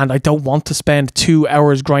 And I don't want to spend 2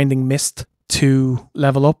 hours grinding mist to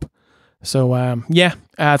level up. So,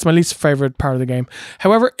 it's my least favorite part of the game.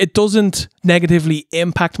 However, it doesn't negatively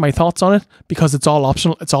impact my thoughts on it because it's all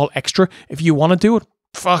optional. It's all extra. If you want to do it,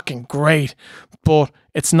 fucking great. But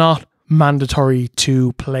it's not mandatory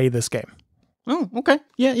to play this game. Oh, okay.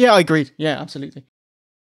 Yeah, I agreed. Yeah, absolutely.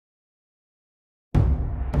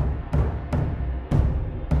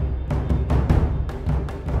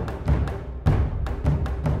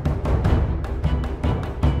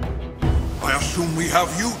 I assume we have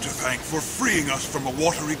you to thank for freeing us from a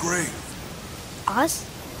watery grave. Us?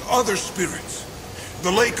 Other spirits.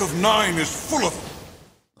 The Lake of Nine is full of them.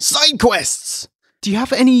 Side quests! Do you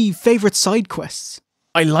have any favourite side quests?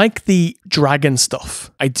 I like the dragon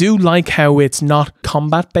stuff. I do like how it's not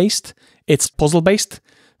combat based, it's puzzle based.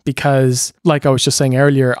 Because, like I was just saying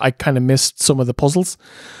earlier, I kind of missed some of the puzzles.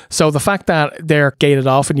 So the fact that they're gated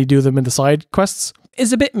off and you do them in the side quests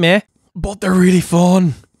is a bit meh, but they're really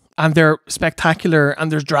fun. And they're spectacular,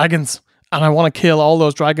 and there's dragons. And I want to kill all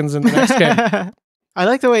those dragons in the next game. I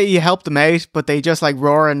like the way you help them out, but they just like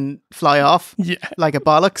roar and fly off. Yeah. Like a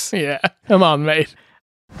bollocks. Yeah. Come on, mate.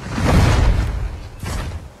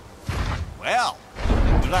 Well,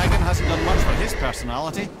 the dragon hasn't done much for his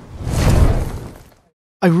personality.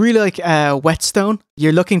 I really like Whetstone.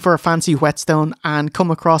 You're looking for a fancy Whetstone and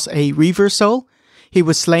come across a Reaver soul. He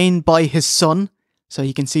was slain by his son. So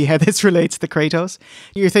you can see how this relates to Kratos.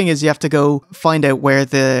 Your thing is you have to go find out where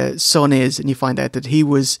the son is, and you find out that he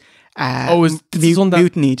was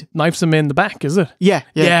mutinied. Knifes him in the back, is it? Yeah.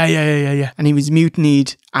 And he was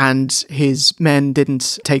mutinied, and his men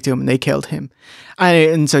didn't take to him, and they killed him.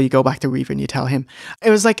 And so you go back to Reaver and you tell him.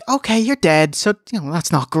 It was like, okay, you're dead, so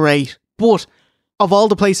that's not great. But of all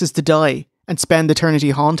the places to die and spend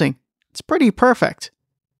eternity haunting, it's pretty perfect.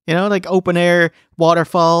 Like open air,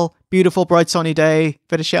 waterfall, beautiful bright sunny day,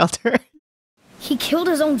 bit of shelter. He killed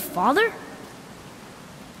his own father?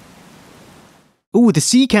 Ooh, the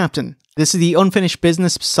Sea Captain. This is the unfinished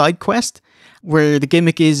business side quest, where the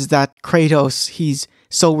gimmick is that Kratos, he's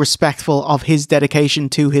so respectful of his dedication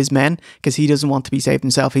to his men, because he doesn't want to be saved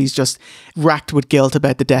himself. He's just racked with guilt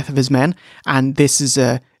about the death of his men. And this is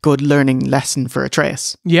a good learning lesson for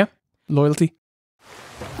Atreus. Yeah, loyalty.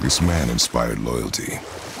 This man inspired loyalty.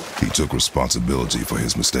 He took responsibility for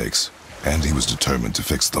his mistakes, and he was determined to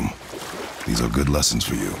fix them. These are good lessons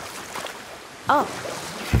for you. Oh.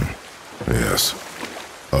 Yes.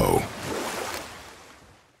 Oh.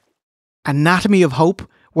 Anatomy of Hope,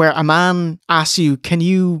 where a man asks you, can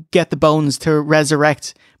you get the bones to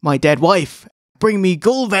resurrect my dead wife? Bring me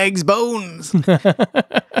Gulveg's bones.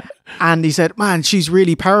 And he said, man, she's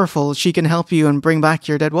really powerful. She can help you and bring back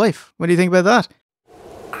your dead wife. What do you think about that?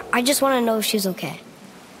 I just want to know if she's okay.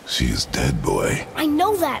 She is dead, boy. I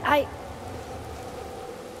know that.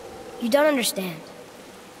 You don't understand.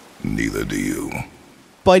 Neither do you.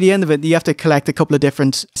 By the end of it, you have to collect a couple of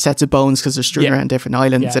different sets of bones because they're strewn around different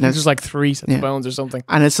islands. Yeah, and it's just like 3 sets of bones or something.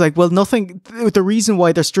 And it's like, well, nothing. The reason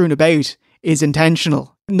why they're strewn about is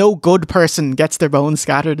intentional. No good person gets their bones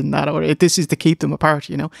scattered in that order. This is to keep them apart,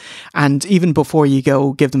 And even before you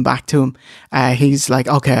go give them back to him, he's like,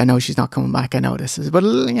 okay, I know she's not coming back. I know this is, but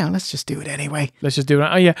let's just do it anyway. Let's just do it.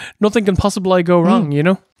 Oh yeah, nothing can possibly go wrong,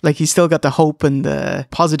 Like he's still got the hope and the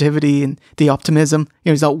positivity and the optimism.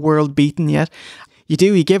 He's not world beaten yet.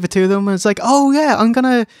 You give it to them, and it's like, oh yeah, I'm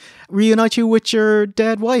gonna reunite you with your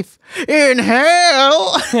dead wife in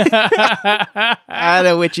hell. And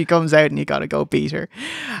at which he comes out and you gotta go beat her.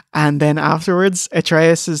 And then afterwards,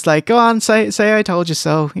 Atreus is like, go on, say I told you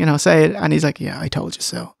so, say it. And he's like, yeah, I told you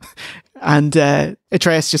so. And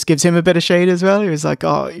Atreus just gives him a bit of shade as well. He was like,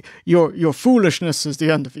 "Oh, your foolishness is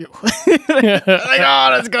the end of you." Like, oh,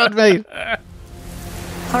 that's good, mate.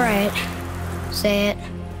 All right. Say it.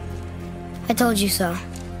 I told you so.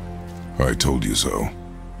 I told you so.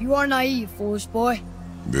 You are naive, foolish boy.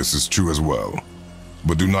 This is true as well.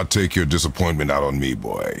 But do not take your disappointment out on me,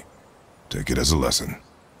 boy. Take it as a lesson.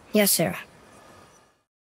 Yes, sir.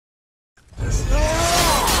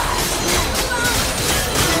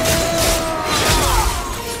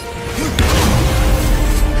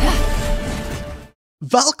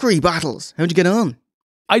 Valkyrie battles. How'd you get on?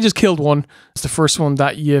 I just killed one. It's the first one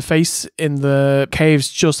that you face in the caves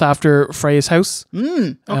just after Freya's house.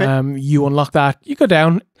 Okay. You unlock that. You go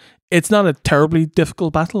down. It's not a terribly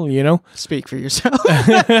difficult battle, you know? Speak for yourself.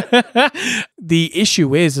 The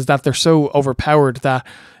issue is that they're so overpowered that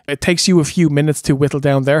it takes you a few minutes to whittle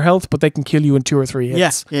down their health, but they can kill you in 2 or 3 hits.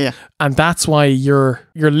 Yes, yeah. And that's why you're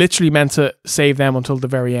literally meant to save them until the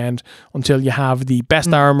very end, until you have the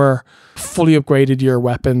best armor, fully upgraded your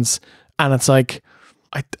weapons, and it's like,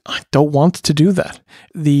 I don't want to do that.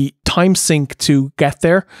 The time sink to get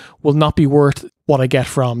there will not be worth what I get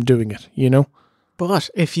from doing it, you know? But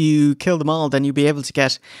if you kill them all, then you'll be able to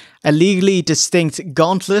get a legally distinct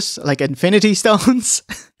gauntlet, like Infinity Stones.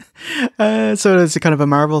 So it's a kind of a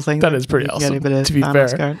Marvel thing. That is pretty awesome, to be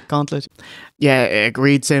fair. Gauntlet. Yeah,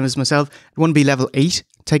 agreed, same as myself. You want to be level 8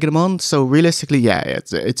 taking them on, so realistically, yeah,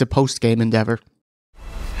 it's a post-game endeavour.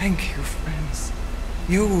 Thank you, friends.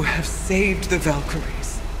 You have saved the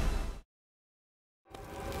Valkyries.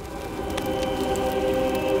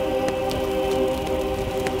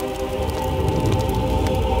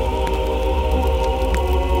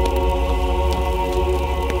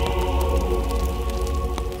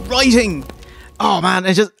 Writing! Oh man,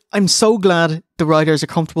 I'm so glad the writers are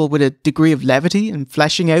comfortable with a degree of levity and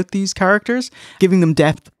fleshing out these characters, giving them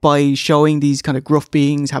depth by showing these kind of gruff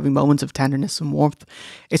beings having moments of tenderness and warmth.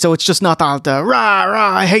 So it's just not that rah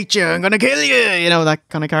rah, I hate you, I'm gonna kill you, you know, that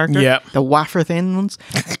kind of character. Yeah. The waffer thin ones.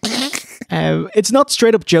 It's not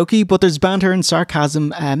straight up jokey, but there's banter and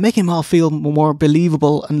sarcasm, making them all feel more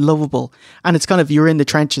believable and lovable. And it's kind of, you're in the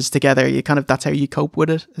trenches together. That's how you cope with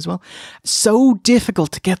it as well. So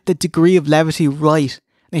difficult to get the degree of levity right.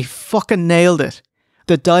 They fucking nailed it.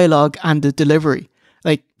 The dialogue and the delivery.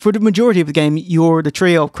 Like, for the majority of the game, you're the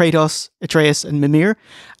trio of Kratos, Atreus, and Mimir,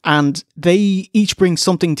 and they each bring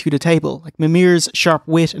something to the table. Like Mimir's sharp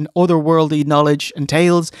wit and otherworldly knowledge and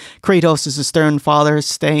tales, Kratos is a stern father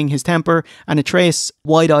staying his temper, and Atreus,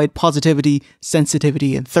 wide-eyed positivity,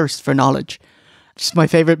 sensitivity, and thirst for knowledge. Just my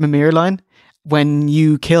favourite Mimir line. When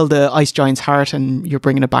you kill the ice giant's heart and you're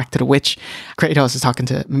bringing it back to the witch, Kratos is talking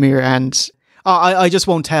to Mimir and... I just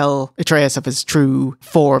won't tell Atreus of his true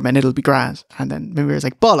form and it'll be grand. And then Mimir's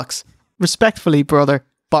like, bollocks. Respectfully, brother,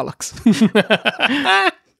 bollocks.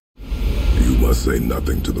 You must say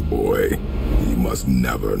nothing to the boy. He must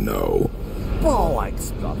never know.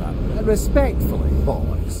 Bollocks, brother. Respectfully,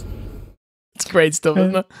 bollocks. It's great stuff,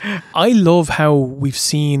 isn't it? I love how we've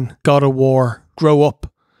seen God of War grow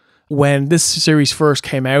up. When this series first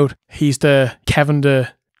came out, he's the Kevin the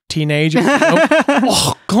teenager, you know?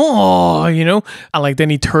 Oh god, you know, and like then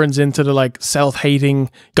he turns into the like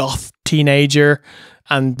self-hating goth teenager,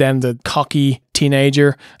 and then the cocky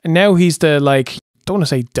teenager, and now he's the like, don't want to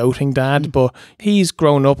say doting dad, but he's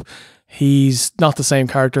grown up. He's not the same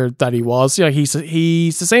character that he was. Yeah, he's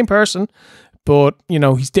the same person, but you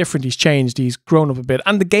know, he's different. He's changed. He's grown up a bit,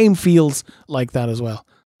 and the game feels like that as well.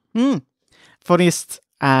 Funniest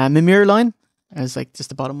Mimir line is like just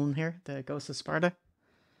the bottom one here, the Ghost of Sparta.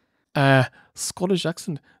 Scottish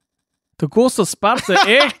accent. The Ghost of Sparta,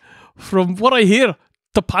 eh? From what I hear,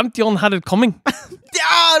 the Pantheon had it coming.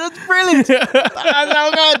 Yeah, that's brilliant. That's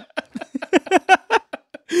so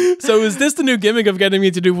good. So is this the new gimmick of getting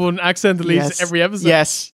me to do one accent at least every episode?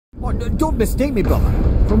 Yes. Oh, don't mistake me, brother.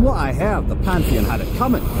 From what I heard, the Pantheon had it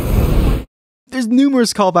coming. There's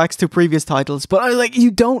numerous callbacks to previous titles, but you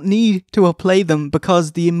don't need to play them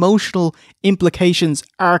because the emotional implications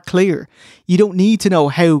are clear. You don't need to know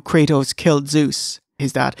how Kratos killed Zeus,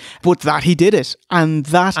 his dad, but that he did it, and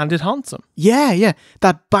it haunts him. Yeah,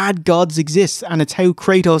 that bad gods exist, and it's how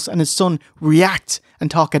Kratos and his son react and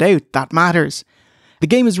talk it out that matters. The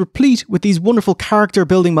game is replete with these wonderful character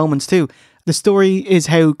building moments too. The story is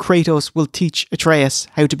how Kratos will teach Atreus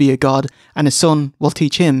how to be a god, and his son will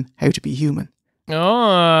teach him how to be human.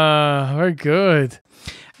 Oh, very good.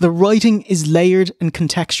 The writing is layered and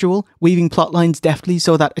contextual, weaving plot lines deftly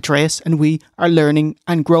so that Atreus and we are learning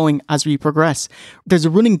and growing as we progress. There's a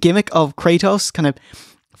running gimmick of Kratos kind of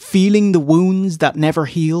feeling the wounds that never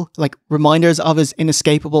heal, like reminders of his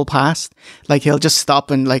inescapable past. Like he'll just stop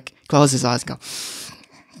and like close his eyes and go,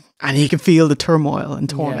 and he can feel the turmoil and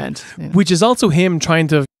torment. Yeah. Which is also him trying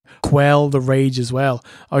to quell the rage as well.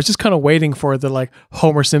 I was just kind of waiting for the like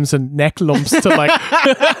Homer Simpson neck lumps to like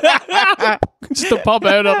just to pop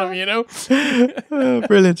out on him, you know? Oh,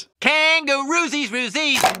 brilliant. Kangaroozies,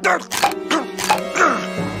 roosies.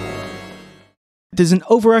 There's an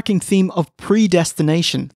overarching theme of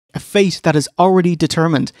predestination, a fate that is already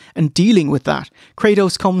determined, and dealing with that.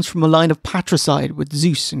 Kratos comes from a line of patricide with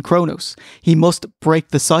Zeus and Kronos. He must break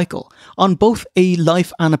the cycle. On both a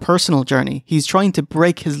life and a personal journey, he's trying to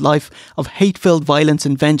break his life of hate-filled violence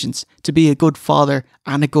and vengeance to be a good father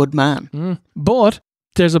and a good man. But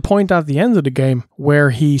there's a point at the end of the game where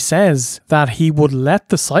he says that he would let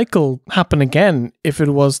the cycle happen again if it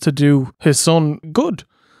was to do his son good.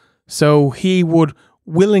 So he would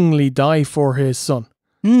willingly die for his son.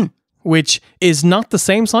 Which is not the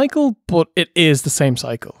same cycle, but it is the same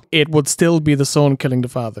cycle. It would still be the son killing the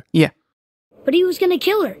father. Yeah. But he was gonna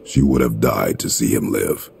kill her. She would have died to see him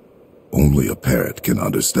live. Only a parent can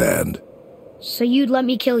understand. So you'd let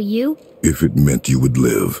me kill you? If it meant you would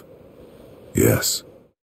live. Yes.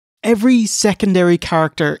 Every secondary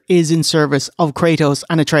character is in service of Kratos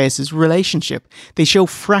and Atreus' relationship. They show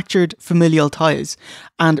fractured familial ties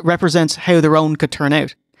and represents how their own could turn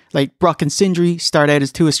out. Like Brock and Sindri start out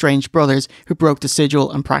as two estranged brothers who broke the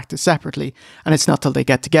sigil and practice separately. And it's not till they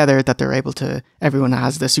get together that they're able to, everyone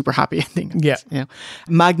has the super happy ending. Yeah. You know?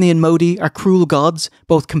 Magni and Modi are cruel gods,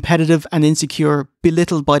 both competitive and insecure,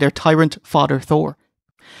 belittled by their tyrant father Thor.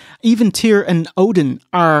 Even Tyr and Odin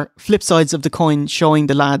are flip sides of the coin, showing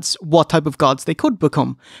the lads what type of gods they could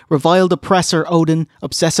become. Reviled oppressor Odin,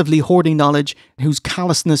 obsessively hoarding knowledge, whose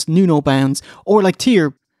callousness knew no bounds, or like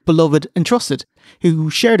Tyr, beloved and trusted,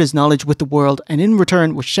 who shared his knowledge with the world and in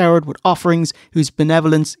return was showered with offerings whose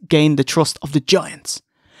benevolence gained the trust of the giants.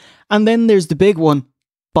 And then there's the big one,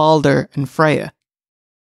 Baldur and Freya.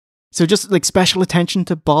 So just like special attention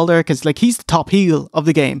to Baldur, because like he's the top heel of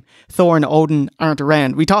the game. Thor and Odin aren't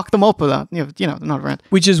around. We talk them up a lot. You know, they're not around.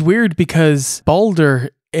 Which is weird because Baldur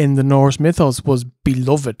in the Norse mythos was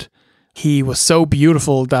beloved. He was so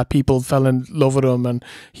beautiful that people fell in love with him, and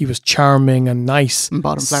he was charming and nice. And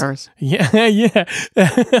bottom flowers. Yeah, yeah.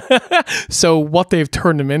 So what they've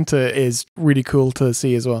turned him into is really cool to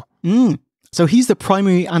see as well. So he's the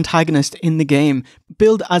primary antagonist in the game,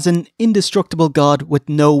 billed as an indestructible god with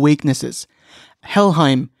no weaknesses.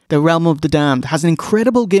 Helheim, the realm of the damned, has an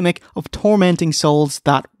incredible gimmick of tormenting souls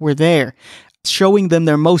that were there, showing them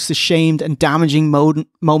their most ashamed and damaging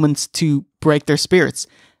moments to break their spirits.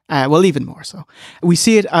 Well, even more so. We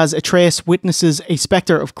see it as Atreus witnesses a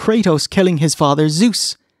spectre of Kratos killing his father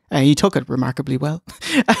Zeus. He took it remarkably well.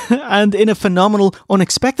 And in a phenomenal,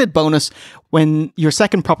 unexpected bonus, when your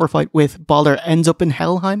second proper fight with Baldur ends up in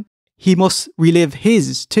Helheim, he must relive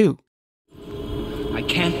his too. I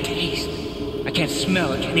can't taste, I can't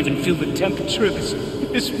smell, I can't even feel the temperature of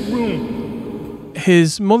this room.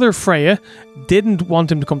 His mother Freya didn't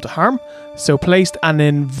want him to come to harm, so placed an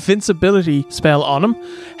invincibility spell on him.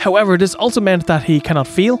 However, this also meant that he cannot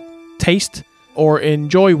feel, taste, or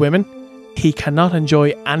enjoy women. He cannot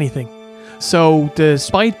enjoy anything. So,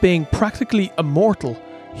 despite being practically immortal,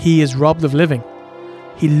 he is robbed of living.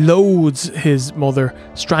 He loathes his mother,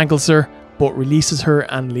 strangles her, but releases her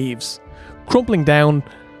and leaves. Crumpling down,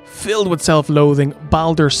 filled with self-loathing,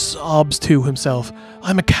 Baldur sobs to himself,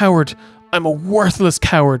 "I'm a coward. I'm a worthless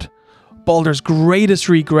coward." Baldur's greatest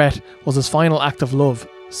regret was his final act of love,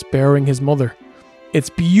 sparing his mother. It's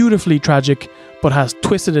beautifully tragic, but has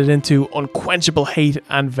twisted it into unquenchable hate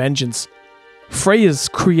and vengeance. Freya's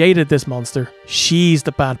created this monster. She's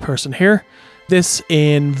the bad person here. This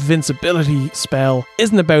invincibility spell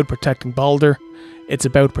isn't about protecting Baldur, it's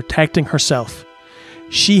about protecting herself.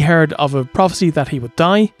 She heard of a prophecy that he would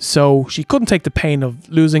die, so she couldn't take the pain of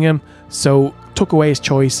losing him, so took away his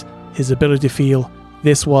choice, his ability to feel.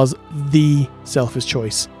 This was the selfish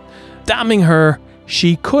choice. Damning her,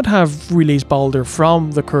 she could have released Baldur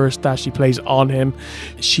from the curse that she placed on him.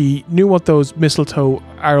 She knew what those mistletoe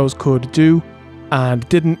arrows could do and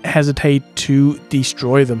didn't hesitate to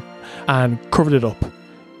destroy them and covered it up.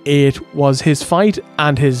 It was his fight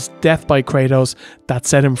and his death by Kratos that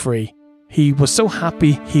set him free. He was so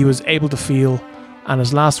happy he was able to feel, and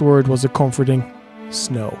his last word was a comforting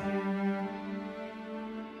snow.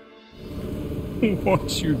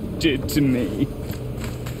 What you did to me.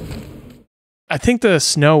 I think the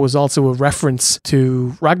snow was also a reference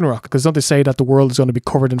to Ragnarok, because don't they say that the world is going to be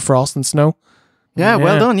covered in frost and snow? Yeah,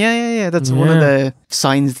 well done. Yeah. That's one of the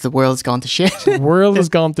signs the world's gone to shit. The world has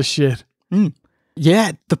gone to shit.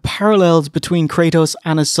 Yeah, the parallels between Kratos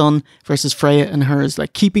and his son versus Freya and hers,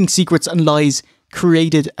 like keeping secrets and lies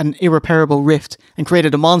created an irreparable rift and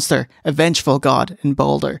created a monster, a vengeful god in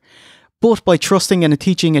Baldur. But by trusting and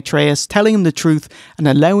teaching Atreus, telling him the truth and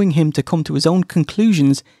allowing him to come to his own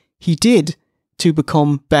conclusions, he did to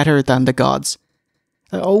become better than the gods.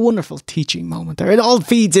 A wonderful teaching moment there. It all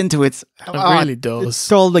feeds into it. It really does.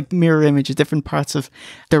 It's all like mirror images, different parts of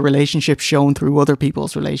their relationship shown through other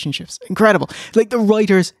people's relationships. Incredible. Like, the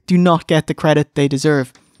writers do not get the credit they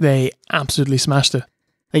deserve. They absolutely smashed it.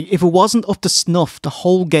 Like, if it wasn't up to snuff, the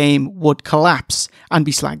whole game would collapse and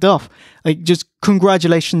be slagged off. Like, just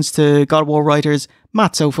congratulations to God of War writers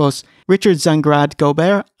Matt Sophos, Richard Zangrad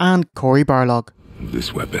Gobert, and Cory Barlog.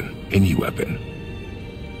 This weapon, any weapon,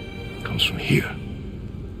 comes from here.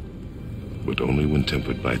 But only when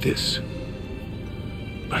tempered by this.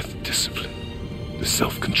 By the discipline, the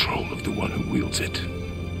self-control of the one who wields it.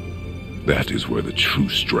 That is where the true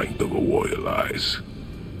strength of a warrior lies.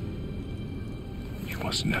 You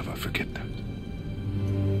must never forget that.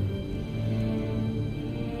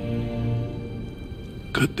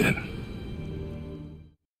 Good then.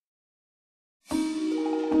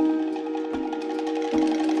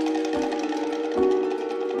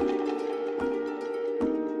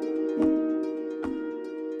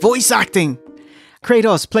 Voice acting.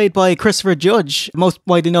 Kratos, played by Christopher Judge, most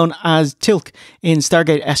widely known as Tilk in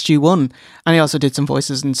Stargate SG-1, and he also did some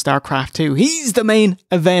voices in StarCraft 2. He's the main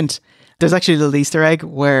event. There's actually a little Easter egg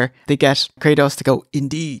where they get Kratos to go,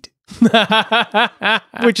 "Indeed,"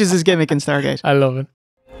 which is his gimmick in Stargate. I love it.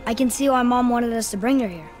 I can see why Mom wanted us to bring her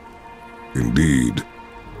here. Indeed.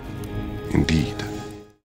 Indeed.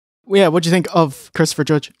 Yeah, what do you think of Christopher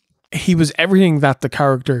Judge? He was everything that the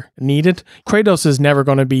character needed. Kratos is never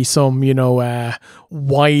going to be some,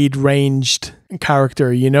 wide-ranged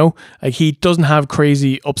character, Like, he doesn't have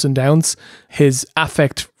crazy ups and downs. His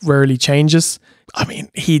affect rarely changes. I mean,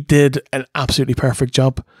 he did an absolutely perfect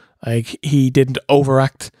job. Like, he didn't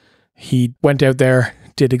overact. He went out there,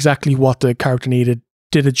 did exactly what the character needed,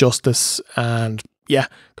 did it justice, and yeah,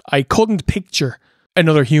 I couldn't picture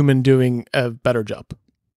another human doing a better job.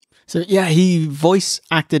 So yeah, he voice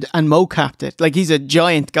acted and mocapped it. Like, he's a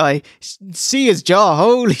giant guy. See his jaw,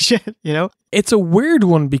 holy shit, It's a weird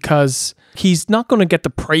one because he's not going to get the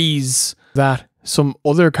praise that some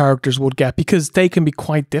other characters would get because they can be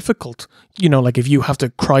quite difficult. Like if you have to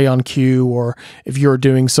cry on cue, or if you're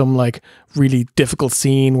doing some like really difficult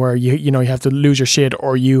scene where you have to lose your shit,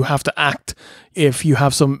 or you have to act if you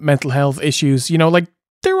have some mental health issues, like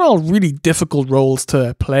they're all really difficult roles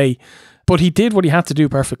to play. But he did what he had to do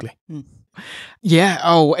perfectly.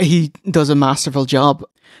 Yeah, he does a masterful job.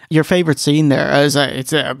 Your favourite scene there,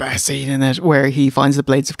 it's a best scene in it, where he finds the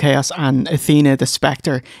Blades of Chaos and Athena, the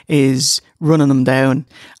Spectre, is running him down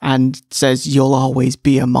and says, "You'll always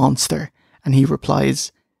be a monster." And he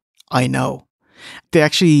replies, "I know." They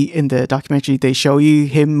actually, in the documentary, they show you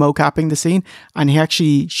him mocapping the scene, and he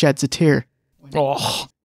actually sheds a tear. Oh.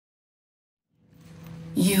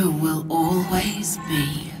 You will always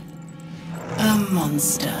be a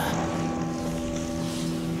monster.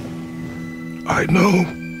 I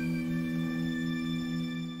know.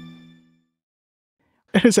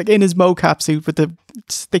 It's like in his mocap suit with the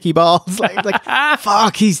sticky balls. Like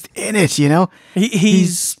fuck, he's in it,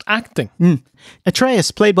 He's acting.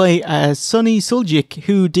 Atreus, played by Sonny Suljic,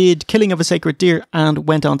 who did Killing of a Sacred Deer and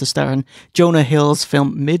went on to star in Jonah Hill's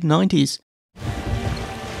film mid-90s.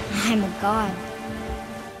 I'm a god.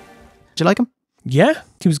 Do you like him? Yeah,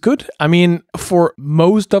 he was good. I mean, for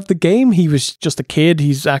most of the game, he was just a kid.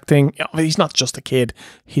 He's acting. He's not just a kid.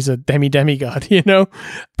 He's a demigod,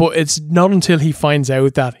 But it's not until he finds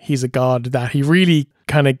out that he's a god that he really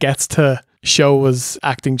kind of gets to show his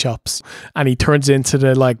acting chops. And he turns into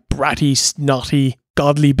the like bratty, snotty,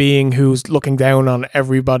 godly being who's looking down on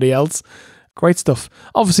everybody else. Great stuff.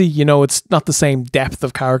 Obviously, it's not the same depth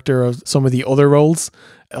of character as some of the other roles.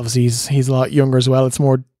 Obviously, he's a lot younger as well. It's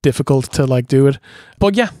more difficult to like do it.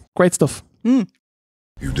 But yeah, great stuff. You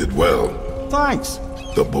did well. Thanks.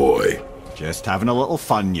 The boy. Just having a little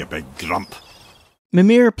fun, you big grump.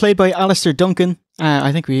 Mimir, played by Alistair Duncan.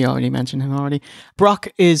 I think we already mentioned him already. Brock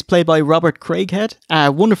is played by Robert Craighead.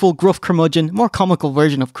 Wonderful, gruff curmudgeon, more comical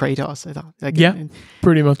version of Kratos, I thought.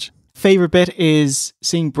 Pretty much. Favorite bit is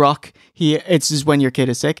seeing Brock. It's just when your kid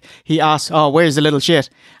is sick. He asks, "Oh, where's the little shit?"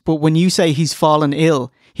 But when you say he's fallen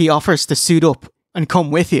ill, he offers to suit up and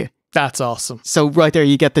come with you. That's awesome. So right there,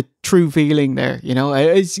 you get the true feeling there.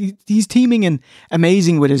 He's teaming and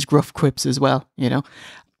amazing with his gruff quips as well.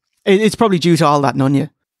 It's probably due to all that Nunya.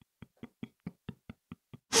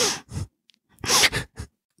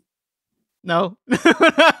 No.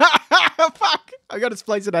 Fuck. I gotta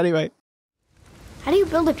splice it anyway. How do you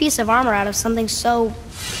build a piece of armor out of something so...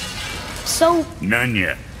 None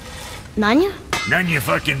ya. Nanya? None ya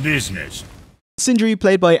fucking business. Sindri,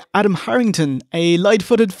 played by Adam Harrington, a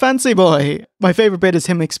light-footed fancy boy. My favourite bit is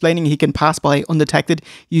him explaining he can pass by undetected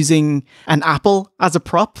using an apple as a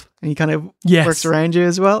prop, and he kind of works around you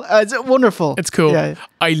as well. It's wonderful. It's cool. Yeah.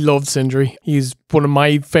 I loved Sindri. He's one of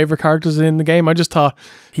my favourite characters in the game. I just thought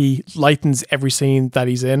he lightens every scene that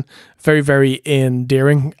he's in. Very, very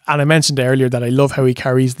endearing. And I mentioned earlier that I love how he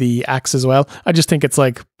carries the axe as well. I just think it's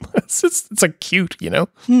like, it's like cute, you know?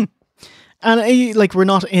 And like, we're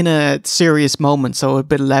not in a serious moment, so a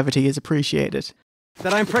bit of levity is appreciated.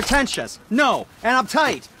 That I'm pretentious, no, and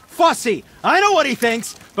uptight, fussy. I know what he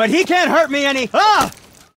thinks, but he can't hurt me any. Ah!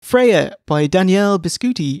 Freya by Danielle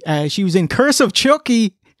Biscuiti. She was in Curse of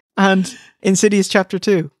Chucky and Insidious Chapter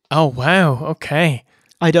 2. Oh, wow. Okay.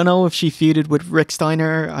 I don't know if she feuded with Rick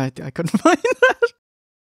Steiner. I couldn't find that.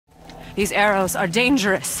 These arrows are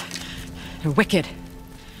dangerous. They're wicked.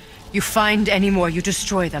 You find any more, you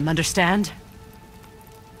destroy them, understand?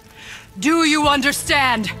 Do you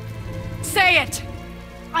understand? Say it!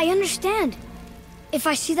 I understand. If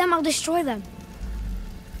I see them, I'll destroy them.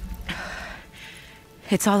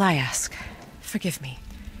 It's all I ask. Forgive me.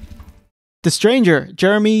 The Stranger,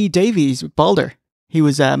 Jeremy Davies, Baldur. He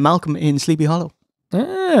was Malcolm in Sleepy Hollow.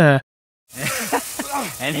 And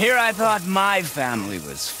here I thought my family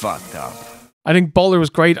was fucked up. I think Baldur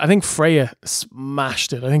was great. I think Freya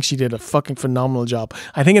smashed it. I think she did a fucking phenomenal job.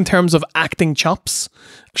 I think in terms of acting chops,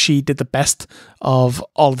 she did the best of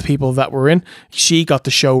all the people that were in. She got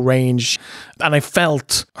the show range, and I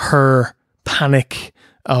felt her panic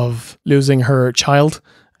of losing her child.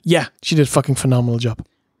 Yeah, she did a fucking phenomenal job.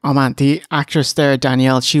 Oh man, the actress there,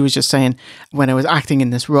 Danielle, she was just saying, when I was acting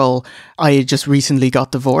in this role, I had just recently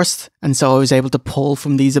got divorced, and so I was able to pull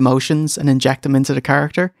from these emotions and inject them into the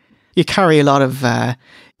character. You carry a lot of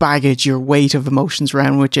baggage, your weight of emotions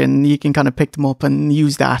around with you, and you can kind of pick them up and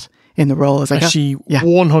use that in the role. Like, she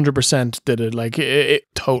 100% did it. Like, it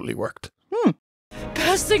totally worked.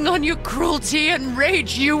 Passing on your cruelty and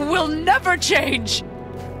rage, you will never change.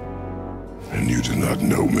 And you do not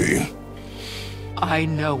know me. I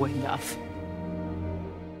know enough.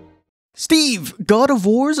 Steve, God of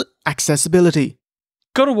War's accessibility.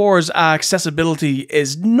 God of War's accessibility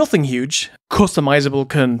is nothing huge. Customizable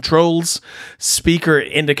controls, speaker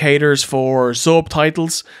indicators for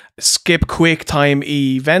subtitles, skip quick time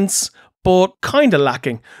events, but kinda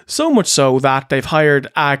lacking. So much so that they've hired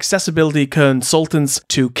accessibility consultants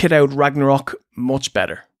to kit out Ragnarok much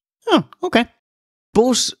better. Oh, okay.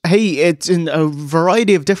 But hey, it's in a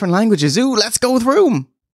variety of different languages. Ooh, let's go through them.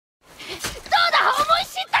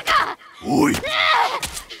 Oui.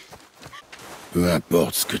 Peu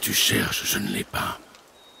importe ce que tu cherches, je ne l'ai pas.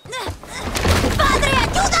 Padre,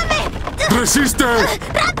 ayúdame! Resiste!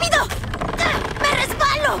 Rápido! Me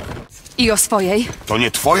resbalo! I o swojej? To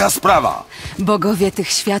nie twoja sprawa. Bogowie tych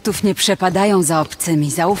światów nie przepadają za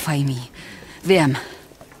obcymi, zaufaj mi. Wiem.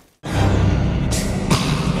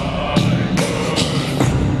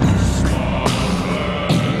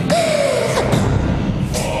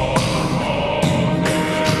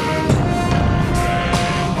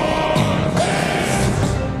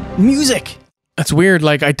 Music. It's weird,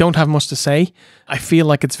 like, I don't have much to say. I feel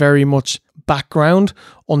like it's very much background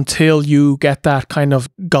until you get that kind of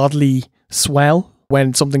godly swell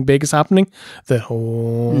when something big is happening.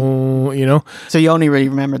 You know? So you only really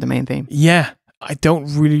remember the main theme? Yeah. I don't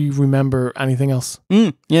really remember anything else.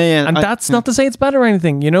 Yeah. And that's not to say it's bad or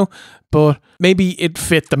anything, you know? But maybe it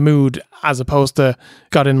fit the mood as opposed to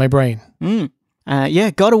got in my brain.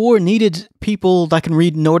 God of War needed people that can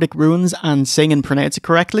read Nordic runes and sing and pronounce it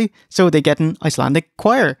correctly, so they get an Icelandic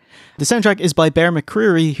choir. The soundtrack is by Bear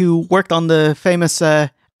McCreary, who worked on the famous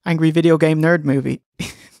Angry Video Game Nerd movie.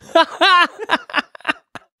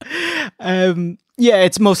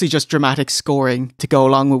 It's mostly just dramatic scoring to go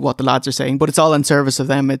along with what the lads are saying, but it's all in service of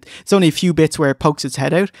them. It's only a few bits where it pokes its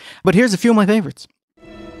head out, but here's a few of my favourites.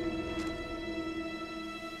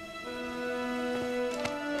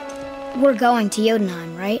 We're going to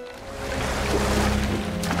Jotunheim, right?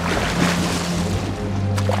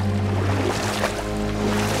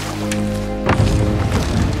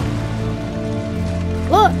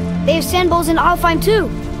 Look, they have sand bowls in Alfheim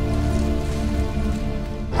too.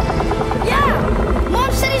 Yeah,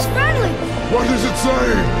 Mom said he's friendly. What does it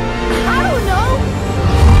say? I don't know.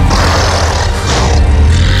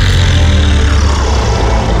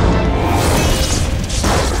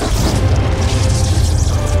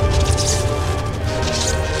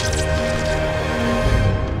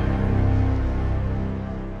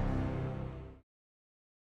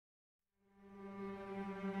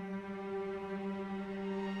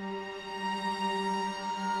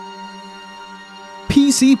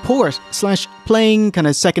 PC port / playing kind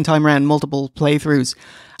of second time around multiple playthroughs.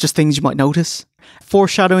 Just things you might notice.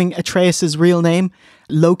 Foreshadowing Atreus' real name,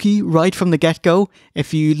 Loki, right from the get-go.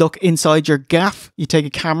 If you look inside your gaff, you take a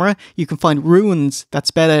camera, you can find runes that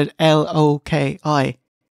spell out L-O-K-I.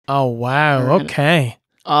 Oh, wow. Okay.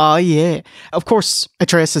 Oh, yeah. Of course,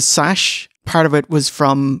 Atreus' sash, part of it was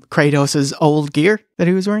from Kratos' old gear that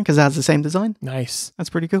he was wearing, because it has the same design. Nice. That's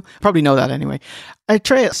pretty cool. Probably know that anyway.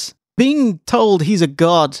 Atreus, being told he's a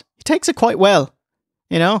god, he takes it quite well,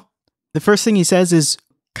 you know? The first thing he says is,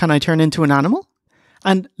 "Can I turn into an animal?"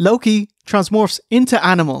 And Loki transmorphs into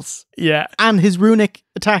animals. Yeah. And his runic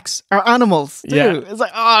attacks are animals too. Yeah. It's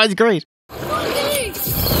like, oh, it's great.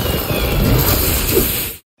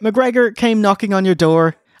 McGregor came knocking on your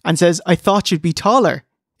door and says, "I thought you'd be taller."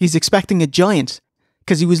 He's expecting a giant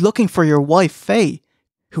because he was looking for your wife, Faye,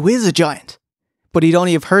 who is a giant. But he'd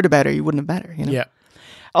only have heard about her. He wouldn't have met her, you know? Yeah.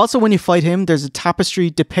 Also, when you fight him, there's a tapestry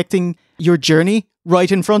depicting your journey right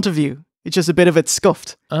in front of you. It's just a bit of it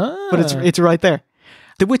scuffed. But it's right there.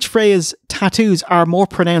 The witch Freya's tattoos are more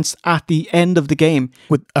pronounced at the end of the game.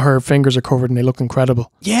 With her fingers are covered and they look incredible.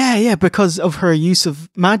 Yeah, because of her use of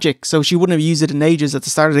magic. So she wouldn't have used it in ages at the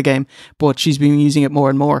start of the game, but she's been using it more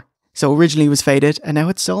and more. So originally it was faded, and now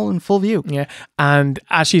it's all in full view. Yeah, and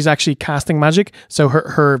as she's actually casting magic, so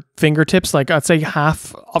her fingertips, like I'd say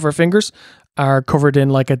half of her fingers, are covered in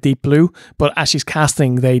like a deep blue, but as she's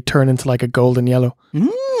casting, they turn into like a golden yellow.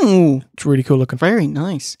 It's really cool looking. Very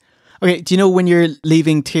nice. Okay, do you know when you're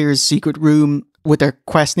leaving Tyr's secret room with their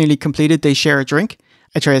quest nearly completed, they share a drink?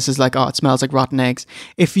 Atreus is like, "Oh, it smells like rotten eggs."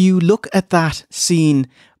 If you look at that scene,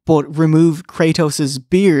 but remove Kratos'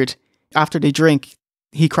 beard after they drink,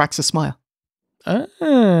 he cracks a smile.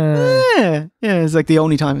 Yeah, it's like the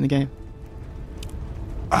only time in the game.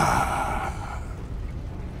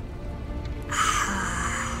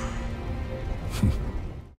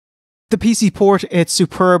 The PC port, it's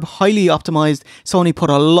superb, highly optimized. Sony put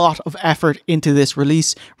a lot of effort into this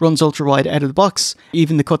release. Runs ultra-wide out of the box.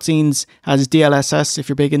 Even the cutscenes has DLSS if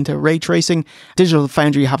you're big into ray tracing. Digital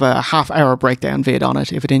Foundry have a half-hour breakdown vid on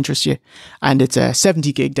it if it interests you. And it's a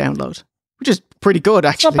 70 gig download, which is pretty good,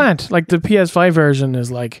 actually. Not bad. Like the PS5 version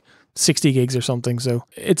is like 60 gigs or something, so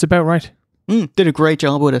it's about right. Did a great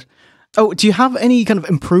job with it. Oh, do you have any kind of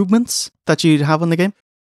improvements that you'd have on the game?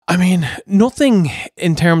 I mean, nothing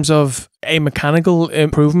in terms of a mechanical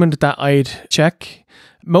improvement that I'd check.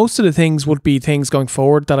 Most of the things would be things going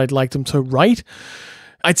forward that I'd like them to write.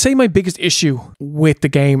 I'd say my biggest issue with the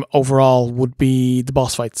game overall would be the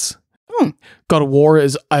boss fights. God of War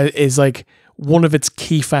is like one of its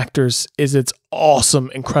key factors is its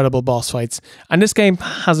awesome, incredible boss fights. And this game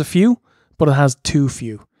has a few, but it has too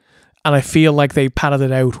few. And I feel like they padded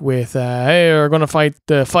it out with, hey, you're going to fight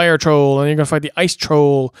the fire troll, and you're going to fight the ice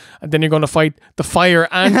troll, and then you're going to fight the fire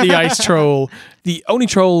and the ice troll. The only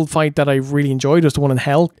troll fight that I really enjoyed was the one in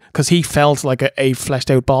hell, because he felt like a fleshed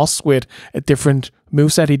out boss with a different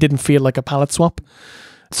moveset. He didn't feel like a palette swap.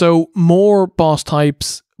 So more boss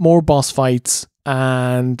types, more boss fights,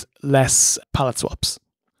 and less palette swaps.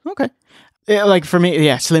 Okay. Yeah, like for me,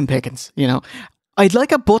 yeah, slim pickings, you know. I'd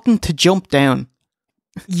like a button to jump down.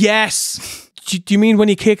 Yes. Do you mean when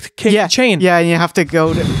you kick the chain? Yeah, and you have to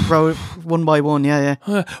go row one by one. Yeah.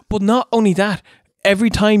 But not only that, every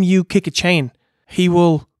time you kick a chain, he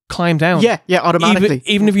will climb down. Yeah, automatically.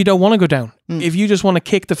 Even if you don't want to go down. If you just want to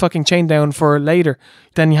kick the fucking chain down for later,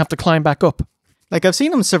 then you have to climb back up. Like, I've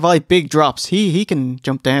seen him survive big drops. He can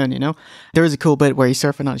jump down, you know. There is a cool bit where he's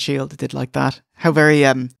surfing on a shield. It did like that. How very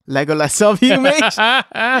Legolas of you,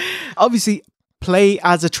 mate. Obviously, play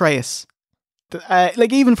as Atreus.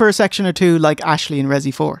 Like even for a section or two, like Ashley in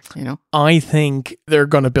Resi 4, you know? I think they're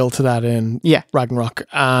going to build to that in Ragnarok.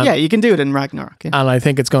 Yeah, you can do it in Ragnarok. Yeah. And I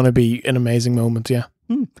think it's going to be an amazing moment, yeah.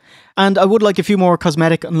 And I would like a few more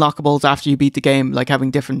cosmetic unlockables after you beat the game, like having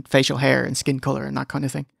different facial hair and skin color and that kind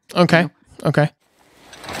of thing. Okay, you know? Okay.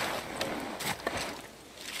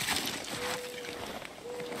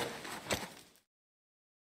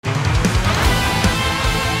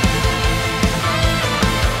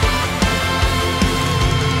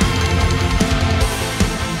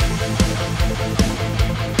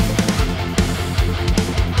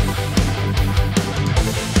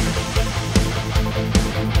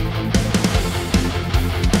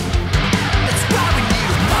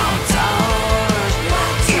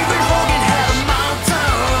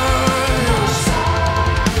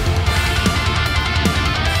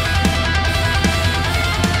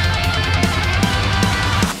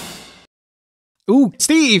 Ooh,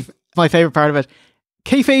 Steve! My favourite part of it.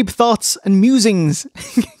 Kayfabe thoughts and musings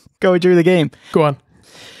going through the game. Go on.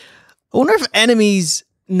 I wonder if enemies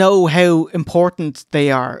know how important they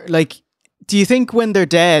are. Like, do you think when they're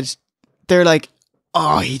dead, they're like,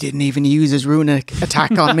 oh, he didn't even use his runic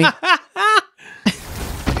attack on me? Kind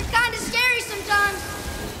of scary sometimes.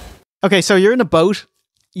 Okay, so you're in a boat.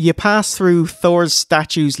 You pass through Thor's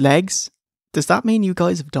statue's legs. Does that mean you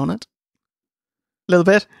guys have done it? A little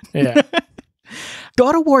bit? Yeah.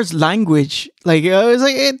 God of War's language, like,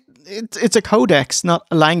 it's a codex, not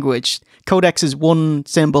a language. Codex is one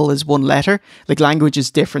symbol, is one letter. Like, language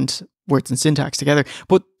is different words and syntax together.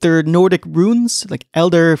 But they're Nordic runes, like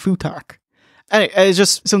Elder Futark. Anyway, it's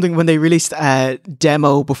just something when they released a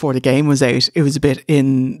demo before the game was out, it was a bit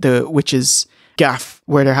in the witch's gaff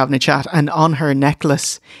where they're having a chat, and on her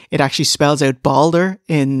necklace, it actually spells out Baldur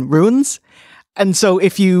in runes. And so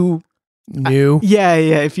if you knew,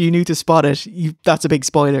 if you knew to spot it, that's a big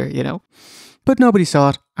spoiler, But nobody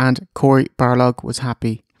saw it, and Corey Barlog was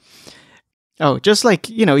happy. Oh, just like,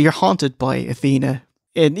 you're haunted by Athena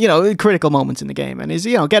in, critical moments in the game, and is,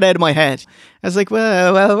 get out of my head. I was like,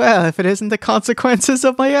 well, if it isn't the consequences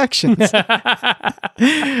of my actions.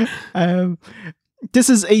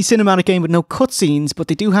 This is a cinematic game with no cutscenes, but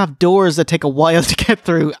they do have doors that take a while to get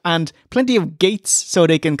through, and plenty of gates so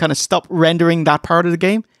they can kind of stop rendering that part of the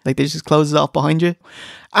game. Like, they just close it off behind you.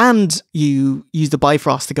 And you use the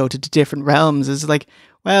Bifrost to go to the different realms. It's like,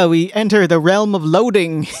 well, we enter the realm of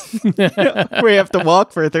loading, where you have to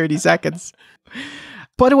walk for 30 seconds.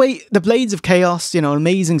 By the way, the Blades of Chaos,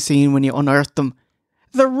 amazing scene when you unearth them.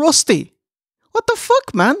 They're rusty. What the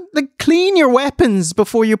fuck, man? Like, clean your weapons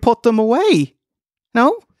before you put them away.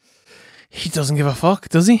 No? He doesn't give a fuck,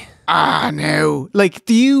 does he? No. Like,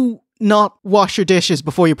 do you not wash your dishes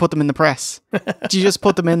before you put them in the press? Do you just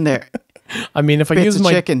put them in there? I mean, if I use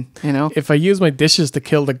my chicken, if I use my dishes to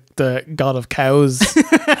kill the god of cows,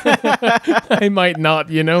 I might not,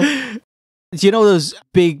 Do you know those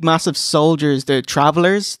big, massive soldiers, the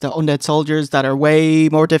travelers, the undead soldiers that are way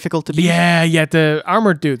more difficult to beat? Yeah, the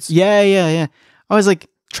armored dudes. Yeah. I was like,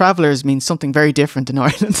 travelers means something very different in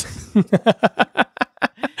Ireland.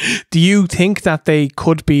 Do you think that they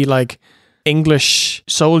could be like English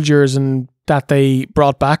soldiers and that they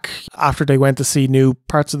brought back after they went to see new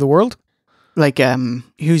parts of the world? Like,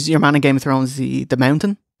 who's your man in Game of Thrones? The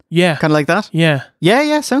Mountain? Yeah. Kind of like that? Yeah.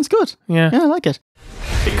 Yeah, sounds good. Yeah, I like it.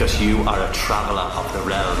 Because you are a traveller of the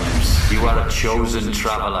realms. You are a chosen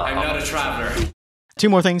traveller. I'm not a traveller. 2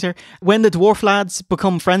 more things here. When the dwarf lads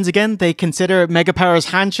become friends again, they consider Megapower's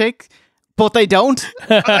handshake, but they don't.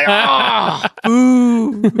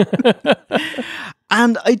 Ooh.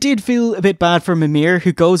 And I did feel a bit bad for Mimir,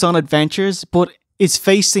 who goes on adventures, but is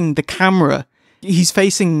facing the camera. He's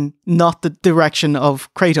facing not the direction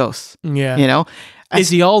of Kratos. Yeah. Is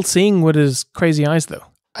he all seeing with his crazy eyes, though?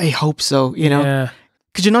 I hope so, Yeah.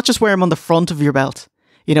 Could you not just wear him on the front of your belt,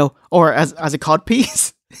 or as a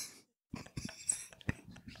codpiece?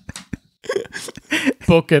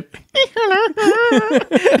 Book it.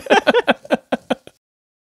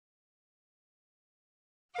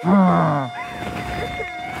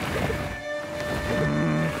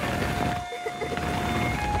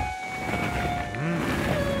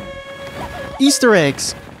 Easter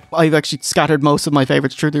eggs. I've actually scattered most of my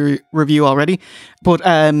favourites through the review already. But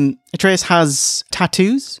Atreus has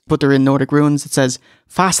tattoos, but they're in Nordic runes. It says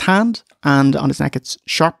fast hand, and on his neck it's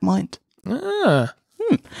sharp mind.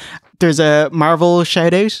 There's a Marvel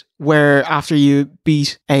shout out where after you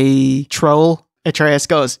beat a troll, Atreus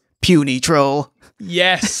goes, puny troll.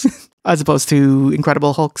 Yes. As opposed to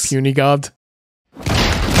Incredible Hulk's puny god.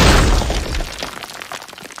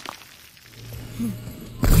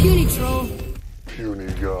 Puny troll.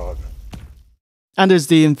 Puny god. And there's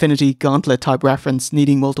the Infinity Gauntlet type reference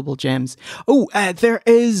needing multiple gems. Oh, there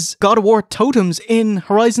is God of War totems in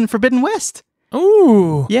Horizon Forbidden West.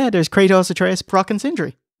 Ooh. Yeah, there's Kratos, Atreus, Brock, and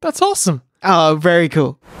Sindri. That's awesome. Oh, very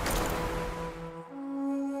cool.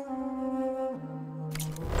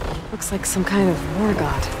 Looks like some kind of war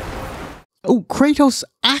god. Oh, Kratos'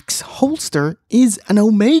 axe holster is an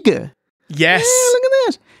Omega. Yes. Yeah, look at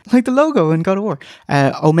that. Like the logo in God of War.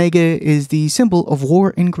 Omega is the symbol of war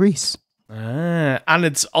in Greece. And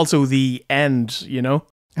it's also the end,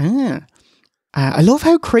 I love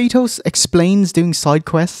how Kratos explains doing side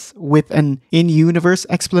quests with an in-universe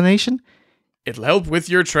explanation. It'll help with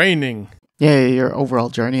your training. Yeah, your overall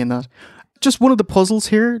journey in that. Just one of the puzzles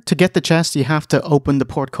here, to get the chest, you have to open the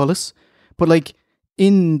portcullis. But like,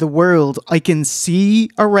 in the world, I can see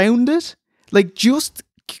around it. Like, just,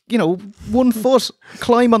 1 foot,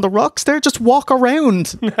 climb on the rocks there, just walk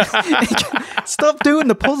around. Stop doing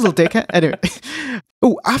the puzzle, dickhead. Anyway.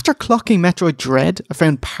 After clocking Metroid Dread, I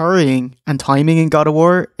found parrying and timing in God of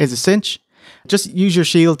War is a cinch. Just use your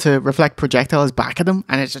shield to reflect projectiles back at them,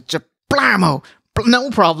 and it's just blammo. No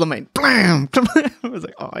problem, mate. Blam. I was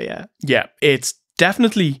like, oh yeah. Yeah, it's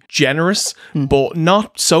definitely generous, but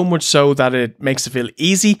not so much so that it makes it feel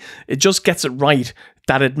easy. It just gets it right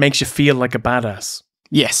that it makes you feel like a badass.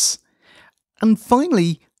 Yes. And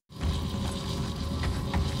finally,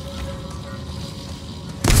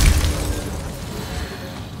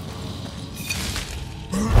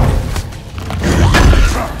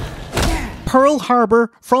 Pearl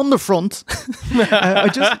Harbor from the front. I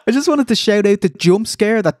just wanted to shout out the jump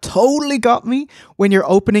scare that totally got me when you're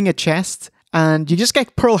opening a chest and you just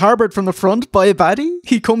get Pearl Harbored from the front by a baddie.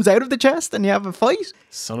 He comes out of the chest and you have a fight.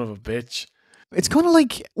 Son of a bitch. It's kind of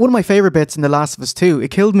like one of my favorite bits in The Last of Us 2.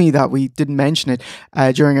 It killed me that we didn't mention it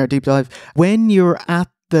during our deep dive. When you're at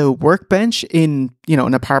the workbench in,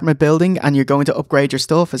 an apartment building and you're going to upgrade your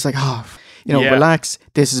stuff, it's like, relax.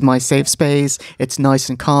 This is my safe space. It's nice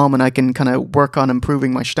and calm and I can kind of work on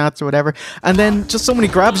improving my stats or whatever. And then just somebody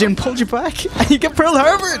grabs you and pulls you back and you get Pearl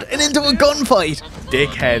Harbored and into a gunfight.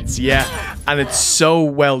 Dickheads, yeah. And it's so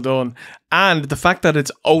well done. And the fact that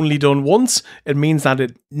it's only done once, it means that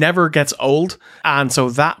it never gets old. And so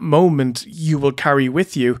that moment you will carry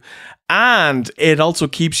with you. And it also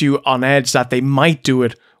keeps you on edge that they might do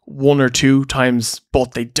it 1 or 2 times,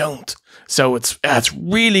 but they don't. So it's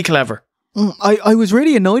really clever. I was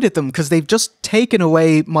really annoyed at them because they've just taken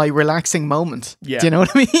away my relaxing moment. Yeah. Do you know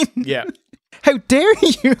what I mean? Yeah. How dare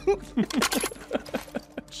you?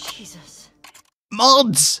 Jesus.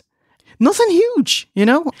 Mods. Nothing huge,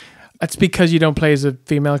 That's because you don't play as a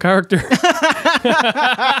female character.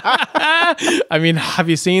 I mean, have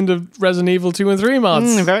you seen the Resident Evil 2 and 3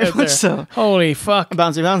 mods? Very much so. Holy fuck.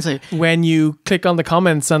 Bouncy. When you click on the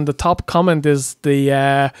comments and the top comment is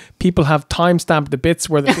the people have timestamped the bits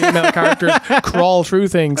where the female characters crawl through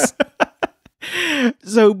things.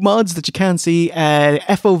 So mods that you can't see,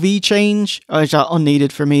 FOV change, is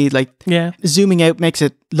unneeded for me. Zooming out makes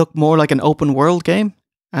it look more like an open world game.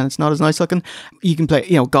 And it's not as nice looking. You can play,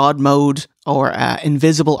 God mode or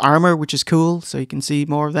invisible armor, which is cool. So you can see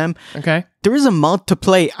more of them. Okay. There is a mod to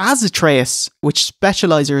play as Atreus, which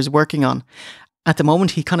Specializer is working on. At the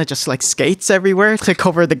moment, he kind of just skates everywhere to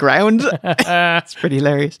cover the ground. It's pretty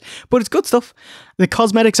hilarious. But it's good stuff. The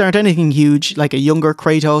cosmetics aren't anything huge, like a younger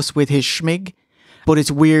Kratos with his schmig. But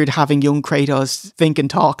it's weird having young Kratos think and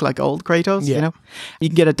talk like old Kratos, You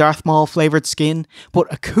can get a Darth Maul flavoured skin. But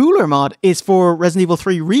a cooler mod is for Resident Evil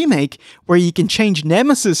 3 Remake, where you can change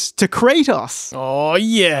Nemesis to Kratos. Oh,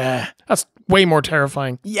 yeah. That's way more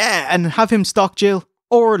terrifying. Yeah, and have him stalk Jill.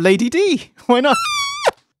 Or Lady D. Why not?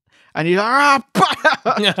 And he's like,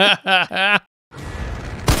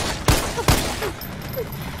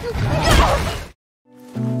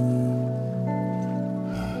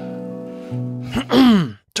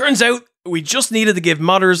 Turns out we just needed to give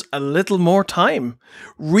modders a little more time.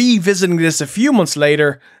 Revisiting this a few months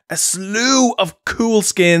later, a slew of cool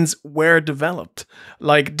skins were developed,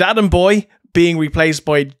 like Dad and Boy being replaced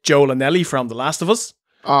by Joel and Ellie from The Last of Us.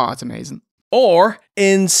 Oh, it's amazing. Or,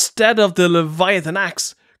 instead of the Leviathan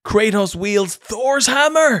axe, Kratos wields Thor's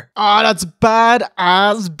hammer. Oh, that's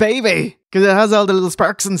badass, baby. Because it has all the little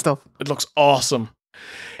sparks and stuff. It looks awesome.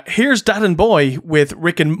 Here's Dad and Boy with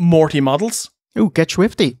Rick and Morty models. Ooh, get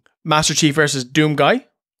swifty. Master Chief versus Doom Guy.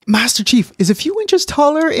 Master Chief is a few inches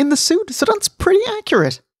taller in the suit, so that's pretty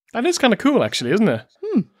accurate. That is kind of cool, actually, isn't it?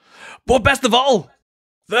 But best of all,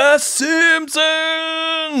 The Simpsons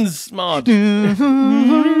mod.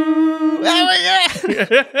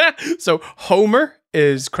 So Homer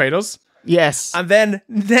is Kratos. Yes. And then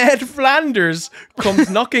Ned Flanders comes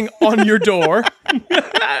knocking on your door.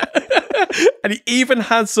 And he even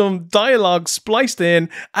has some dialogue spliced in,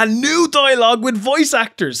 and new dialogue with voice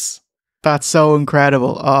actors. That's so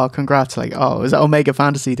incredible. Oh, congrats. It was Omega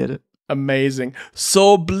Fantasy did it. Amazing.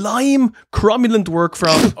 Sublime, cromulent work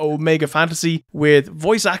from Omega Fantasy with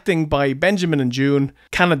voice acting by Benjamin and June.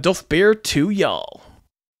 Can a Duff beer to y'all.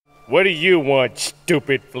 What do you want,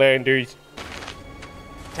 stupid Flanders?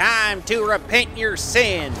 Time to repent your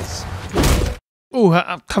sins. Oh,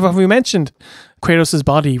 have we mentioned Kratos'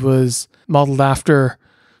 body was modelled after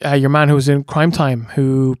your man who was in Crime Time,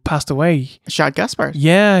 who passed away? Shad Gaspard?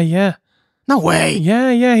 Yeah. No way.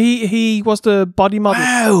 Yeah. He was the body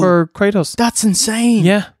model for Kratos. That's insane.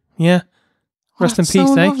 Yeah. Rest in peace,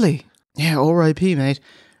 so eh? Lovely. Yeah, R.I.P., mate.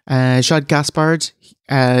 Shad Gaspard,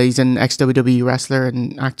 he's an ex-WWE wrestler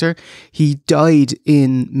and actor. He died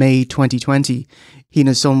in May 2020. He and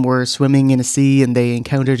his son were swimming in a sea and they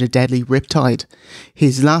encountered a deadly riptide.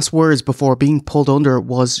 His last words before being pulled under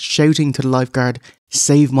was shouting to the lifeguard,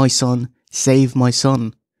 "Save my son,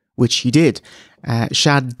 which he did.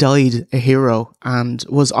 Shad died a hero and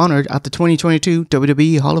was honoured at the 2022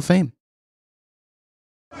 WWE Hall of Fame.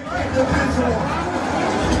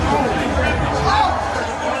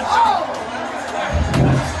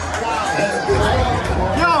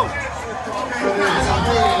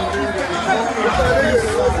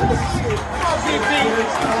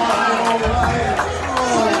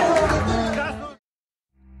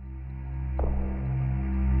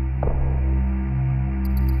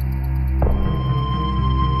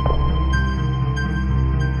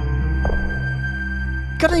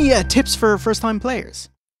 Got any tips for first-time players?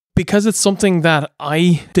 Because it's something that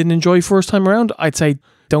I didn't enjoy first time around, I'd say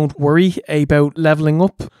don't worry about leveling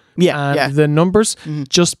up the numbers.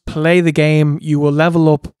 Just play the game. You will level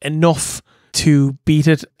up enough to beat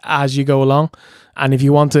it as you go along. And if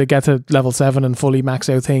you want to get to level 7 and fully max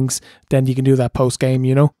out things, then you can do that post-game,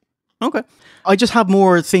 you know? Okay. I just have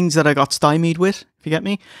more things that I got stymied with, if you get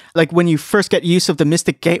me. Like when you first get use of the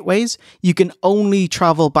Mystic Gateways, you can only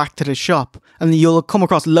travel back to the shop and you'll come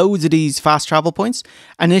across loads of these fast travel points.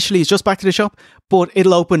 Initially, it's just back to the shop, but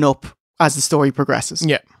it'll open up as the story progresses.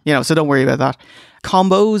 Yeah. You know, so don't worry about that.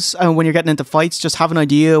 Combos, when you're getting into fights, just have an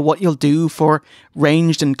idea what you'll do for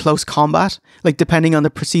ranged and close combat. Like depending on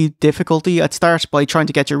the perceived difficulty, I'd start by trying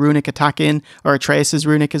to get your runic attack in, or Atreus'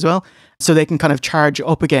 runic as well, so they can kind of charge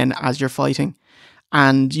up again as you're fighting.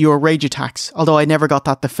 And your rage attacks, although I never got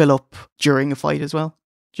that to fill up during a fight as well.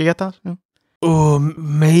 Did you get that? No?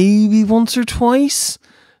 Maybe once or twice.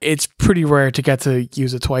 It's pretty rare to get to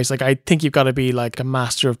use it twice. Like I think you've got to be like a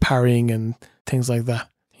master of parrying and things like that.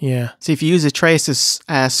 Yeah. So if you use Atreus'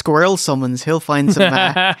 squirrel summons, he'll find some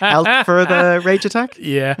health for the rage attack.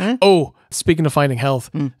 Yeah. Oh, speaking of finding health,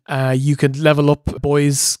 you could level up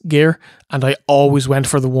boys' gear, and I always went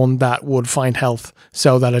for the one that would find health,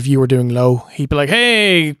 so that if you were doing low, he'd be like,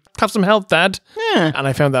 "Hey, have some health, Dad." Yeah. And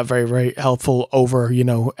I found that very, very helpful over, you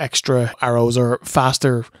know, extra arrows or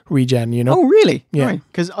faster regen, you know? Oh, really? Yeah.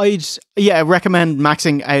 Because I'd recommend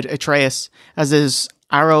maxing out Atreus, as there's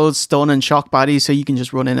arrows, stun and shock bodies, so you can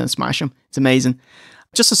just run in and smash them. It's amazing.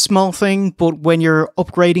 Just a small thing, but when you're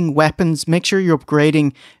upgrading weapons, make sure you're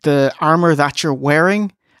upgrading the armor that you're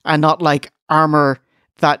wearing and not like armor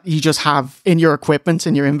that you just have in your equipment,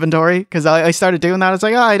 in your inventory. Because I started doing that. It's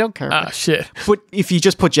like, I don't care. Ah, shit. But if you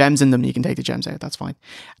just put gems in them, you can take the gems out. That's fine.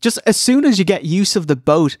 Just as soon as you get use of the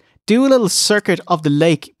boat, do a little circuit of the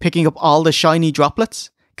lake, picking up all the shiny droplets,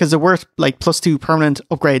 because they're worth like +2 permanent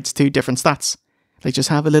upgrades to different stats. Like just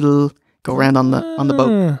have a little go around on the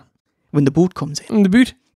boat when the boat comes in. The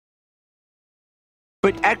boot.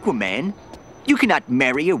 But Aquaman, you cannot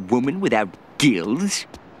marry a woman without gills.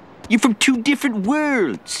 You're from 2 different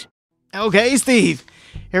worlds. Okay, Steve.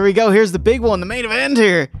 Here we go. Here's the big one, the main event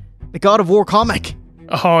here. The God of War comic.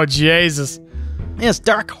 Oh, Jesus. Yes,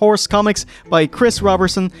 Dark Horse Comics by Chris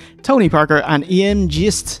Robertson, Tony Parker, and Ian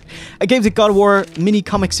Gist. I gave the God of War mini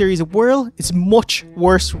comic series a whirl. It's much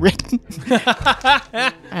worse written.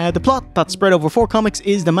 The plot that's spread over 4 comics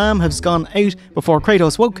is the man has gone out before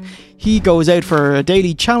Kratos woke. He goes out for a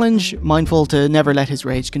daily challenge, mindful to never let his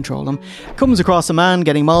rage control him. Comes across a man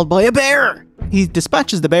getting mauled by a bear. He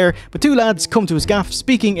dispatches the bear, but 2 lads come to his gaff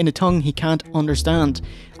speaking in a tongue he can't understand.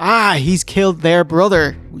 He's killed their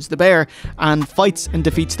brother, who's the bear, and fights and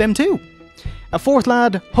defeats them too. A 4th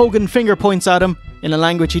lad, Hogan finger points at him in a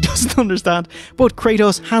language he doesn't understand, but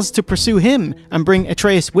Kratos has to pursue him and bring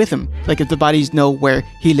Atreus with him. Like if the baddies know where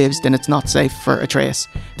he lives, then it's not safe for Atreus.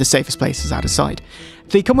 The safest place is at his side.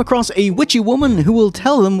 They come across a witchy woman who will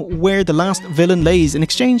tell them where the last villain lays in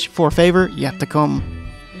exchange for a favour yet to come.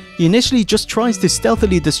 He initially just tries to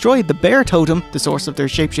stealthily destroy the bear totem, the source of their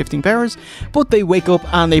shape-shifting powers, but they wake up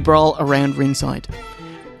and they brawl around ringside.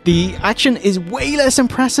 The action is way less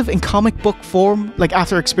impressive in comic book form, like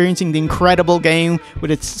after experiencing the incredible game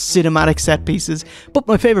with its cinematic set pieces, but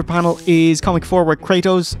my favourite panel is comic 4 where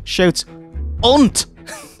Kratos shouts, "Unt!"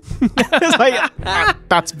 It's like,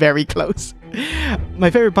 that's very close. My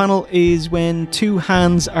favourite panel is when 2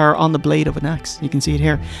 hands are on the blade of an axe. You can see it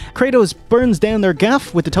here. Kratos burns down their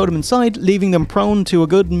gaff with the totem inside, leaving them prone to a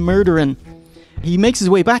good murdering. He makes his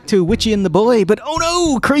way back to Witchy and the boy, but oh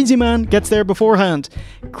no, Crazy Man gets there beforehand.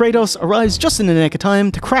 Kratos arrives just in the nick of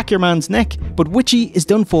time to crack your man's neck, but Witchy is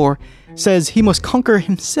done for, says he must conquer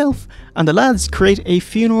himself, and the lads create a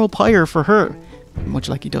funeral pyre for her, much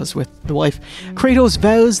like he does with the wife. Kratos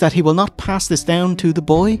vows that he will not pass this down to the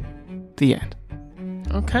boy. The end.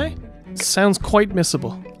 Okay. Sounds quite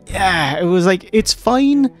missable. Yeah, it was like, it's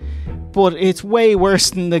fine, but it's way worse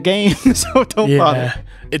than the game, so don't bother.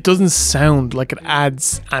 It doesn't sound like it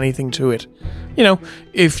adds anything to it. You know,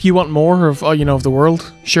 if you want more of, of the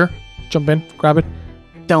world, sure, jump in, grab it.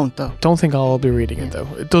 Don't, though. Don't think I'll be reading it, though.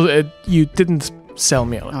 You didn't sell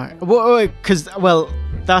me on it. All right. Well,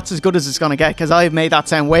 that's as good as it's going to get, because I've made that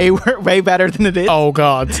sound way better than it is. Oh,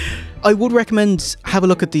 God. I would recommend have a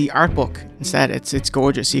look at the art book instead. It's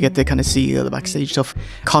gorgeous. You get to kind of see all the backstage stuff,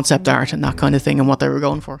 concept art and that kind of thing, and what they were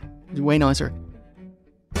going for. It's way nicer.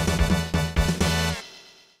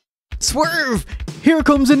 Swerve! Here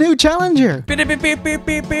comes a new challenger! The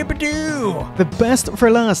best for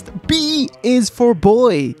last. B is for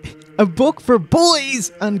boy. A book for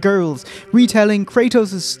boys and girls, retelling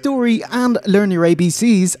Kratos' story and learn your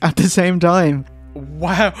ABCs at the same time.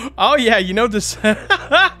 Wow. Oh yeah, you know this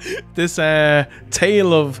this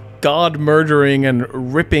tale of God murdering and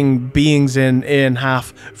ripping beings in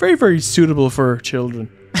half. Very, very suitable for children.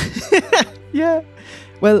 Yeah.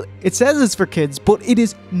 Well, it says it's for kids, but it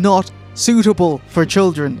is not suitable for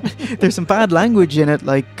children. There's some bad language in it,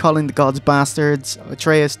 like calling the gods bastards,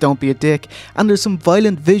 Atreus, don't be a dick, and there's some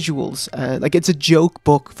violent visuals, like it's a joke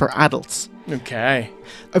book for adults. Okay.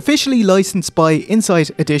 Officially licensed by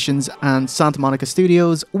Insight Editions and Santa Monica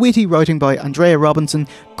Studios, witty writing by Andrea Robinson,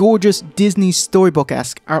 gorgeous Disney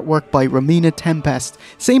storybook-esque artwork by Romina Tempest,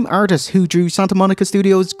 same artist who drew Santa Monica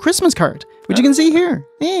Studios' Christmas card, which you can see here.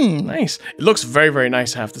 Nice. It looks very, very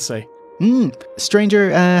nice, I have to say.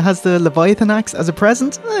 Stranger has the Leviathan axe as a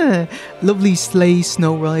present. Lovely sleigh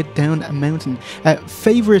snow ride down a mountain.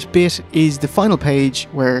 Favourite bit is the final page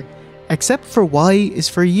where, except for Y is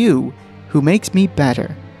for you, who makes me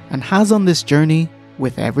better, and has on this journey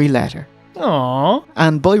with every letter. Aww.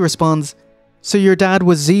 And Boy responds, so your dad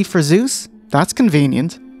was Z for Zeus? That's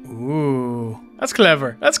convenient. Ooh, that's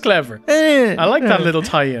clever. That's clever. I like that little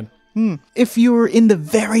tie-in. If you're in the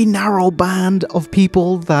very narrow band of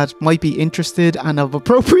people that might be interested and of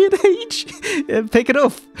appropriate age, pick it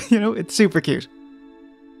up. You know, it's super cute.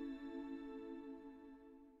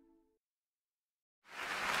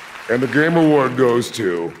 And the Game Award goes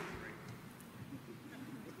to...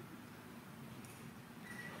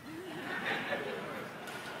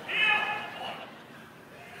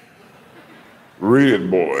 Read it,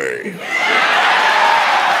 boy.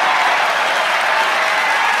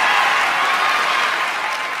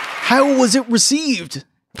 How was it received?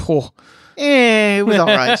 Oh. It was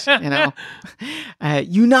alright, you know.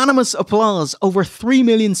 Unanimous applause. Over 3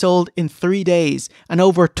 million sold in 3 days, and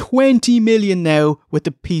over 20 million now with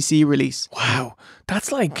the PC release. Wow.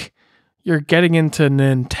 That's like you're getting into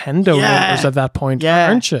Nintendo numbers at that point,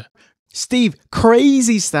 aren't you? Steve,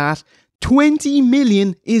 crazy stat. 20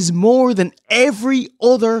 million is more than every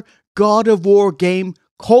other God of War game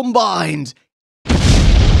combined.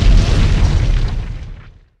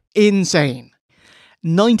 Insane.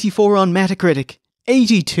 94 on Metacritic,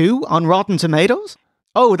 82 on Rotten Tomatoes.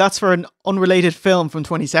 Oh, that's for an unrelated film from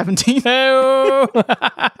 2017.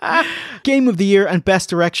 Game of the Year and Best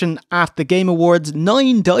Direction at the Game Awards,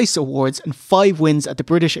 9 DICE Awards and 5 wins at the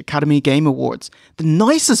British Academy Game Awards. The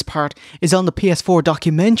nicest part is on the PS4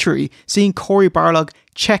 documentary, seeing Cory Barlog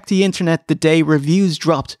check the internet the day reviews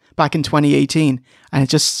dropped back in 2018, and it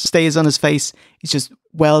just stays on his face. He just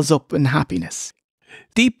wells up in happiness.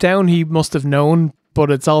 Deep down, he must have known,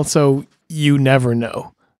 but it's also, you never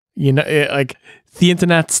know. You know, like, the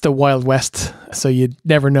internet's the Wild West, so you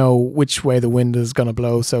never know which way the wind is going to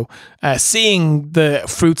blow. So seeing the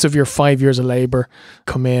fruits of your 5 years of labour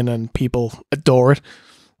come in and people adore it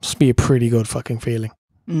must be a pretty good fucking feeling.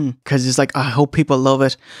 Because it's like, I hope people love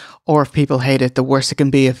it, or if people hate it, the worst it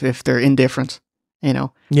can be if they're indifferent, you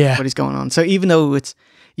know, what is going on. So even though it's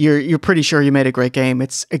you're pretty sure you made a great game,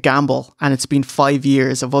 it's a gamble, and it's been 5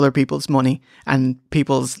 years of other people's money and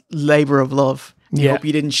people's labour of love. You hope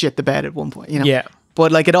you didn't shit the bed at one point, you know? Yeah.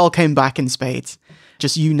 But like, it all came back in spades.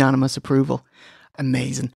 Just unanimous approval.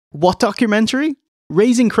 Amazing. What documentary?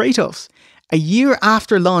 Raising Kratos. A year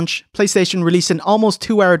after launch, PlayStation released an almost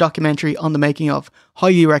 2-hour documentary on the making of.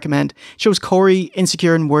 Highly recommend. Shows Corey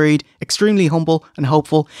insecure and worried, extremely humble and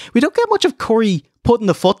hopeful. We don't get much of Corey putting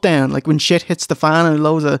the foot down, like when shit hits the fan and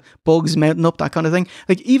loads of bugs mounting up, that kind of thing.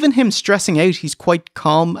 Like, even him stressing out, he's quite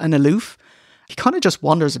calm and aloof. He kind of just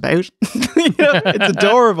wanders about. You know, it's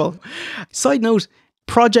adorable. Side note,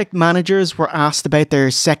 project managers were asked about their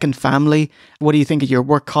second family. What do you think of your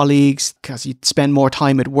work colleagues? Because you'd spend more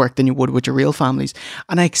time at work than you would with your real families.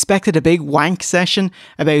 And I expected a big wank session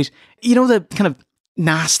about, you know, the kind of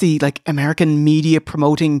nasty, like, American media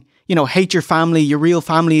promoting, you know, hate your family, your real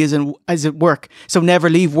family is at work, so never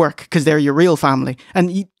leave work because they're your real family.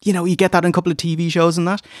 And, you know, you get that in a couple of TV shows and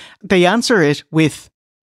that. They answer it with,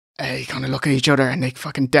 you kind of look at each other and they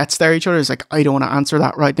fucking death stare each other. It's like, I don't want to answer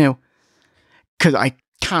that right now, because I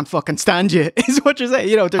can't fucking stand you, is what you're saying.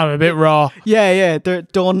 You know, I'm a bit raw. Yeah, they're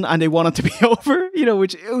done and they want it to be over. You know,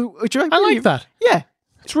 which I like that. Yeah.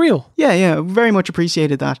 It's real. Yeah, very much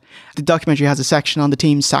appreciated that. The documentary has a section on the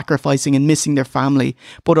team sacrificing and missing their family,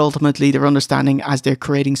 but ultimately they're understanding as they're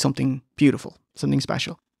creating something beautiful, something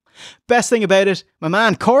special. Best thing about it, my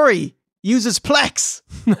man Corey uses Plex.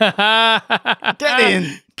 Get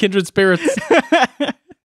in. Kindred spirits.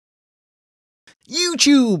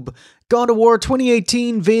 YouTube. God of War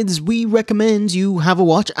 2018 vids we recommend you have a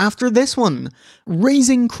watch after this one.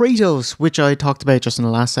 Raising Kratos, which I talked about just in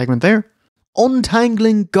the last segment there.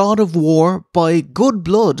 Untangling God of War by Good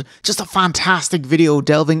Blood. Just a fantastic video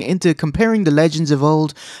delving into comparing the legends of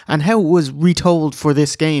old and how it was retold for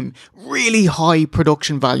this game. Really high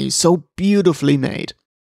production values, so beautifully made.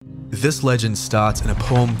 This legend starts in a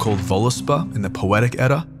poem called Völuspá in the Poetic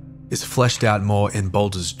Edda, is fleshed out more in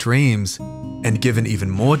Baldur's dreams, and given even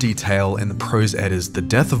more detail in the Prose Edda's The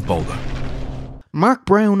Death of Baldur. Mark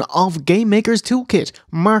Brown of Game Maker's Toolkit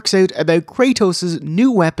marks out about Kratos'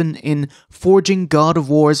 new weapon in Forging God of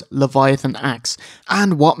War's Leviathan Axe,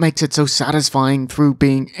 and what makes it so satisfying through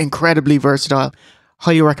being incredibly versatile.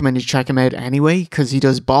 Highly recommend you check him out anyway, because he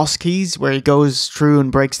does boss keys where he goes through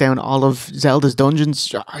and breaks down all of Zelda's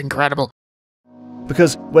dungeons. Incredible.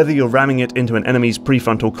 Because whether you're ramming it into an enemy's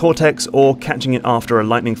prefrontal cortex or catching it after a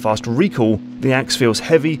lightning-fast recall, the axe feels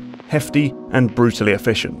heavy, hefty, and brutally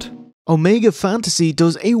efficient. Omega Fantasy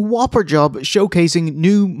does a whopper job showcasing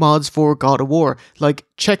new mods for God of War. Like,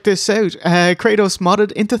 check this out, Kratos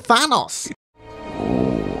modded into Thanos.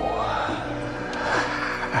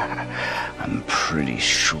 I'm pretty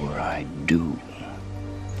sure I do.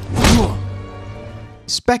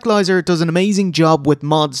 Speclizer does an amazing job with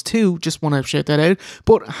mods too, just want to shout that out,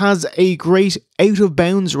 but has a great out of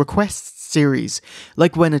bounds requests series.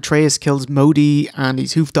 Like when Atreus kills Modi and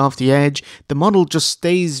he's hoofed off the edge, the model just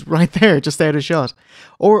stays right there, just out of shot.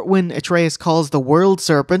 Or when Atreus calls the world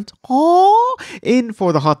serpent, in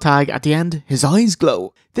for the hot tag at the end, his eyes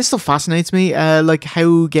glow. This stuff fascinates me, like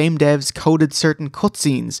how game devs coded certain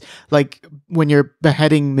cutscenes, like when you're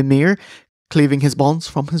beheading Mimir, cleaving his bones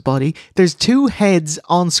from his body, there's 2 heads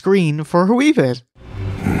on screen for a wee bit.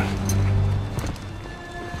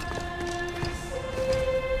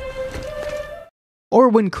 Or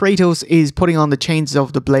when Kratos is putting on the chains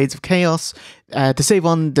of the Blades of Chaos, to save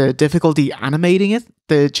on the difficulty animating it,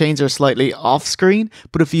 the chains are slightly off screen,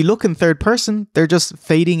 but if you look in third person, they're just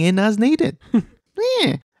fading in as needed.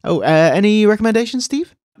 Yeah. Oh, any recommendations,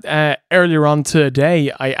 Steve? Earlier on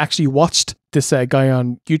today, I actually watched this guy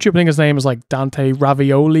on YouTube. I think his name is like Dante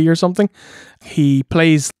Ravioli or something. He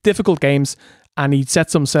plays difficult games and he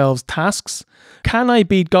sets himself tasks. Can I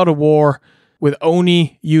beat God of War with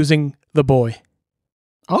only using the boy?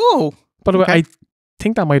 Oh. By the okay. way, I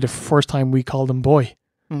think that might be the first time we called him boy.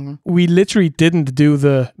 Mm-hmm. We literally didn't do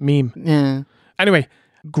the meme. Yeah. Anyway,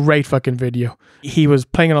 great fucking video. He was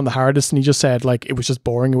playing it on the hardest and he just said like it was just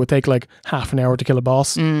boring. It would take like half an hour to kill a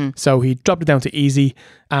boss. So he dropped it down to easy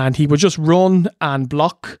and he would just run and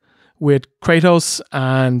block with Kratos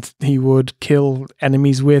and he would kill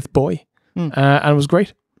enemies with boy. And it was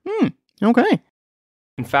great. Okay.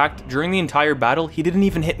 In fact, during the entire battle, he didn't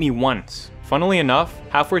even hit me once. Funnily enough,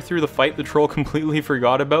 halfway through the fight, the troll completely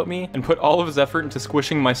forgot about me and put all of his effort into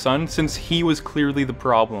squishing my son since he was clearly the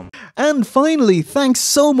problem. And finally, thanks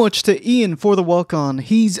so much to Ian for the walk-on.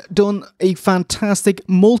 He's done a fantastic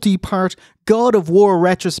multi-part God of War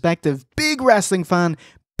retrospective. Big wrestling fan,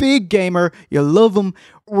 big gamer, you love him.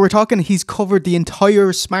 We're talking he's covered the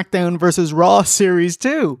entire SmackDown vs. Raw series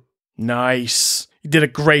too. Nice. You did a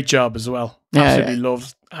great job as well. Absolutely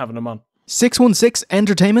loved having him on. 616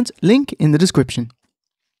 Entertainment, link in the description.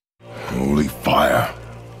 Only fire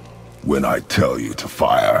when I tell you to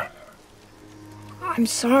fire. I'm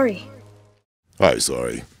sorry. I'm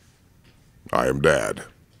sorry. I am Dad.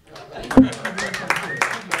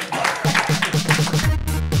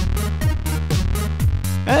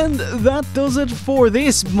 And that does it for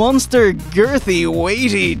this monster, girthy,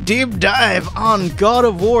 weighty deep dive on God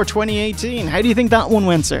of War 2018. How do you think that one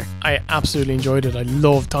went, sir? I absolutely enjoyed it. I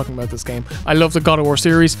love talking about this game. I love the God of War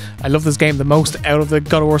series. I love this game the most out of the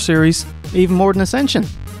God of War series. Even more than Ascension?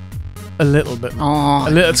 A little bit. Oh,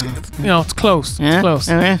 it's close. Yeah? It's close.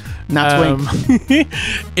 Okay.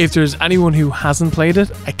 If there's anyone who hasn't played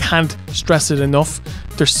it, I can't stress it enough.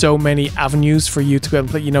 There's so many avenues for you to go and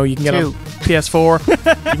play. You know, you can get it on PS4, you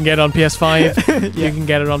can get it on PS5, you can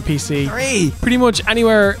get it on PC. 3. Pretty much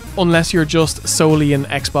anywhere unless you're just solely an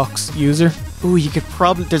Xbox user. Ooh, you could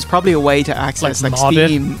there's probably a way to access like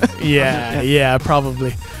Steam. Yeah,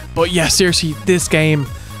 probably. But yeah, seriously, this game,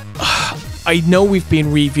 I know we've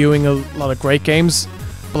been reviewing a lot of great games,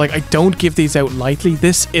 But like, I don't give these out lightly.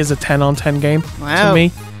 This is a 10 on 10 game to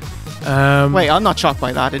me. Wait, I'm not shocked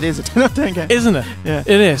by that. It is a 10 on 10 game. Isn't it? Yeah.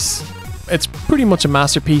 It is. It's pretty much a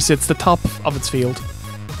masterpiece. It's the top of its field.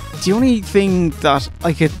 The only thing that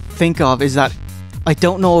I could think of is that I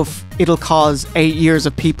don't know if it'll cause 8 years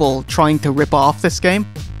of people trying to rip off this game,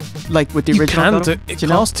 like with the original. You can't. It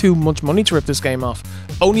costs too much money to rip this game off.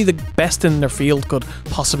 Only the best in their field could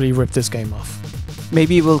possibly rip this game off.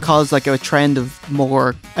 Maybe it will cause like a trend of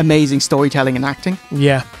more amazing storytelling and acting.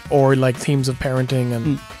 Yeah, or like themes of parenting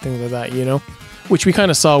and things like that, you know? Which we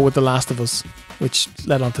kind of saw with The Last of Us, which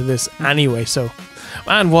led on to this anyway, so...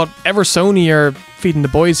 Man, whatever Sony are feeding the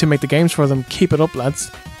boys who make the games for them, keep it up, lads.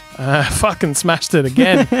 Fucking smashed it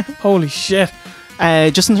again. Holy shit.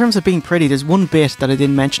 Just in terms of being pretty, there's one bit that I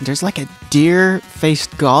didn't mention. There's like a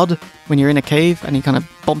deer-faced god when you're in a cave and he kind of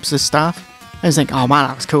bumps his staff. I was like, oh man,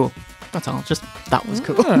 that was cool. That's all. Just that was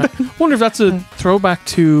cool. Wonder if that's a throwback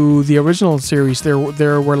to the original series.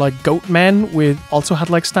 There were like goat men with also had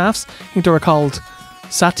like staffs. I think they were called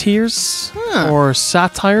satyrs or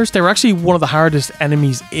satires. They were actually one of the hardest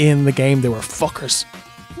enemies in the game. They were fuckers.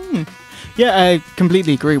 Yeah, I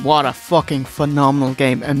completely agree. What a fucking phenomenal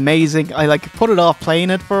game. Amazing. I like put it off playing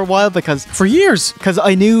it for a while because for years because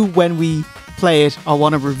I knew when we play it, I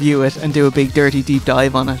want to review it and do a big dirty deep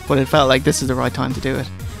dive on it. But it felt like this is the right time to do it.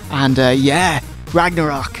 And yeah,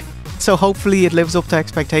 Ragnarok. So hopefully it lives up to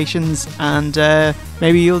expectations and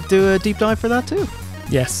maybe you'll do a deep dive for that too.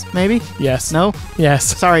 Yes. Maybe? Yes. No?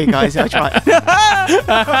 Yes. Sorry guys, I tried.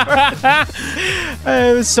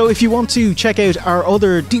 So if you want to check out our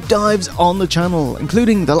other deep dives on the channel,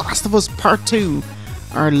 including The Last of Us Part 2,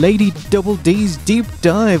 our Lady Double D's deep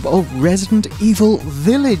dive of Resident Evil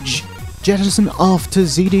Village, jettison off to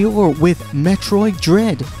ZDR with Metroid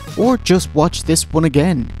Dread, or just watch this one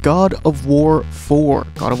again, God of War 4,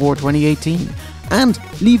 God of War 2018, and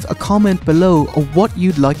leave a comment below of what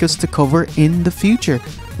you'd like us to cover in the future.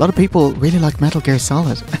 A lot of people really like Metal Gear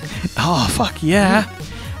Solid. Oh, fuck yeah.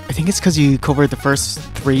 I think it's because you covered the first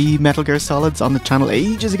 3 Metal Gear Solids on the channel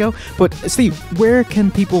ages ago. But Steve, where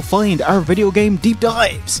can people find our video game deep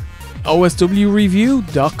dives?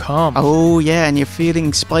 OSWreview.com. Oh yeah, and you're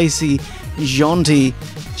feeling spicy, jaunty,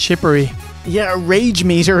 chippery. Yeah, rage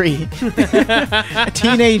metery.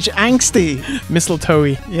 Teenage angsty.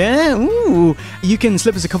 Mistletoe-y. Yeah, ooh. You can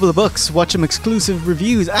slip us a couple of bucks, watch some exclusive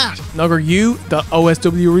reviews at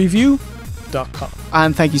nuggeru.oswreview.com.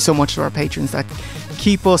 And thank you so much to our patrons that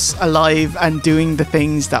keep us alive and doing the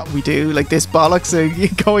things that we do, like this bollocks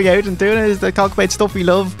going out and doing it, is they talk about stuff we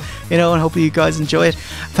love, you know, and hopefully you guys enjoy it.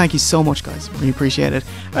 Thank you so much, guys. Really appreciate it.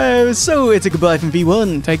 So it's a goodbye from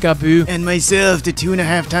V1. Take a boo. And myself, the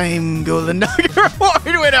 2.5-time Golden Nugget Award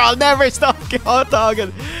winner. I'll never stop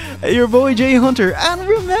talking. Your boy Jay Hunter. And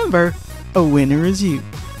remember, a winner is you.